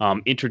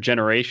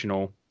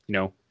intergenerational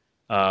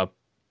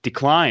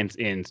declines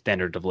in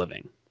standard of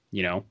living,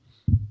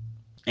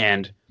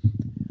 and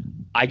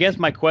I guess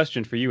my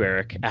question for you,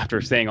 Eric,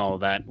 after saying all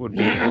of that, would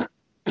be,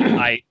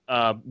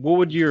 what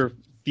would your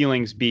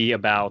feelings be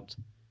about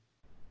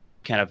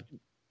kind of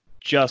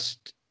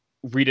just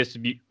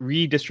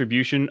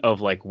redistribution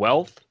of like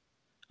wealth,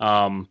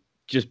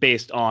 just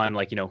based on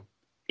like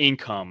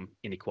income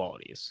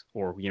inequalities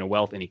or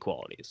wealth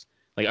inequalities?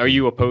 Like, are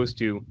you opposed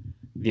to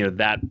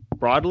that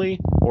broadly,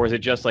 or is it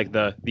just like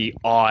the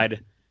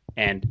odd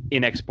and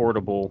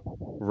inexportable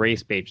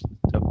race-based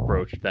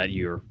approach that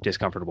you're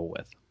discomfortable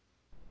with?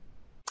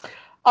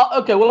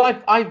 Okay,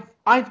 well,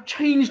 I've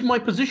changed my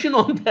position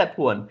on that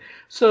one.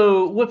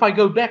 So if I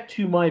go back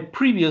to my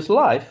previous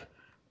life,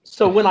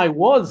 so when I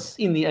was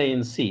in the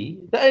ANC,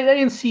 the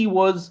ANC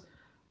was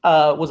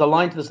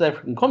aligned to the South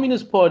African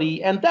Communist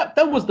Party, and that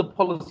was the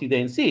policy of the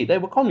ANC. They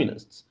were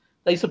communists.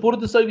 They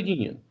supported the Soviet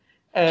Union,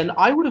 and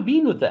I would have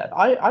been with that.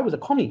 I was a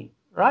commie,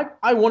 right?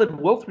 I wanted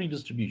wealth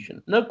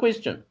redistribution, no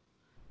question.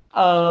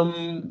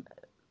 I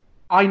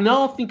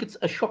now think it's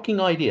a shocking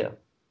idea,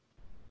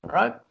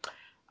 right?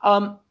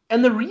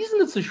 And the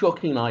reason it's a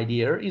shocking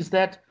idea is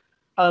that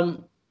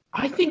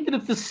I think that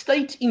if the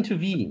state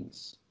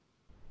intervenes,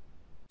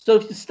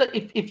 so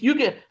if you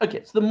get,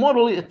 okay, so the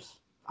model is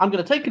I'm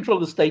going to take control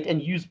of the state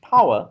and use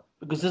power,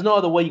 because there's no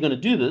other way you're going to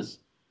do this,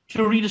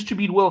 to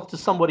redistribute wealth to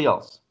somebody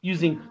else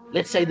using,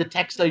 let's say, the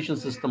taxation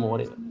system or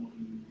whatever.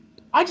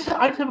 I just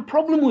have a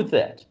problem with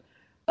that.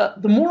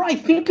 The more I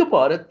think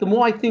about it, the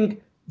more I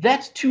think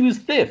that too is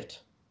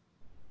theft.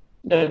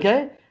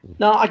 Okay?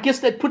 Now, I guess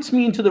that puts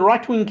me into the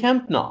right-wing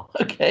camp now,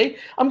 okay?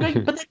 I'm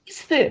going, but that is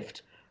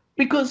theft.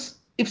 Because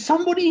if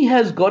somebody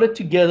has got it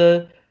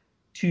together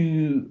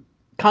to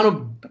kind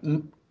of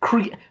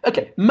create...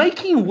 Okay,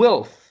 making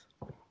wealth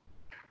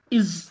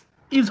is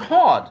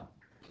hard.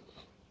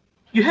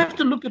 You have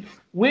to look at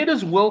where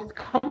does wealth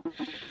come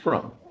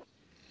from.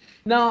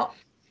 Now,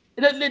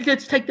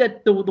 let's take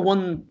that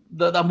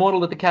the model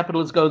that the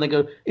capitalists go and they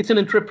go, it's an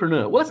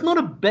entrepreneur. Well, it's not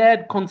a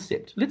bad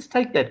concept. Let's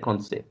take that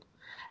concept.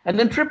 An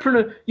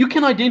entrepreneur, you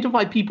can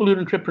identify people who are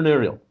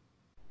entrepreneurial.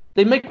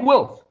 They make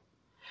wealth.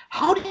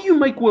 How do you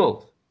make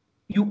wealth?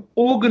 You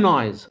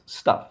organize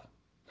stuff.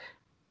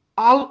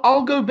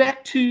 I'll go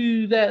back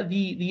to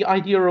the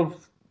idea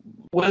of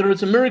whether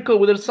it's America,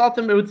 whether it's South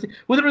America,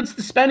 whether it's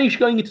the Spanish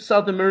going into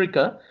South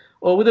America,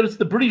 or whether it's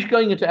the British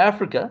going into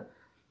Africa.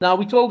 Now,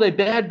 we told they're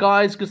bad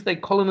guys because they're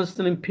colonists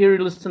and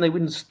imperialists and they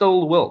went and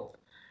stole wealth.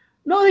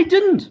 No, they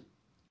didn't.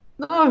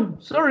 No,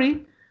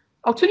 sorry.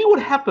 I'll tell you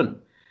what happened.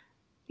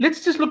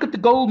 Let's just look at the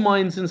gold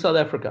mines in South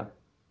Africa,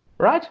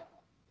 right?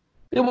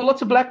 There were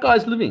lots of black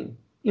guys living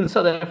in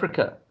South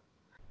Africa.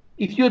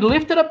 If you had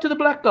left it up to the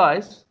black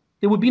guys,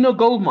 there would be no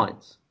gold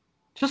mines.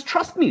 Just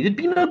trust me, there'd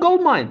be no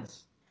gold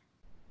mines.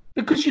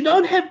 Because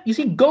you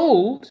see,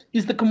 gold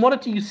is the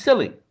commodity you're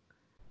selling.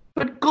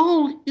 But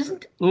gold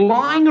isn't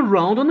lying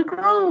around on the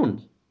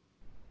ground.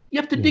 You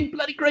have to dig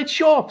bloody great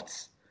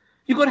shafts.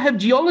 You've got to have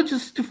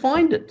geologists to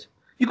find it.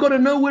 You've got to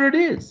know where it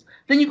is.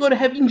 Then you've got to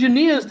have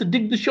engineers to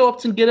dig the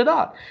shafts and get it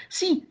out.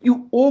 See,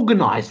 you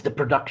organize the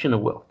production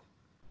of wealth.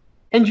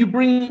 And you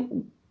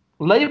bring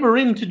labor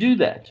in to do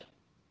that.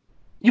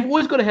 You've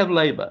always got to have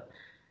labor.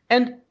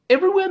 And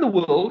everywhere in the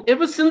world,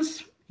 ever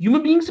since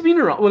human beings have been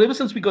around, well, ever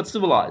since we got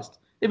civilized,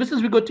 ever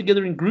since we got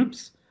together in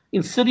groups,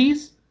 in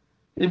cities,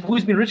 there've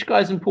always been rich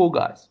guys and poor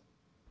guys.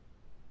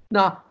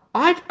 Now,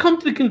 I've come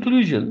to the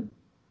conclusion,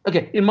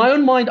 okay, in my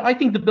own mind, I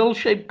think the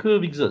bell-shaped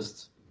curve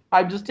exists.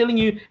 I'm just telling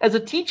you, as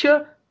a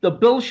teacher, the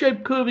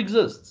bell-shaped curve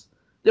exists.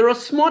 There are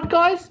smart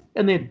guys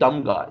and there are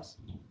dumb guys.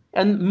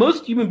 And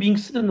most human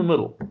beings sit in the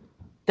middle.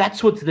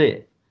 That's what's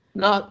there.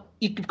 Now,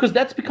 because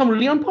that's become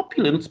really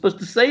unpopular. I'm not supposed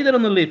to say that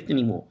on the left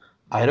anymore.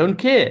 I don't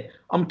care.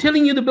 I'm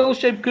telling you the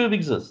bell-shaped curve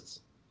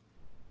exists.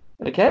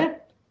 Okay?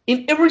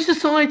 In every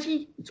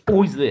society, it's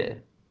always there.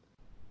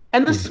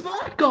 And the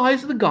smart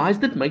guys are the guys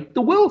that make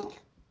the wealth.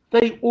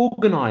 They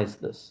organize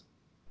this.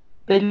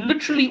 They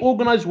literally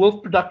organize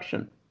wealth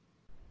production.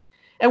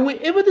 And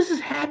wherever this has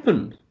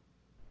happened,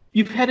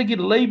 you've had to get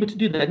labor to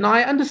do that. Now,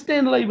 I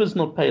understand labor's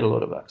not paid a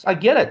lot of bucks. I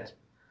get it.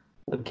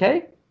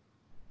 Okay?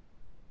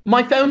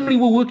 My family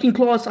were working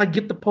class. I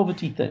get the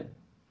poverty thing.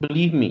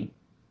 Believe me.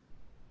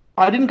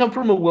 I didn't come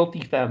from a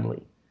wealthy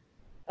family.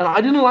 And I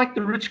didn't like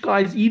the rich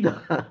guys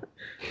either.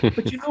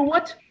 But you know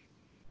what?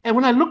 And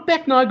when I look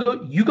back now, I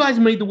go, you guys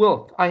made the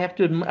wealth. I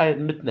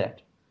admit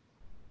that.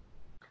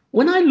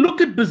 When I look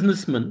at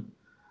businessmen,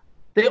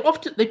 they're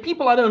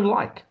people I don't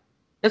like.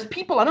 As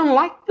people, I don't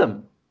like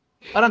them.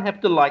 I don't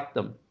have to like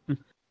them.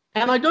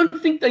 And I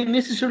don't think they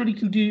necessarily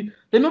can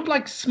they're not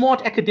like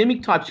smart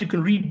academic types who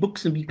can read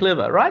books and be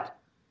clever, right?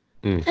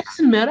 That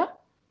doesn't matter.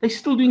 they're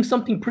still doing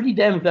something pretty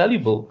damn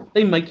valuable.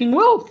 They're making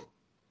wealth.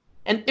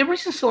 And every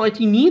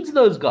society needs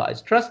those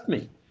guys, trust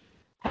me.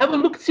 Have a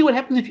look and see what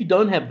happens if you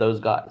don't have those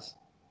guys.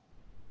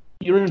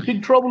 You're in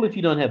big trouble if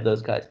you don't have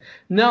those guys.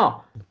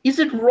 Now, is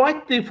it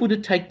right, therefore, to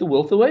take the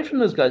wealth away from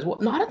those guys? Well,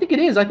 no, I don't think it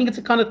is. I think it's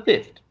a kind of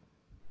theft.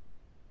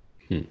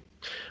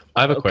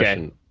 I have a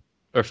question.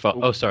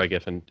 Sorry,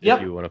 Giffen,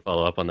 if you want to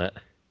follow up on that.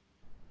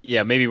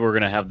 Yeah, maybe we're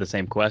going to have the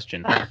same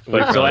question.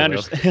 But so I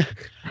understand.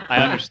 I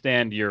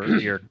understand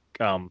your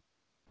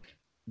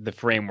the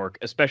framework,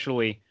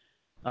 especially.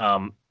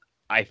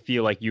 I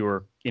feel like you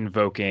were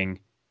invoking,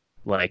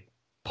 like,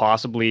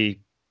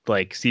 possibly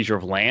like seizure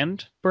of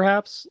land,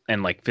 perhaps,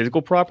 and like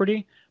physical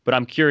property. But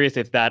I'm curious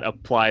if that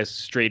applies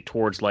straight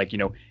towards, like,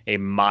 a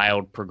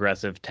mild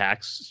progressive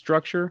tax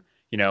structure,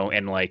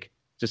 and like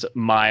just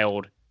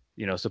mild,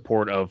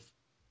 support of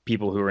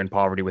people who are in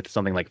poverty with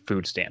something like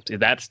food stamps. Is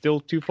that still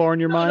too far in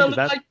your mind? No,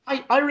 look,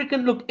 I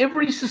reckon. Look,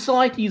 every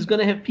society is going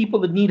to have people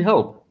that need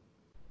help.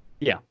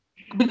 Yeah.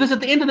 Because at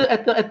the end of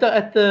at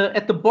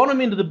the bottom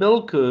end of the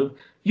bell curve,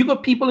 you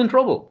got people in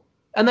trouble,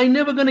 and they're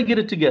never going to get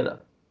it together.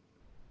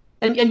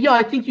 And yeah,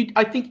 I think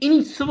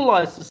any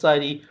civilized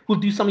society will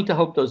do something to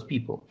help those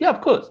people. Yeah, of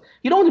course.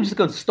 You don't want them just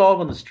going to starve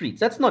on the streets.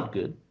 That's not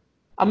good.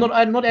 I'm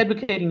not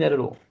advocating that at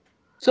all.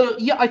 So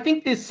yeah, I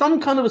think there's some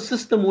kind of a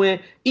system where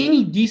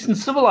any decent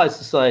civilized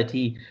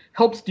society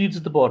helps dudes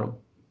at the bottom.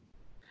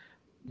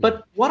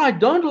 But what I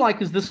don't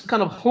like is this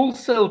kind of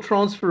wholesale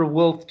transfer of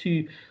wealth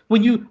to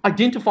when you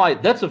identify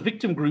that's a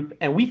victim group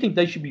and we think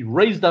they should be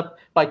raised up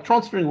by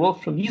transferring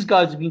wealth from these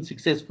guys who've been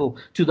successful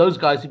to those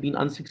guys who've been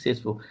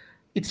unsuccessful.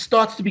 It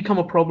starts to become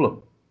a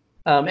problem.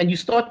 And you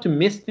start to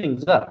mess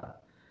things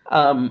up.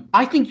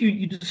 I think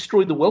you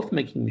destroy the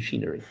wealth-making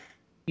machinery.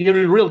 You're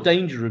in real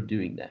danger of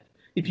doing that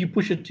if you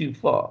push it too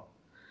far.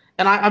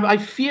 And I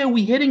fear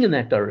we're heading in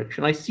that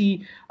direction. I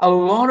see a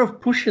lot of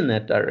push in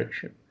that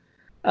direction.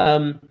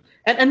 And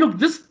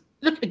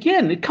look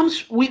again,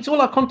 it's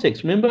all our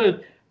context. Remember,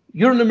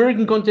 you're an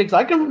American context,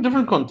 I come from a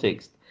different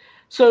context.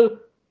 So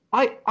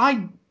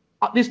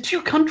there's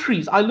two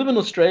countries. I live in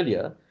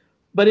Australia,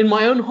 but in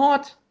my own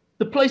heart,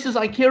 the places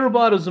I care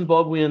about are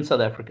Zimbabwe and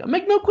South Africa.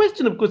 Make no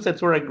question, of course,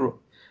 that's where I grew up.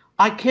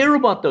 I care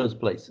about those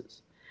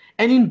places.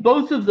 And in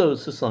both of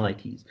those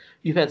societies,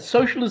 you've had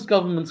socialist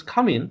governments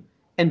come in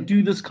and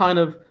do this kind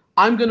of,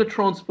 I'm going to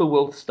transfer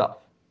wealth stuff.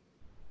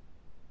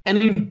 And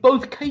in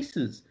both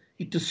cases,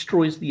 it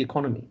destroys the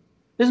economy.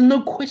 There's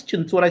no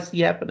question to what I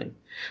see happening.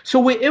 So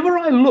wherever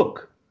I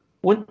look,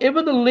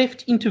 whenever the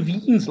left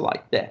intervenes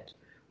like that,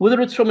 whether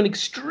it's from an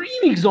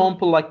extreme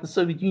example like the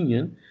Soviet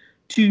Union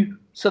to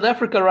South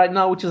Africa right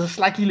now, which is a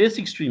slightly less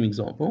extreme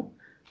example,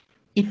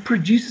 it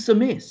produces a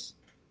mess.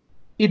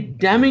 It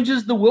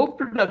damages the wealth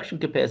production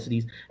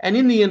capacities. And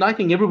in the end, I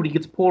think everybody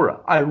gets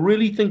poorer. I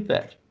really think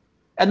that.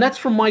 And that's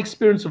from my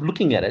experience of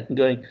looking at it and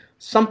going,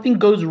 something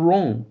goes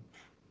wrong.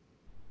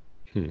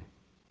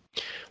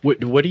 What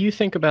do you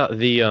think about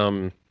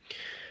the,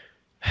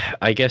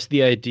 I guess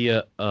the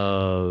idea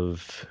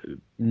of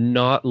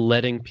not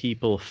letting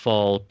people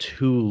fall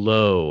too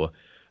low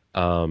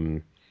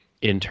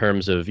in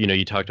terms of,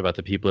 you talked about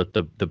the people at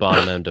the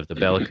bottom end of the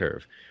bell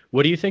curve.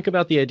 What do you think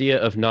about the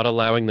idea of not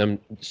allowing them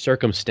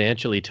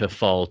circumstantially to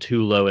fall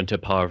too low into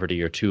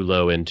poverty or too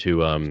low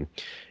into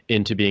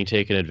being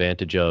taken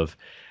advantage of,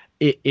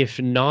 if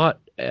not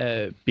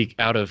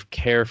out of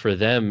care for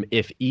them,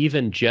 if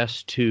even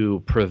just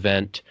to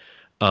prevent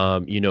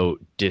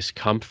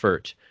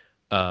discomfort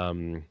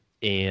and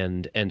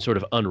sort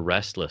of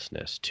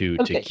unrestlessness to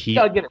keep.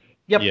 Yeah, I get it.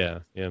 Yep.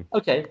 Yeah.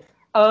 Okay.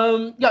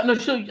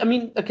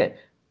 Okay.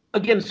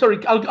 Again, sorry.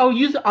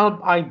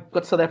 I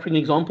got South African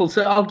example,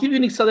 so I'll give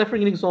you a South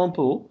African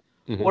example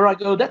where I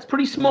go, that's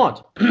pretty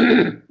smart.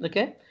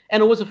 Okay,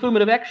 and it was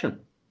affirmative action.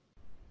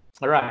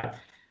 All right,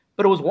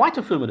 but it was white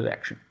affirmative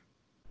action.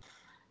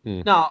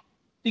 Now,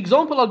 the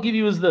example I'll give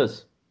you is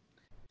this.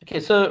 Okay,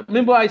 so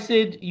remember I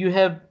said you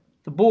have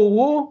the Boer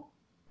War,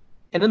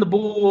 and in the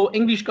Boer War,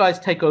 English guys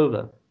take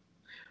over.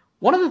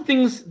 One of the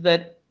things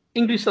that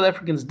English South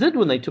Africans did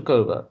when they took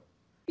over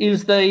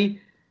is they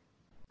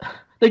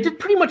did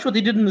pretty much what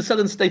they did in the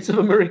southern states of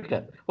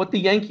America, what the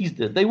Yankees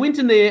did. They went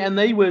in there and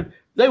they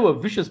were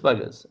vicious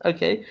buggers.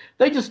 Okay,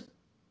 they just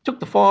took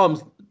the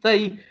farms.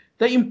 They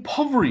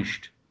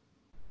impoverished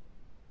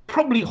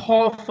probably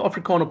half the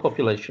Afrikaner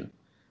population.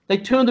 They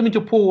turned them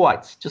into poor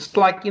whites, just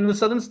like in the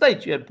southern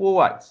states you had poor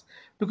whites,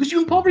 because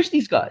you impoverish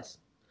these guys.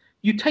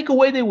 You take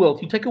away their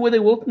wealth. You take away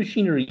their wealth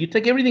machinery. You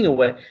take everything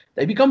away.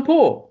 They become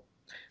poor.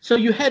 So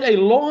you had a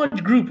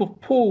large group of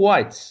poor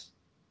whites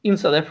in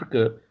South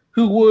Africa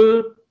who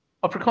were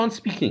Afrikaans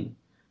speaking,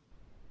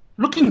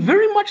 looking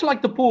very much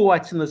like the poor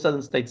whites in the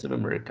southern states of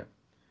America,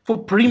 for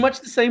pretty much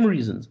the same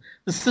reasons.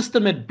 The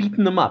system had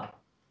beaten them up.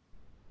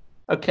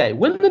 Okay,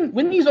 when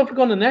these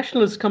Afrikaner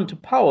nationalists come to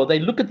power, they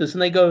look at this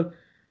and they go,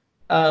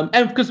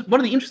 and because one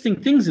of the interesting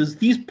things is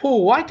these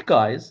poor white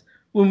guys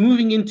were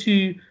moving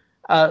into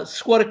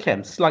squatter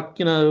camps, like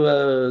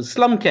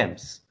slum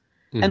camps,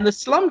 And the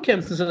slum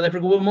camps in South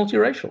Africa were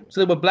multiracial.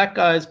 So there were black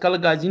guys,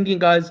 colored guys, Indian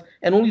guys,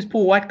 and all these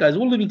poor white guys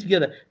all living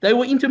together. They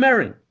were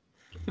intermarrying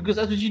because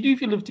that's what you do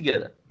if you live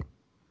together.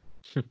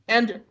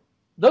 And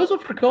those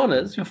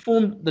Afrikaners who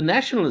formed the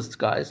nationalists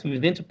guys who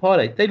invented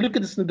apartheid, they look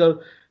at this and go,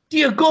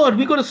 dear God,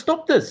 we've got to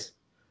stop this.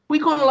 We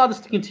can't allow this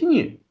to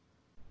continue,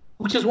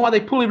 which is why they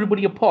pull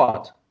everybody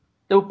apart.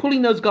 They were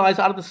pulling those guys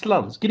out of the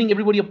slums, getting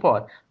everybody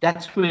apart.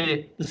 That's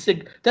where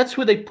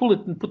they pull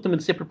it and put them in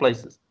separate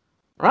places,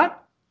 right?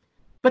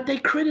 But they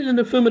created an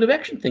affirmative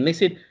action thing. They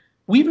said,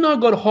 we've now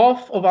got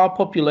half of our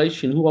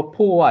population who are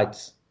poor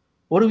whites.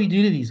 What do we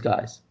do to these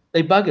guys?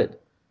 They buggered.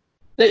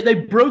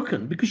 They're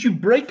broken because you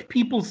break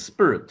people's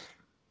spirit.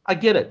 I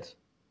get it.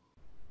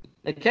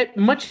 Okay,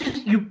 much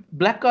as you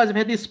black guys have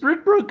had their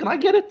spirit broken, I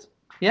get it.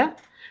 Yeah.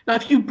 Now,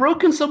 if you've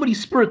broken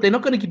somebody's spirit, they're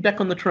not going to get back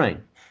on the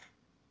train.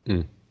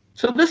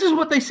 So this is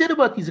what they said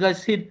about these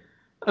guys. They said,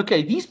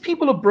 okay, these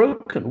people are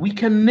broken. We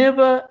can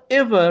never,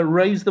 ever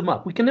raise them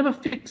up. We can never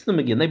fix them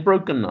again. They're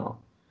broken now.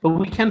 But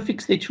we can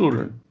fix their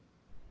children.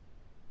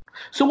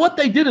 So what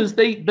they did is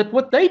the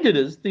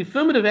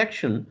affirmative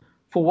action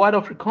for white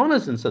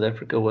Afrikaners in South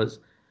Africa was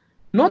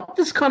not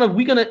this kind of,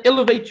 we're going to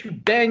elevate you,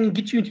 bang, and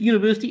get you into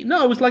university.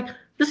 No, it was like,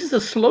 this is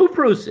a slow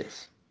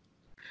process.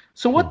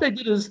 So what they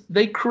did is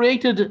they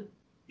created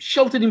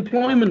sheltered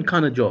employment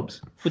kind of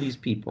jobs for these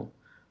people,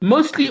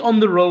 mostly on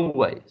the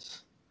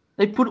railways.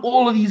 They put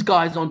all of these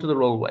guys onto the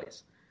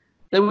railways.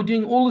 They were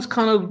doing all this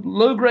kind of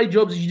low-grade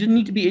jobs that you didn't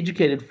need to be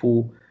educated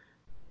for,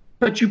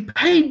 but you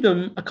paid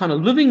them a kind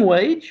of living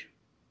wage,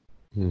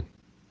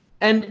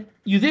 and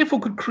you therefore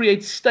could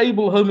create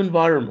stable home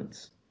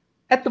environments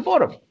at the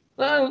bottom,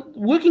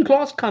 working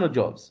class kind of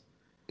jobs.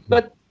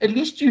 But at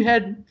least you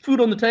had food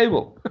on the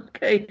table,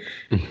 okay?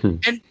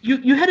 And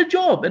you had a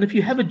job, and if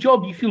you have a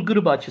job, you feel good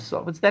about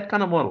yourself. It's that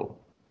kind of model.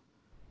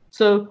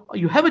 So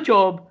you have a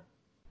job,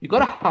 you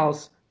got a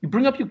house, you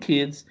bring up your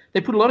kids.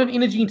 They put a lot of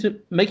energy into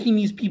making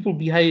these people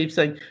behave,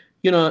 saying,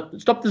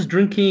 stop this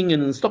drinking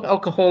and stop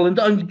alcohol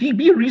and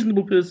be a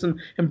reasonable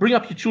person and bring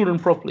up your children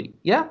properly.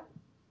 Yeah?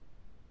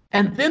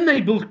 And then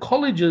they built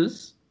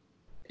colleges,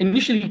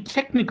 initially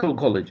technical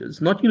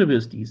colleges, not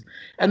universities,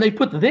 and they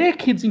put their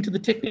kids into the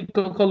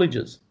technical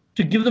colleges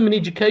to give them an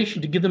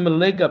education, to give them a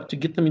leg up, to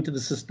get them into the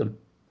system.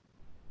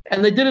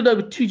 And they did it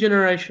over 2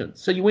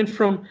 generations. So you went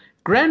from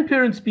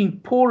grandparents being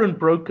poor and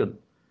broken,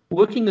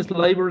 working as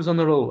laborers on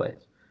the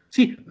railways.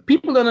 See,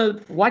 people don't know,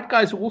 white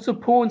guys were also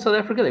poor in South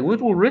Africa. They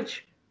weren't all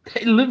rich.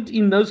 They lived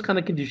in those kind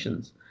of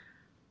conditions.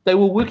 They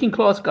were working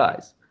class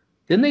guys.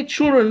 Then their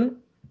children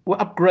were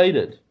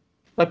upgraded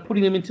by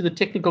putting them into the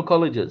technical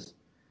colleges.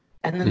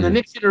 And then the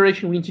next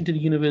generation went into the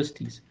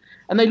universities.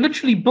 And they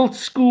literally built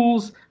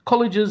schools,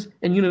 colleges,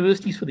 and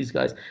universities for these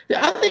guys.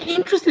 The other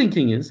interesting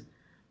thing is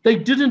they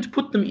didn't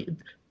put them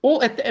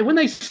when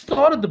they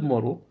started the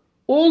model,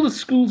 all the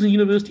schools and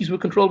universities were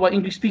controlled by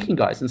English-speaking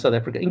guys in South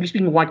Africa,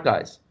 English-speaking white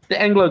guys,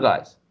 the Anglo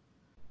guys.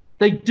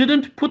 They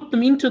didn't put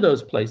them into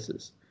those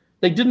places.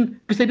 They didn't,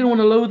 because they didn't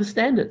want to lower the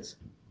standards.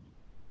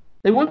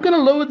 They weren't going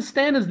to lower the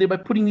standards there by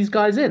putting these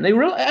guys in. They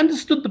really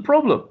understood the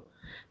problem.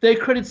 They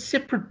created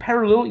separate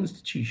parallel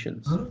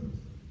institutions.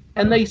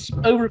 And they,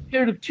 over a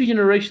period of 2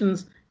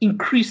 generations,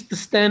 increased the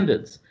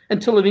standards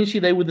until eventually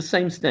they were the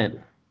same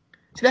standard.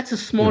 So that's a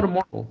smarter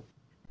model.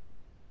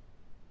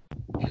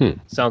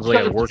 Sounds like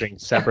it's working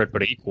separate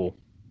but equal.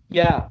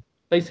 Yeah,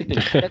 basically.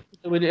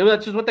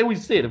 That's just what they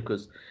always said, of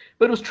course.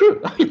 But it was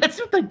true. I mean, that's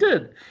what they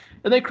did.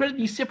 And they created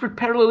these separate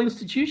parallel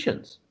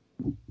institutions.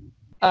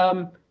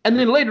 And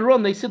then later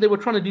on, they said they were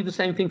trying to do the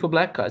same thing for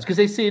black guys. Because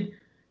they said,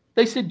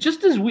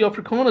 just as we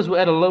Afrikaners were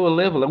at a lower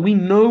level, and we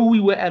know we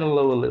were at a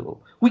lower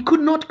level, we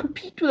could not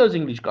compete with those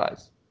English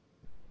guys.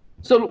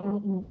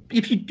 So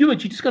if you do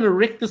it, you're just going to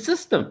wreck the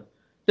system.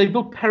 They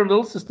built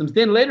parallel systems.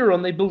 Then later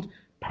on, they built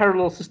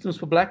parallel systems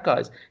for black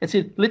guys and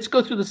said, let's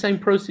go through the same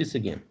process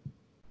again.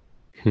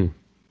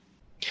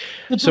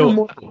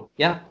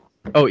 Yeah.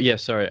 Oh, yeah,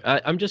 sorry.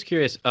 I'm just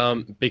curious,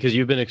 because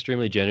you've been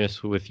extremely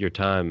generous with your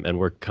time, and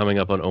we're coming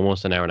up on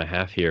almost an hour and a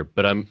half here.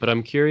 But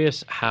I'm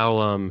curious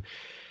how,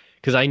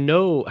 because I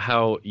know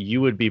how you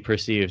would be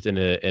perceived in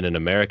an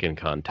American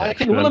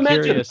context. I can well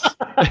imagine.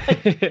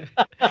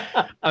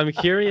 I'm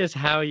curious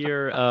how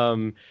you're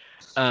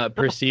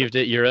perceived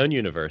at your own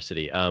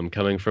university,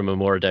 coming from a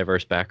more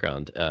diverse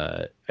background.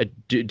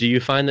 Do you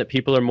find that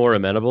people are more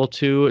amenable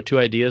to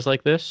ideas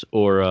like this,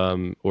 or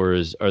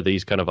are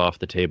these kind of off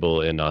the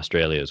table in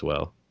Australia as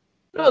well?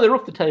 No, they're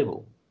off the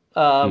table.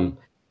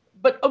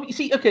 But you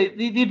see, okay,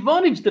 the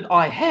advantage that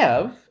I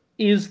have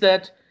is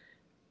that,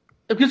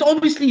 because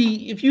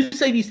obviously if you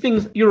say these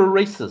things, you're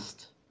a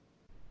racist.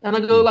 And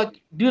I go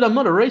like, dude, I'm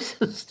not a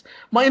racist.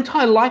 My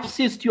entire life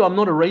says to you, I'm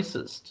not a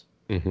racist.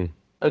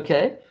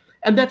 Okay?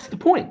 And that's the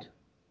point.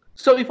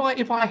 So if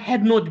I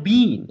had not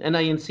been an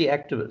ANC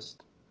activist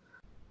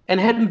and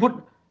hadn't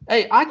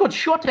I got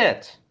shot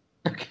at,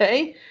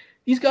 okay?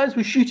 These guys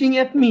were shooting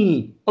at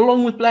me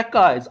along with black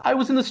guys. I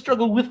was in a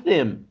struggle with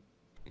them.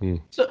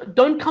 So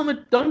don't come,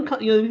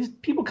 these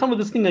people come with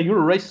this thing that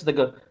you're a racist. They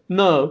go,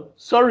 no,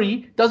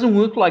 sorry, doesn't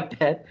work like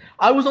that.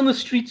 I was on the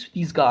streets with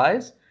these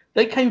guys.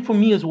 They came for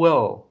me as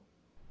well.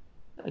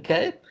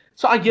 Okay?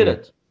 So I get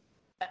it.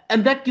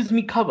 And that gives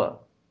me cover.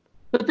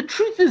 But the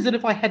truth is that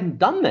if I hadn't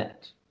done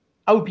that,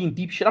 I would be in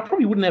deep shit. I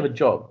probably wouldn't have a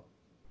job.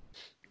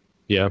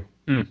 Yeah.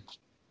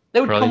 They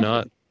would Probably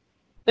not.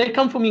 They'd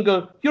come for me and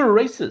go, "You're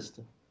a racist."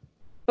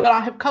 But I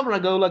have cover. I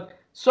go like,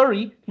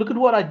 "Sorry, look at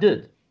what I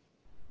did."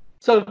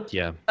 So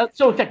Yeah.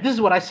 So in fact, this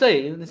is what I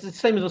say. This is the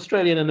same as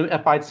Australia, and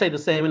if I'd say the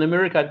same in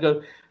America, I'd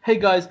go, "Hey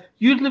guys,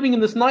 you're living in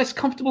this nice,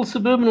 comfortable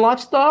suburban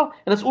lifestyle,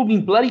 and it's all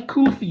been bloody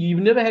cool for you. You've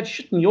never had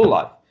shit in your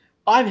life.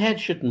 I've had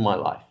shit in my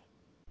life.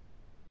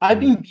 I've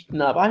been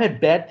beaten up. I've had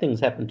bad things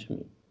happen to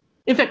me.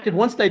 In fact, at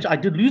one stage, I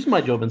did lose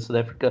my job in South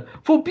Africa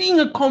for being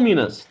a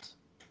communist.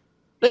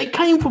 They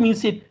came for me and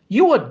said,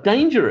 'You are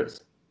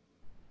dangerous.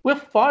 We're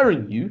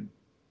firing you.'"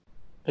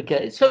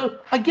 Okay, so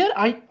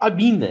I've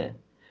been there.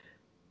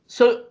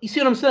 So you see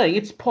what I'm saying?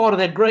 It's part of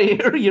that gray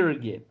area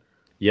again.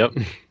 Yep.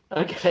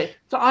 Okay,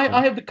 so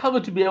I have the cover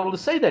to be able to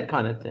say that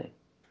kind of thing.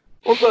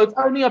 Although it's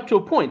only up to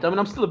a point. I mean,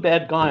 I'm still a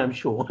bad guy, I'm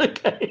sure.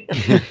 Okay.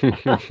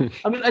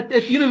 I mean,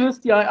 at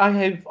university,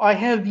 I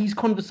have these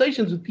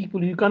conversations with people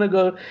who kind of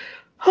go,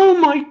 "Oh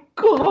my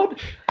God,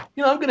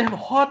 I'm going to have a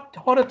heart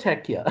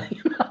attack here.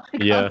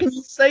 How can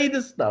you say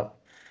this stuff?"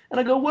 And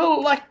I go,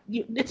 "Well,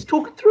 let's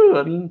talk it through.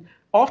 I mean,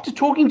 after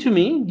talking to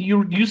me, do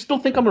you still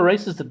think I'm a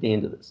racist at the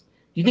end of this?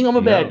 Do you think I'm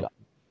a bad guy?"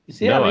 You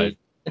see, No, I mean,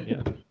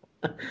 yeah.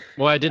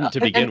 Well, I didn't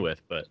to begin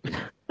with, but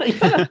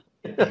yeah.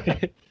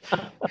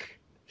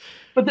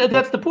 But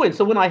that's the point.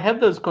 So when I have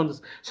those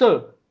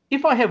so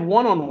if I have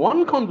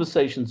one-on-one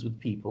conversations with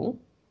people,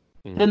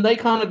 then they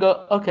kind of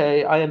go,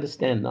 "Okay, I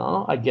understand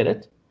now. I get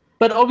it."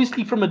 But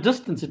obviously, from a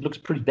distance, it looks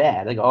pretty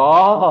bad. They go,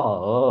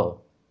 "Oh,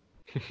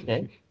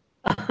 okay."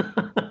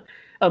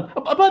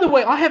 By the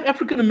way, I have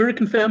African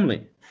American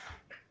family.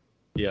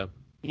 yeah.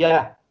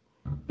 Yeah,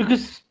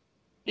 because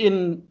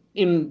in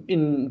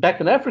back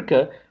in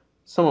Africa,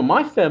 some of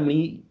my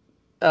family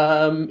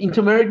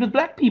intermarried with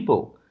black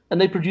people,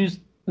 and they produced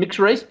mixed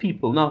race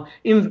people. Now,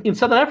 in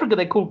Southern Africa,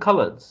 they're called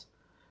coloreds.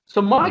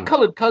 So my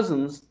colored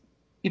cousins,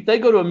 if they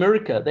go to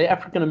America, they're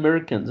African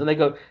Americans, and they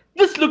go,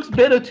 "This looks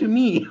better to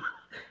me."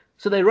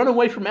 So they run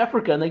away from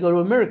Africa and they go to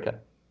America.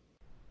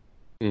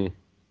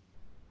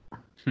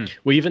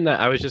 Well, even that,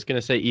 I was just going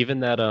to say, even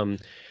that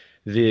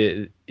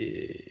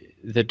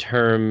the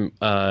term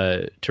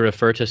to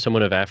refer to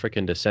someone of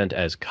African descent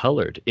as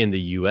colored in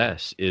the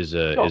U.S. is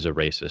a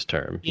racist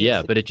term. Yes.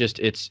 Yeah, but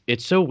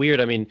it's so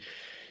weird. I mean,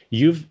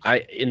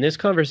 in this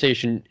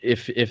conversation,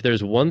 if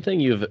there's one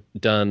thing you've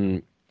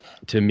done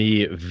to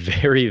me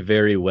very,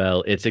 very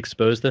well, it's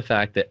exposed the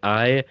fact that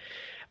I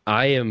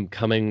am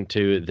coming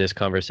to this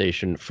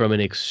conversation from an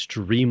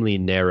extremely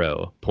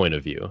narrow point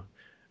of view.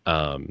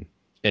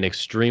 An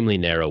extremely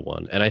narrow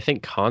one. And I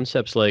think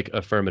concepts like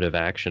affirmative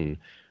action,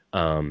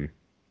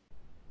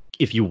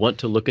 if you want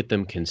to look at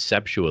them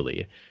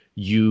conceptually,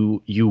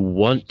 you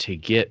want to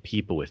get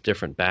people with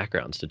different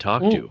backgrounds to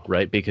talk to,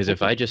 right? Because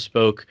if I just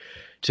spoke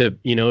to,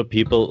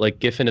 people like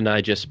Giffen and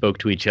I just spoke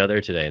to each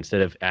other today,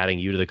 instead of adding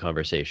you to the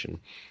conversation,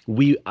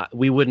 we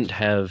wouldn't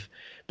have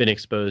been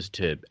exposed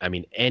to,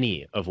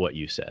 any of what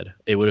you said.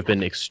 It would have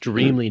been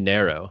extremely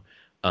narrow.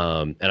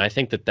 And I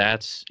think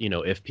that's,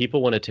 if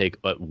people want to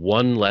take but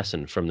one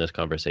lesson from this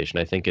conversation,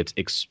 I think it's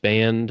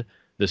expand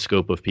the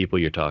scope of people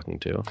you're talking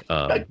to.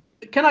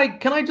 Can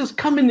I just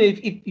come in there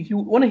if you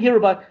want to hear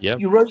about,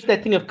 you wrote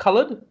that thing of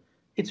colored.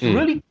 It's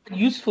really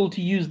useful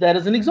to use that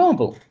as an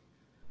example.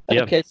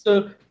 Okay,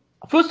 so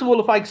first of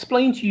all, if I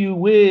explain to you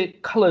where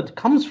colored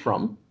comes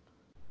from,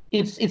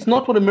 it's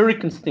not what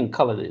Americans think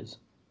colored is.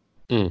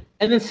 And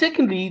then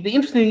secondly, the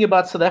interesting thing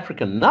about South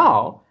Africa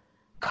now,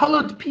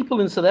 colored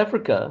people in South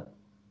Africa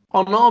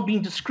are now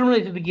being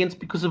discriminated against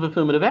because of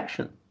affirmative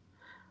action.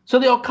 So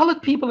there are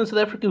colored people in South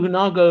Africa who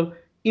now go,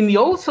 "In the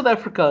old South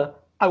Africa,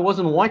 I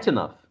wasn't white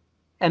enough,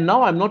 and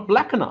now I'm not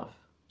black enough."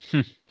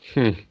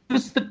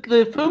 Because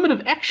the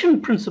affirmative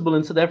action principle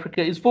in South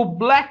Africa is for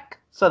black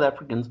South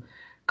Africans.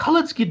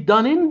 Coloreds get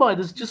done in by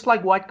this just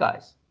like white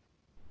guys.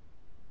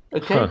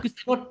 Okay? Because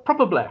they're not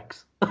proper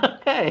blacks.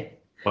 Okay.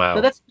 Wow.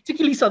 Now that's a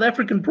particularly South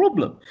African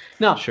problem.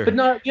 Now, Sure.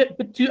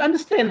 but to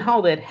understand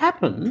how that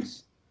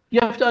happens, you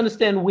have to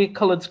understand where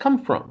coloreds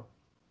come from.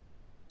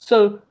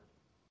 So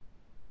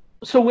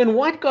when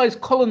white guys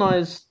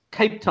colonize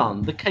Cape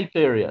Town, the Cape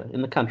area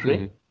in the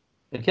country,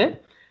 okay,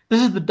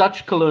 this is the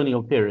Dutch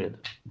colonial period.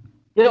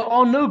 There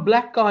are no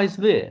black guys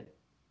there.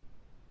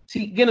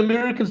 See, again,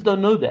 Americans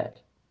don't know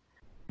that.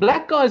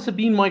 Black guys have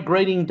been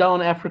migrating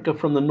down Africa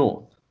from the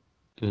north.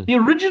 The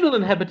original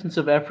inhabitants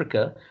of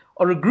Africa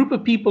are a group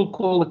of people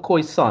called the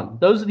Khoisan.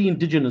 Those are the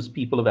indigenous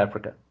people of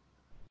Africa.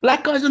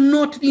 Black guys are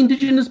not the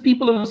indigenous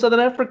people of Southern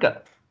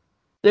Africa.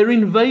 They're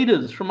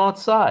invaders from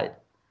outside.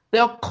 They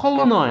are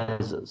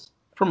colonizers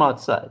from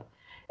outside.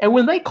 And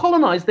when they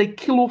colonize, they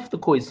kill off the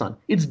Khoisan.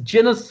 It's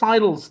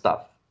genocidal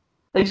stuff.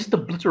 They just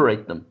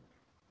obliterate them.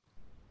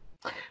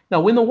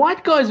 Now, when the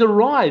white guys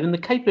arrive in the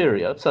Cape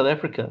area of South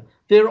Africa,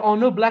 there are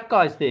no black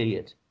guys there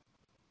yet.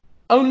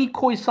 Only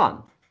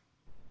Khoisan.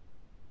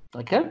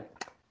 Okay?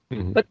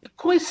 Mhm. But the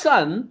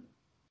Khoisan,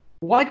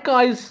 white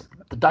guys,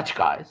 the Dutch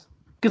guys,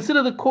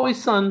 consider the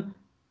Khoisan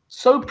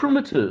so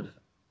primitive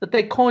that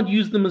they can't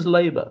use them as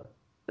labor.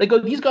 They go,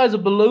 these guys are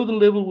below the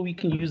level where we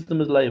can use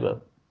them as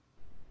labor.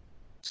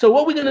 So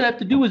what we're going to have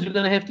to do is we're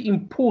going to have to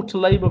import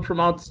labor from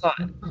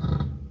outside.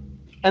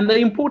 And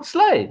they import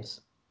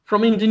slaves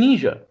from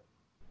Indonesia,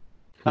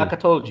 like I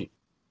told you.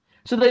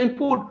 So they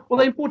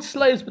import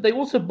slaves, but they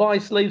also buy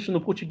slaves from the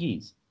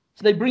Portuguese.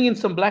 So they bring in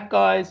some black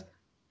guys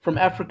from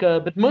Africa,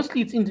 but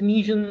mostly it's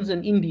Indonesians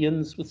and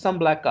Indians with some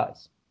black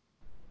guys.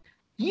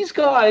 These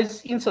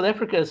guys in South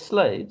Africa as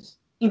slaves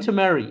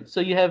intermarry. So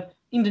you have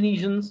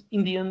Indonesians,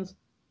 Indians,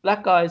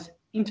 black guys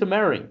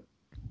intermarrying.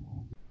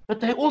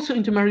 But they also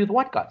intermarry with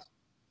white guys.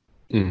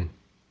 Mm.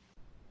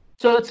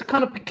 So it's a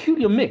kind of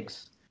peculiar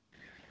mix.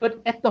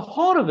 But at the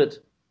heart of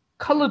it,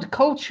 colored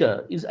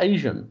culture is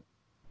Asian.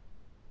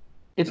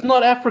 It's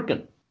not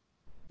African.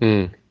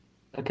 Mm.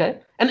 Okay?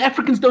 And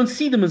Africans don't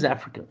see them as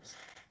Africans.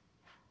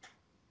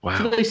 Wow.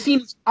 So they see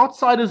them as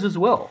outsiders as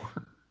well.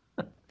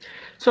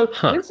 So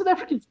when South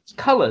Africans is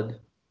colored,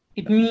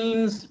 it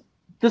means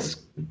this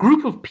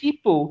group of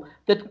people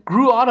that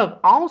grew out of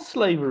our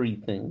slavery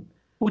thing,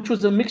 which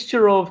was a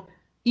mixture of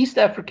East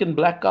African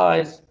black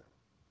guys,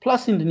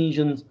 plus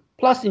Indonesians,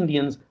 plus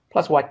Indians,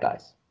 plus white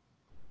guys.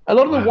 A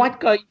lot of the white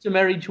guy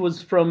intermarriage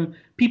was from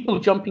people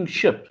jumping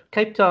ship.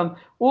 Cape Town,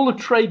 all the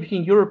trade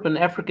between Europe and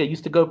Africa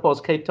used to go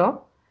past Cape Town.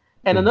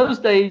 And in those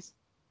days,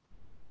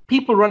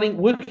 people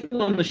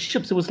working on the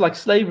ships, it was like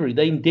slavery.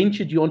 They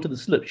indentured you onto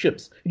the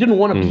ships. You didn't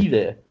want to be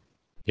there.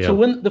 Yeah. So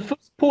when the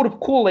first port of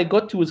call they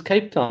got to was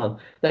Cape Town,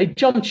 they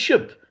jumped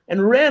ship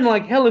and ran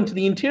like hell into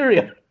the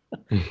interior.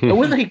 And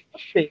when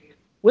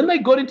they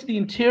got into the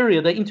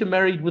interior, they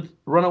intermarried with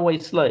runaway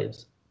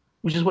slaves,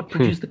 which is what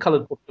produced the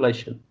colored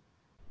population.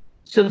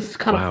 So this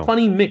kind of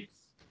funny mix.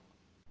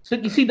 So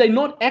you see, they're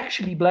not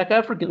actually black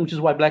Africans, which is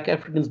why black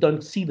Africans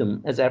don't see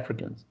them as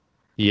Africans.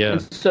 Yeah.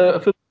 And so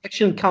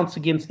affiliation counts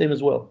against them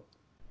as well.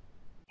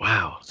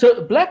 Wow.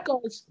 So black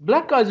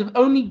guys have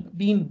only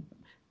been.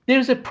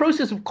 There's a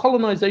process of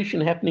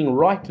colonization happening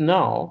right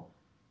now,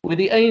 where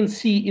the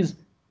ANC is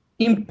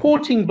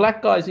importing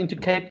black guys into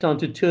Cape Town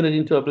to turn it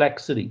into a black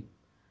city.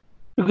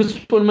 Because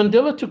when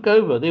Mandela took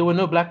over, there were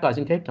no black guys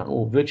in Cape Town,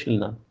 or virtually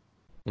none.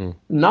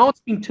 Now it's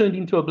been turned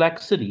into a black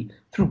city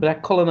through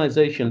black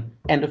colonization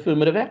and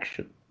affirmative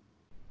action.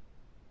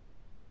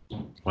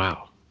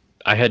 Wow.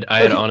 I had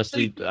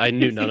honestly, I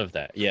knew none of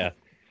that. Yeah.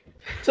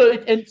 So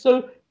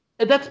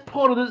that's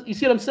part of this. You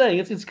see what I'm saying?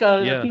 It's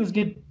kind of things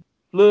get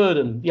blurred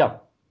and yeah.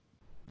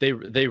 They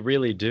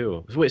really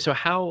do. Wait, so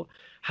how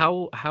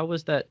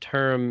was that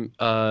term?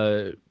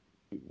 How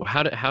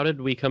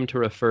did we come to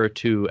refer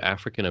to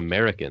African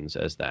Americans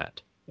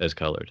as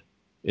colored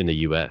in the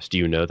U.S.? Do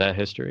you know that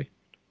history?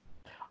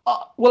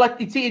 Well,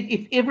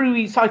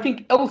 so I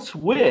think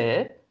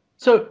elsewhere.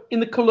 So in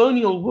the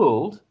colonial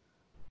world,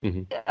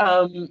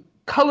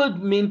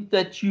 colored meant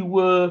that you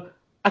were.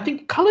 I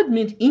think colored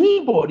meant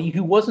anybody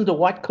who wasn't a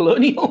white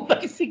colonial,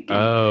 basically.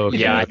 Oh,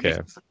 yeah, okay.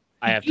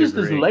 I have to used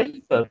agree. as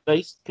labor,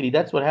 basically.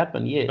 That's what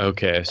happened. Yeah.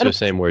 Okay, so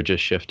same word,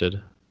 just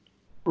shifted.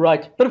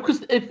 Right, but of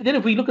course,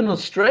 if we look in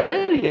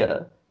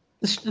Australia,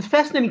 the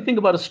fascinating thing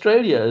about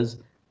Australia is,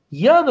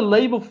 the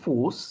labor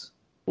force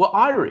were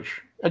Irish.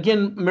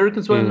 Again,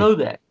 Americans won't know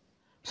that.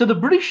 So the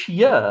British,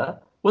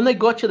 when they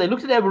got you, they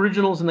looked at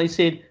Aboriginals and they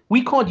said,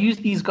 we can't use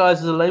these guys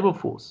as a labor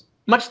force.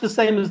 Much the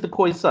same as the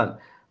Khoisan.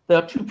 They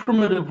are too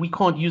primitive, we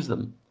can't use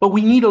them. But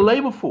we need a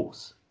labor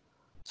force.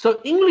 So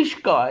English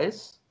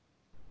guys,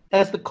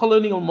 as the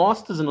colonial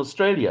masters in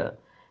Australia,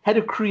 had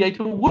to create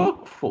a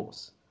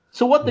workforce.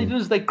 So what they did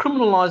is they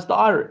criminalized the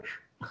Irish.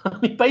 I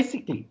mean,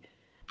 basically,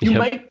 you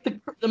make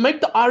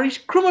the Irish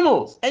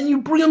criminals and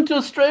you bring them to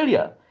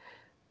Australia.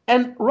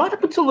 And right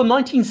up until the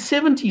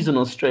 1970s in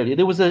Australia,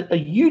 there was a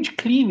huge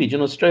cleavage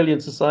in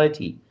Australian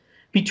society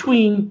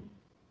between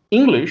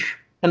English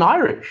and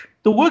Irish.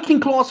 The working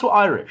class were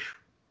Irish,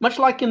 much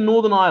like in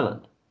Northern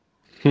Ireland.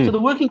 So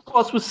the working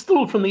class was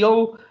still from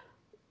the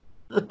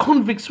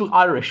convicts were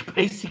Irish,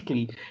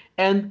 basically,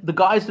 and the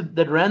guys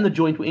that ran the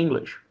joint were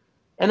English.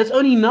 And it's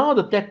only now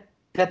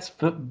that's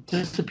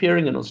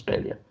disappearing in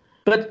Australia.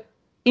 But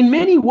in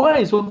many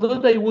ways, although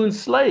they weren't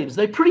slaves,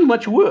 they pretty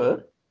much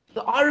were.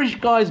 The Irish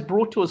guys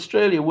brought to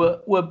Australia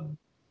were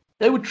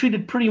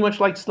treated pretty much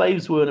like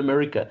slaves were in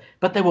America,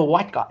 but they were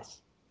white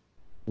guys.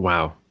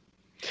 Wow.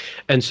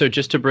 And so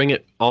just to bring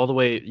it all the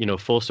way,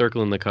 full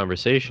circle in the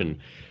conversation,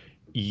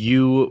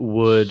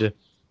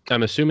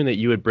 I'm assuming that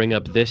you would bring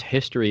up this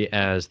history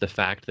as the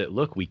fact that,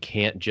 look, we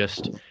can't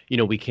just,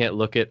 we can't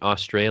look at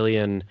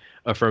Australian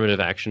affirmative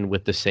action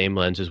with the same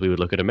lens as we would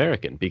look at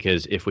American,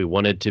 because if we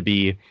wanted to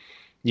be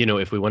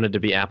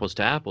apples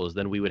to apples,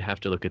 then we would have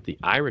to look at the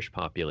Irish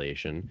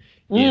population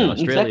in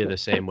Australia the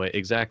same way.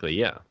 Exactly.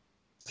 Yeah.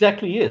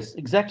 Exactly. Yes.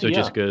 Exactly. So it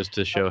just goes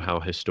to show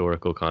how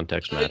historical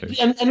context matters.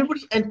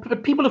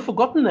 But people have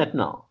forgotten that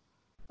now.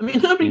 I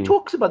mean, nobody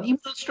talks about it.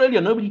 Even in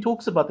Australia, nobody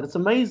talks about it. It's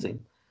amazing.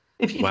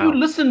 If you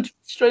listen to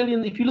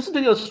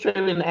the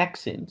Australian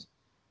accent,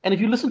 and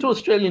if you listen to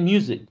Australian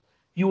music,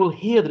 you will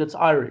hear that it's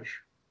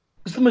Irish.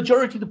 Because the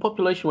majority of the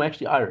population were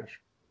actually Irish.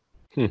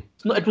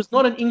 It was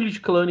not an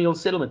English colonial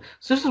settlement.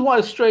 So this is why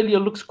Australia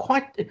looks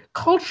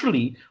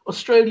culturally,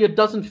 Australia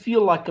doesn't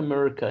feel like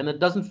America, and it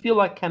doesn't feel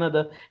like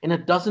Canada, and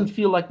it doesn't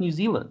feel like New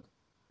Zealand.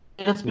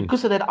 And it's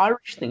because of that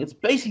Irish thing. It's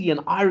basically an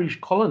Irish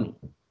colony.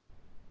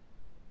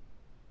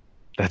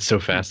 That's so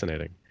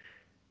fascinating.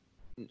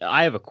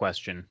 I have a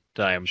question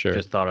that I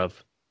just thought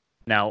of.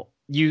 Now,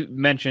 you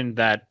mentioned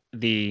that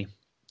the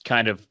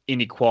kind of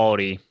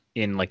inequality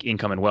in like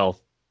income and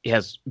wealth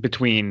has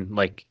between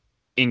like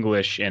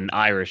English and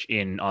Irish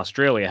in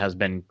Australia has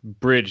been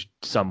bridged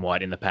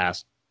somewhat in the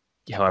past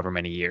however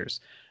many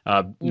years.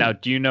 Now,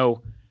 do you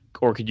know,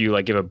 or could you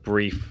like give a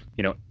brief,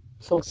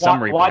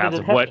 summary perhaps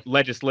of what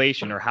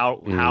legislation or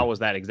how was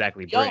that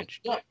exactly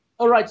bridged? Yeah.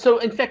 All right. So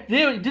in fact,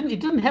 it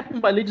didn't happen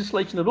by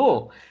legislation at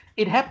all.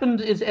 It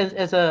happened as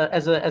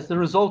the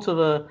result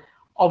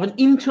of an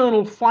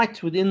internal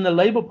fight within the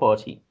Labour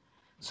Party.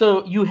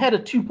 So you had a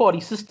two-party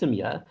system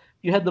here.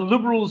 You had the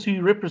Liberals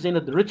who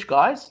represented the rich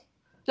guys,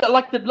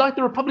 like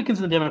the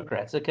Republicans and the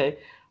Democrats. Okay,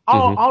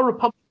 our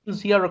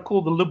Republicans here are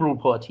called the Liberal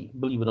Party,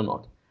 believe it or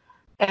not,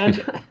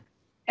 and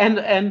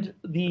and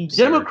the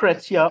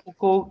Democrats here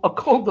are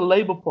called the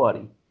Labour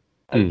Party.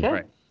 Okay,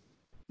 right.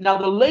 Now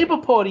the Labour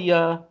Party,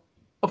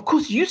 of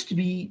course, used to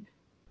be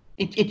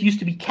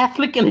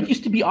Catholic and it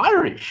used to be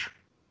Irish.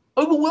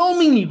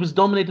 Overwhelmingly, it was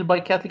dominated by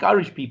Catholic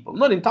Irish people.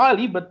 Not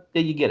entirely, but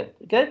there you get it.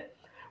 Okay.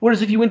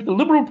 Whereas if you went to the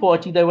Liberal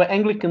Party, they were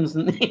Anglicans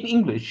and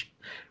English.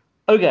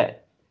 Okay.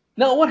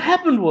 Now, what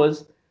happened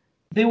was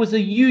there was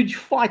a huge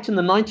fight in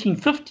the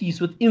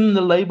 1950s within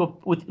the Labour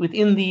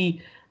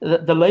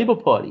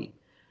Party,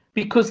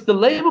 because the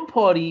Labour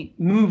Party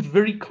moved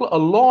a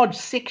large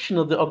section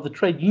of the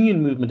trade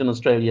union movement in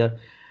Australia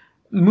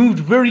moved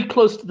very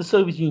close to the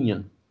Soviet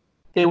Union.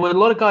 There were a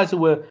lot of guys who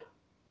were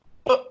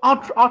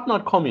out and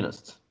out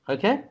communists.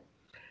 Okay.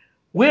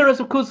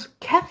 Whereas, of course,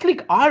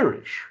 Catholic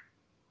Irish.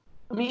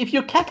 I mean, if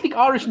you're Catholic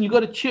Irish and you go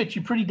to church,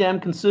 you're pretty damn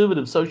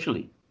conservative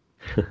socially.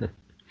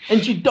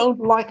 And you don't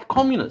like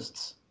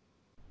communists.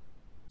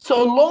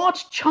 So a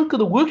large chunk of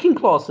the working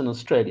class in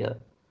Australia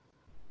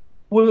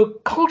were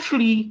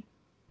culturally,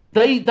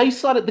 they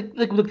started,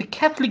 the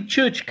Catholic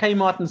Church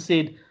came out and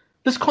said,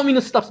 this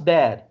communist stuff's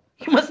bad.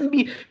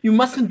 You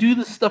mustn't do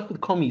this stuff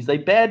with commies. They're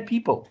bad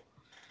people.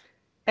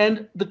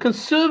 And the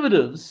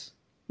conservatives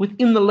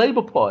within the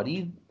Labour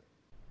Party,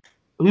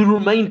 who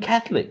remained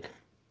Catholic,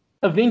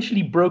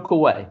 eventually broke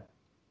away.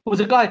 It was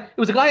a guy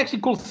actually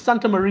called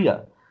Santa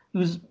Maria, who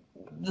was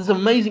this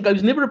amazing guy. He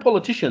was never a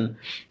politician,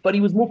 but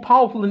he was more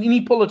powerful than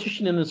any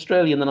politician in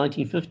Australia in the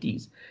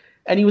 1950s.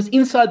 And he was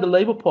inside the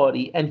Labour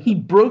Party, and he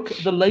broke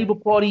the Labour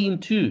Party in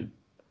two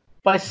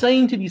by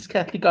saying to these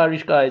Catholic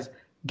Irish guys,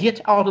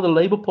 get out of the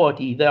Labour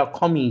Party, they are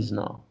commies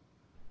now.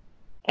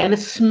 And it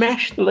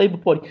smashed the Labour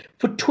Party.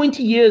 For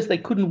 20 years, they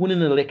couldn't win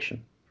an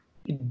election.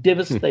 It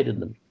devastated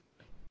them.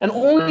 And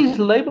all these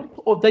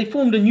they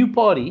formed a new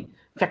party,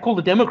 in fact called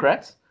the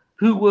Democrats,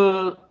 who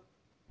were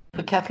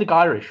the Catholic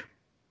Irish.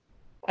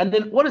 And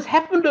then what has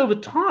happened over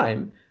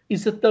time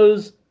is that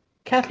those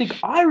Catholic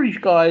Irish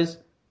guys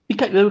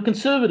they were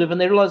conservative,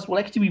 and they realized, well,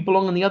 actually, we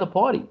belong in the other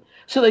party.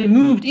 So they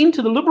moved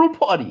into the Liberal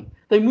Party.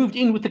 They moved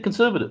in with the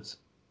Conservatives.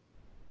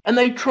 And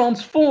they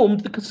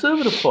transformed the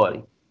Conservative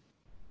Party.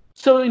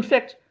 So, in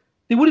fact,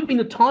 there would have been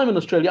a time in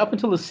Australia up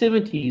until the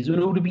 70s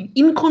when it would have been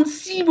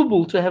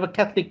inconceivable to have a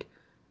Catholic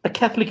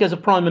as a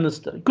prime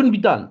minister. It couldn't be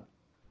done.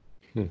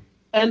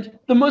 And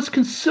the most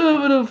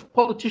conservative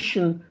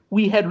politician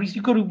we had recently,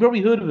 you could have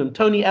probably heard of him,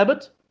 Tony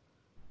Abbott.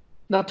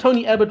 Now,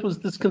 Tony Abbott was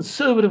this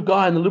conservative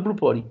guy in the Liberal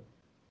Party.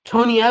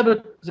 Tony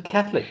Abbott was a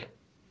Catholic.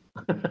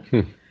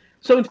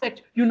 So, in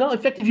fact,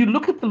 if you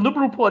look at the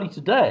Liberal Party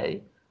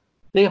today,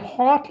 their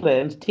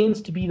heartland tends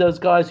to be those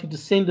guys who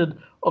descended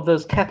of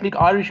those Catholic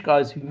Irish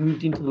guys who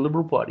moved into the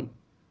Liberal Party.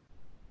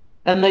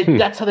 And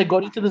that's how they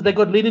got into this. They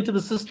got led into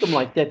the system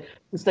like that,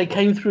 because they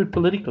came through it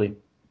politically.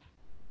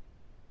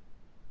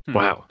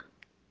 Wow.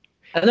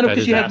 And then, of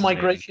course, you have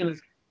migration.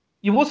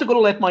 You've also got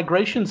all that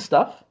migration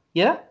stuff,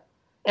 yeah?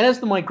 And as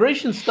the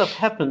migration stuff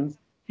happens,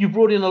 you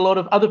brought in a lot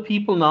of other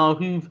people now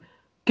who've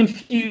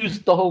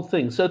confused the whole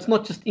thing. So it's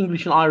not just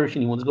English and Irish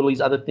anymore. There's got all these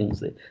other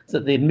things there. So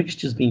their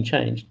mixture's been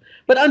changed.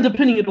 But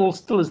underpinning it all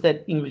still is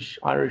that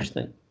English-Irish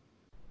thing.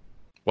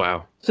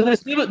 Wow. So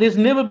there's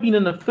never been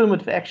an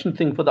affirmative action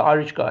thing for the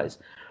Irish guys.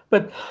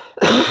 But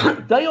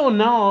they are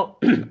now,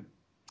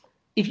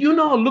 if you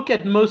now look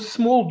at most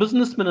small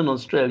businessmen in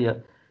Australia,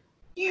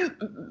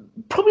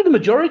 probably the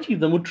majority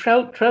of them would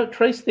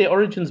trace their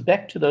origins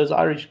back to those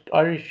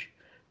Irish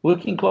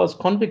working class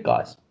convict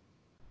guys.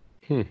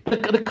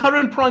 The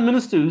current prime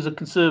minister, who's a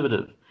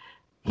conservative,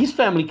 his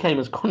family came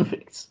as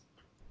convicts.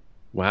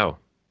 Wow.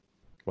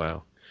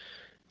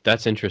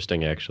 That's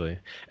interesting, actually,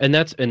 and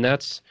that's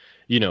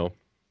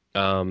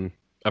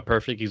a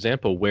perfect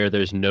example where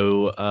there's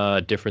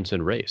no difference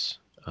in race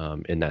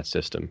in that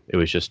system. It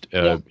was just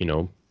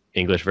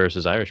English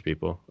versus Irish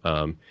people,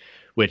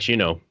 which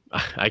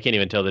I can't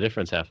even tell the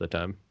difference half the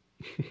time.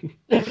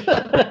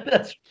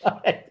 That's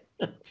right.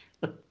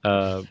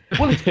 Well,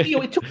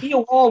 it took me a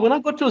while. When I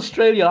got to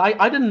Australia,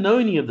 I didn't know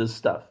any of this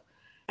stuff.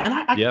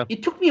 And Yeah.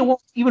 it took me a while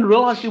to even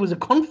realize there was a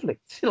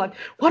conflict. Like,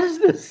 what is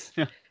this?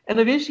 And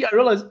eventually I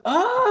realized,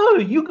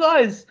 oh, you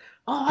guys,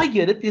 oh, I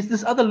get it. There's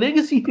this other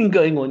legacy thing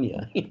going on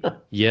here.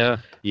 Yeah,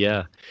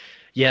 yeah.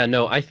 Yeah,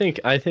 no, I think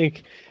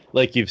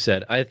like you've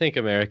said, I think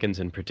Americans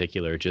in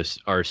particular just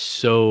are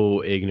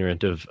so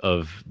ignorant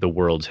of the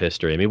world's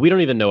history. I mean, we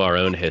don't even know our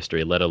own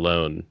history, let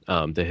alone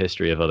the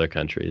history of other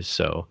countries.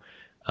 So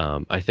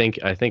I think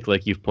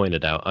like you've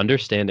pointed out,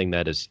 understanding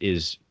that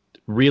is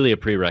really a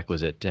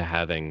prerequisite to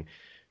having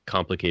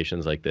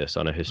complications like this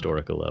on a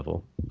historical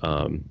level.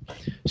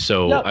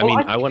 So I well, mean,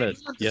 I I want think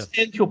if to, you don't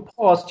understand your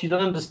past, you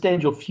don't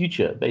understand your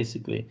future,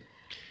 basically.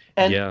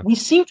 And yeah. we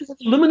seem to have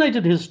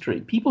eliminated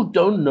history. People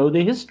don't know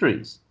their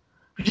histories,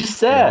 which is Yeah.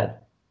 sad.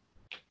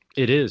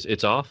 It is.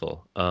 It's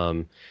awful.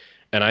 And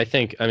I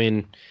think, I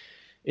mean,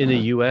 in the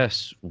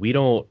U.S., we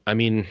don't. I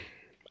mean,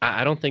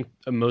 I don't think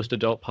most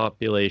adult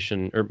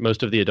population or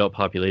most of the adult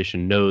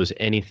population knows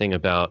anything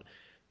about,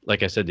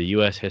 like I said, the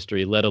U.S.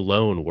 history, let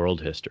alone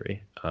world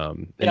history.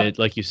 And Yep. it,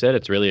 like you said,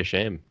 it's really a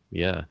shame.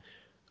 Yeah.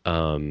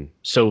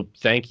 So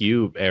thank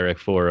you, Eric,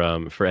 for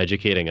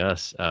educating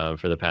us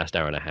for the past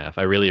hour and a half.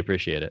 I really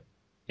appreciate it.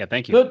 Yeah,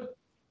 thank you. Good.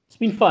 It's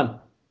been fun.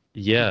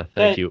 Yeah,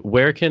 thank you.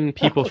 Where can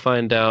people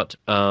find out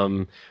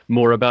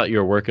more about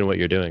your work and what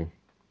you're doing?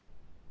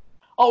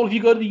 Oh, if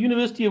you go to the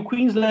University of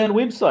Queensland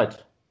website.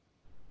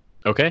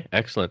 Okay,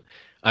 excellent.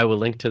 I will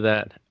link to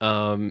that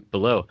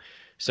below.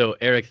 So,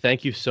 Eric,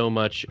 thank you so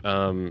much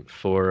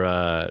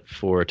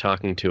for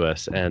talking to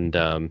us, and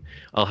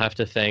I'll have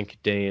to thank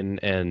Dane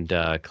and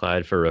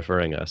Clyde for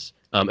referring us.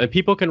 And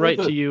people can write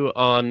to you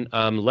on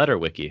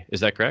LetterWiki. Is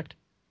that correct?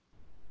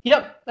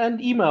 Yep,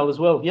 and email as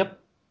well. Yep.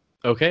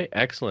 Okay,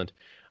 excellent.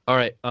 All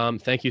right.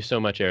 Thank you so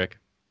much, Eric.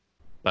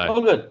 Bye.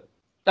 Oh, good.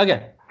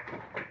 Okay.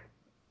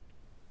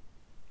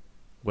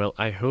 Well,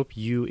 I hope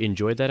you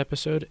enjoyed that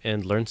episode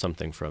and learned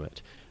something from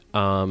it.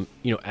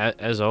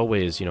 As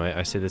always,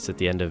 I say this at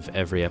the end of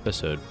every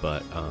episode,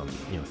 but,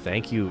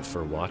 thank you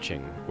for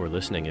watching or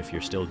listening if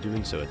you're still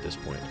doing so at this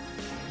point.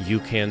 You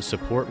can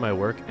support my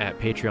work at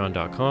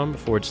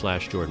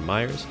patreon.com/Jordan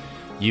Myers.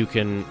 You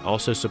can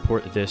also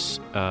support this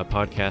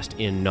podcast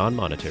in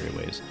non-monetary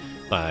ways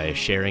by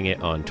sharing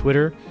it on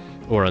Twitter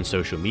or on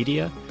social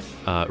media,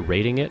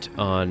 rating it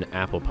on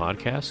Apple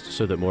Podcasts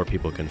so that more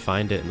people can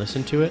find it and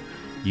listen to it.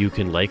 You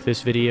can like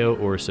this video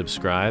or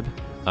subscribe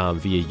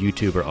via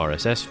YouTube or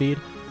RSS feed.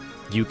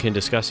 You can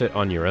discuss it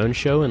on your own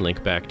show and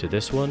link back to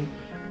this one,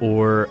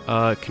 or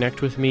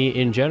connect with me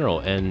in general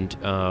and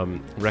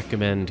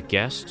recommend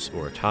guests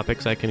or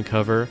topics I can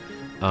cover,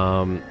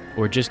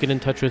 or just get in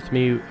touch with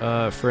me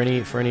for any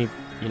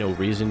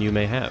reason you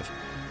may have.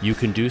 You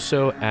can do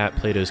so at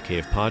Plato's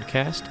Cave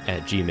Podcast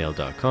at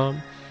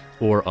gmail.com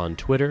or on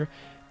Twitter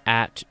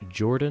at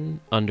Jordan_C_Myers.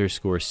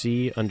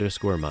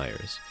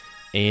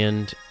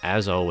 And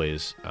as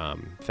always,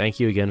 thank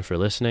you again for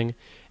listening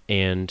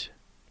and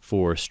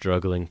for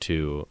struggling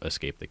to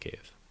escape the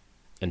cave.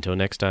 Until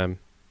next time,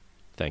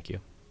 thank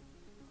you.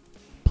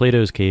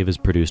 Plato's Cave is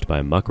produced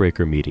by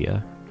Muckraker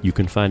Media. You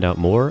can find out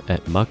more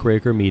at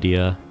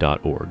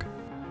muckrakermedia.org.